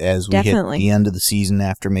stuff as we hit the end of the season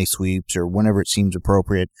after May sweeps or whenever it seems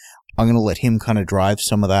appropriate. I'm going to let him kind of drive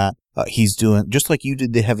some of that. He's doing, just like you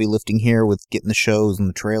did the heavy lifting here with getting the shows and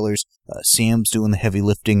the trailers, Sam's doing the heavy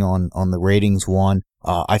lifting on the ratings one.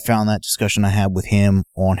 I found that discussion I had with him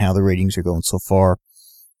on how the ratings are going so far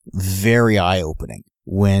very eye-opening.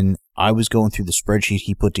 When I was going through the spreadsheet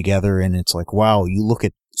he put together, and it's like, wow, you look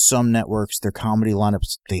at some networks, their comedy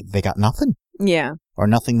lineups, they got nothing. Yeah. Or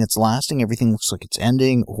nothing that's lasting. Everything looks like it's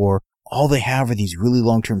ending, or all they have are these really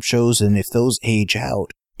long-term shows, and if those age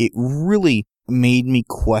out, it really made me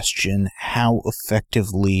question how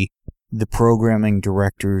effectively the programming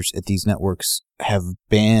directors at these networks have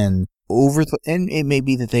been and it may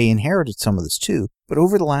be that they inherited some of this too, but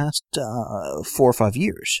over the last 4 or 5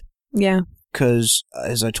 years. Yeah. Because,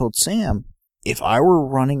 as I told Sam, if I were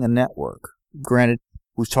running a network, granted,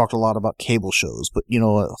 we've talked a lot about cable shows, but,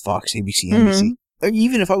 Fox, ABC, NBC, or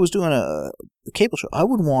even if I was doing a cable show, I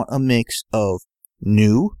would want a mix of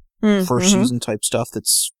new, first season type stuff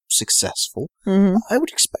that's successful. I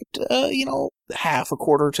would expect, half a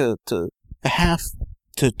quarter to a half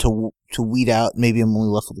to weed out. Maybe I'm only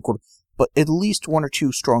left with a quarter, but at least 1 or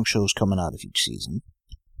 2 strong shows coming out of each season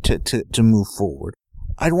to move forward.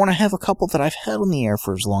 I'd want to have a couple that I've had on the air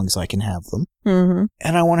for as long as I can have them.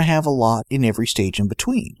 And I want to have a lot in every stage in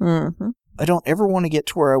between. I don't ever want to get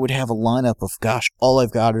to where I would have a lineup of, gosh, all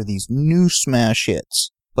I've got are these new smash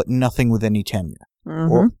hits, but nothing with any tenure.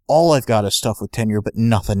 Or all I've got is stuff with tenure, but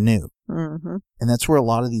nothing new. And that's where a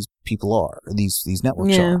lot of these people are, these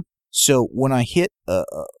networks are. So when I hit a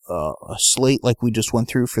slate like we just went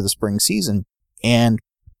through for the spring season, and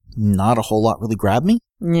not a whole lot really grabbed me,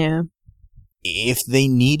 if they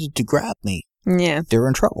needed to grab me, they're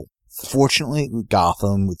in trouble. Fortunately, with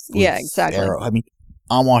Gotham, with exactly. Arrow, I mean,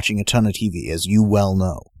 I'm watching a ton of TV, as you well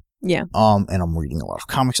know. Yeah. And I'm reading a lot of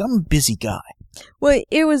comics. I'm a busy guy. Well,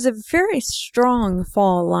 it was a very strong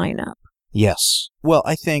fall lineup. Yes. Well,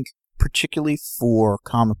 I think particularly for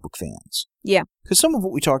comic book fans. Yeah. Because some of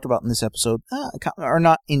what we talked about in this episode are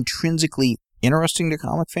not intrinsically interesting to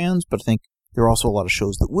comic fans, but I think there are also a lot of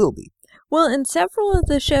shows that will be. Well, and several of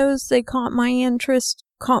the shows, they caught my interest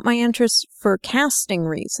for casting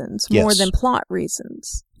reasons more than plot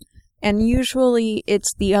reasons. And usually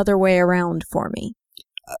it's the other way around for me.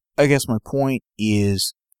 I guess my point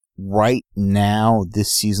is, right now,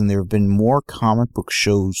 this season, there have been more comic book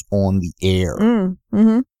shows on the air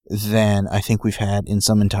than I think we've had in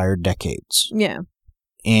some entire decades. Yeah.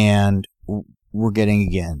 And we're getting,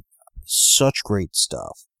 again, such great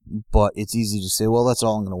stuff. But it's easy to say, well, that's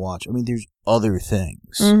all I'm going to watch. I mean, there's other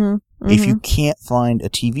things. If you can't find a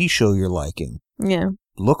TV show you're liking,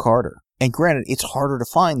 look harder. And granted, it's harder to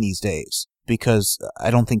find these days, because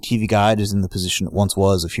I don't think TV Guide is in the position it once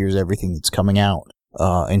was of here's everything that's coming out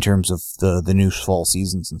in terms of the new fall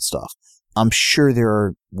seasons and stuff. I'm sure there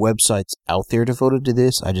are websites out there devoted to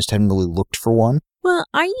this. I just haven't really looked for one. Well,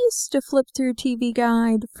 I used to flip through TV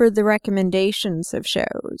Guide for the recommendations of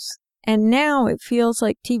shows. And now it feels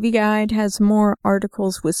like TV Guide has more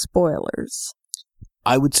articles with spoilers.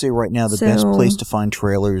 I would say right now the best place to find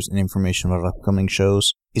trailers and information about upcoming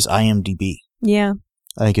shows is IMDb. Yeah.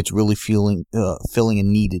 I think it's really filling a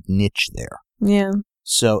needed niche there. Yeah.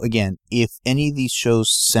 So again, if any of these shows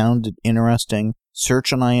sounded interesting,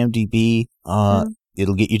 search on IMDb.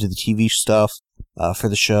 It'll get you to the TV stuff for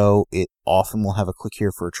the show. It often will have a click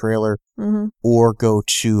here for a trailer. Or go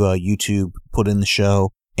to YouTube, put in the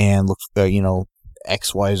show, and look,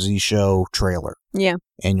 XYZ show trailer. Yeah.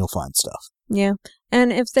 And you'll find stuff. Yeah.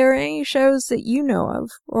 And if there are any shows that you know of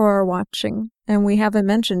or are watching and we haven't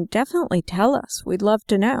mentioned, definitely tell us. We'd love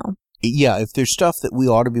to know. Yeah, if there's stuff that we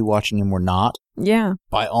ought to be watching and we're not,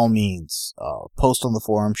 by all means, post on the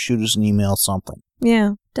forum, shoot us an email, something.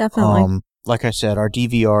 Yeah, definitely. Like I said, our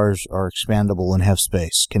DVRs are expandable and have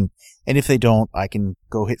space. And if they don't, I can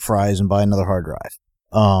go hit Fry's and buy another hard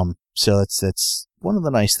drive. So that's one of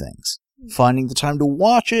the nice things. Finding the time to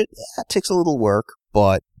watch it, that takes a little work,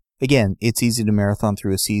 but again, it's easy to marathon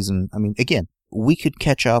through a season. I mean, again, we could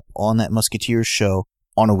catch up on that Musketeers show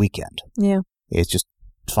on a weekend. Yeah. It's just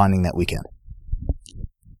finding that weekend.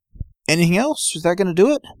 Anything else? Is that going to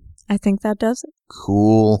do it? I think that does it.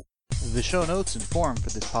 Cool. The show notes and forum for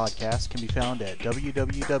this podcast can be found at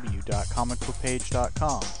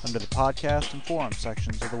www.comicbookpage.com under the podcast and forum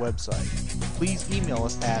sections of the website. Please email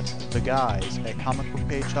us at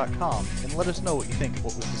theguys@comicbookpage.com and let us know what you think of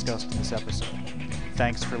what was discussed in this episode.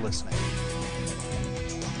 Thanks for listening.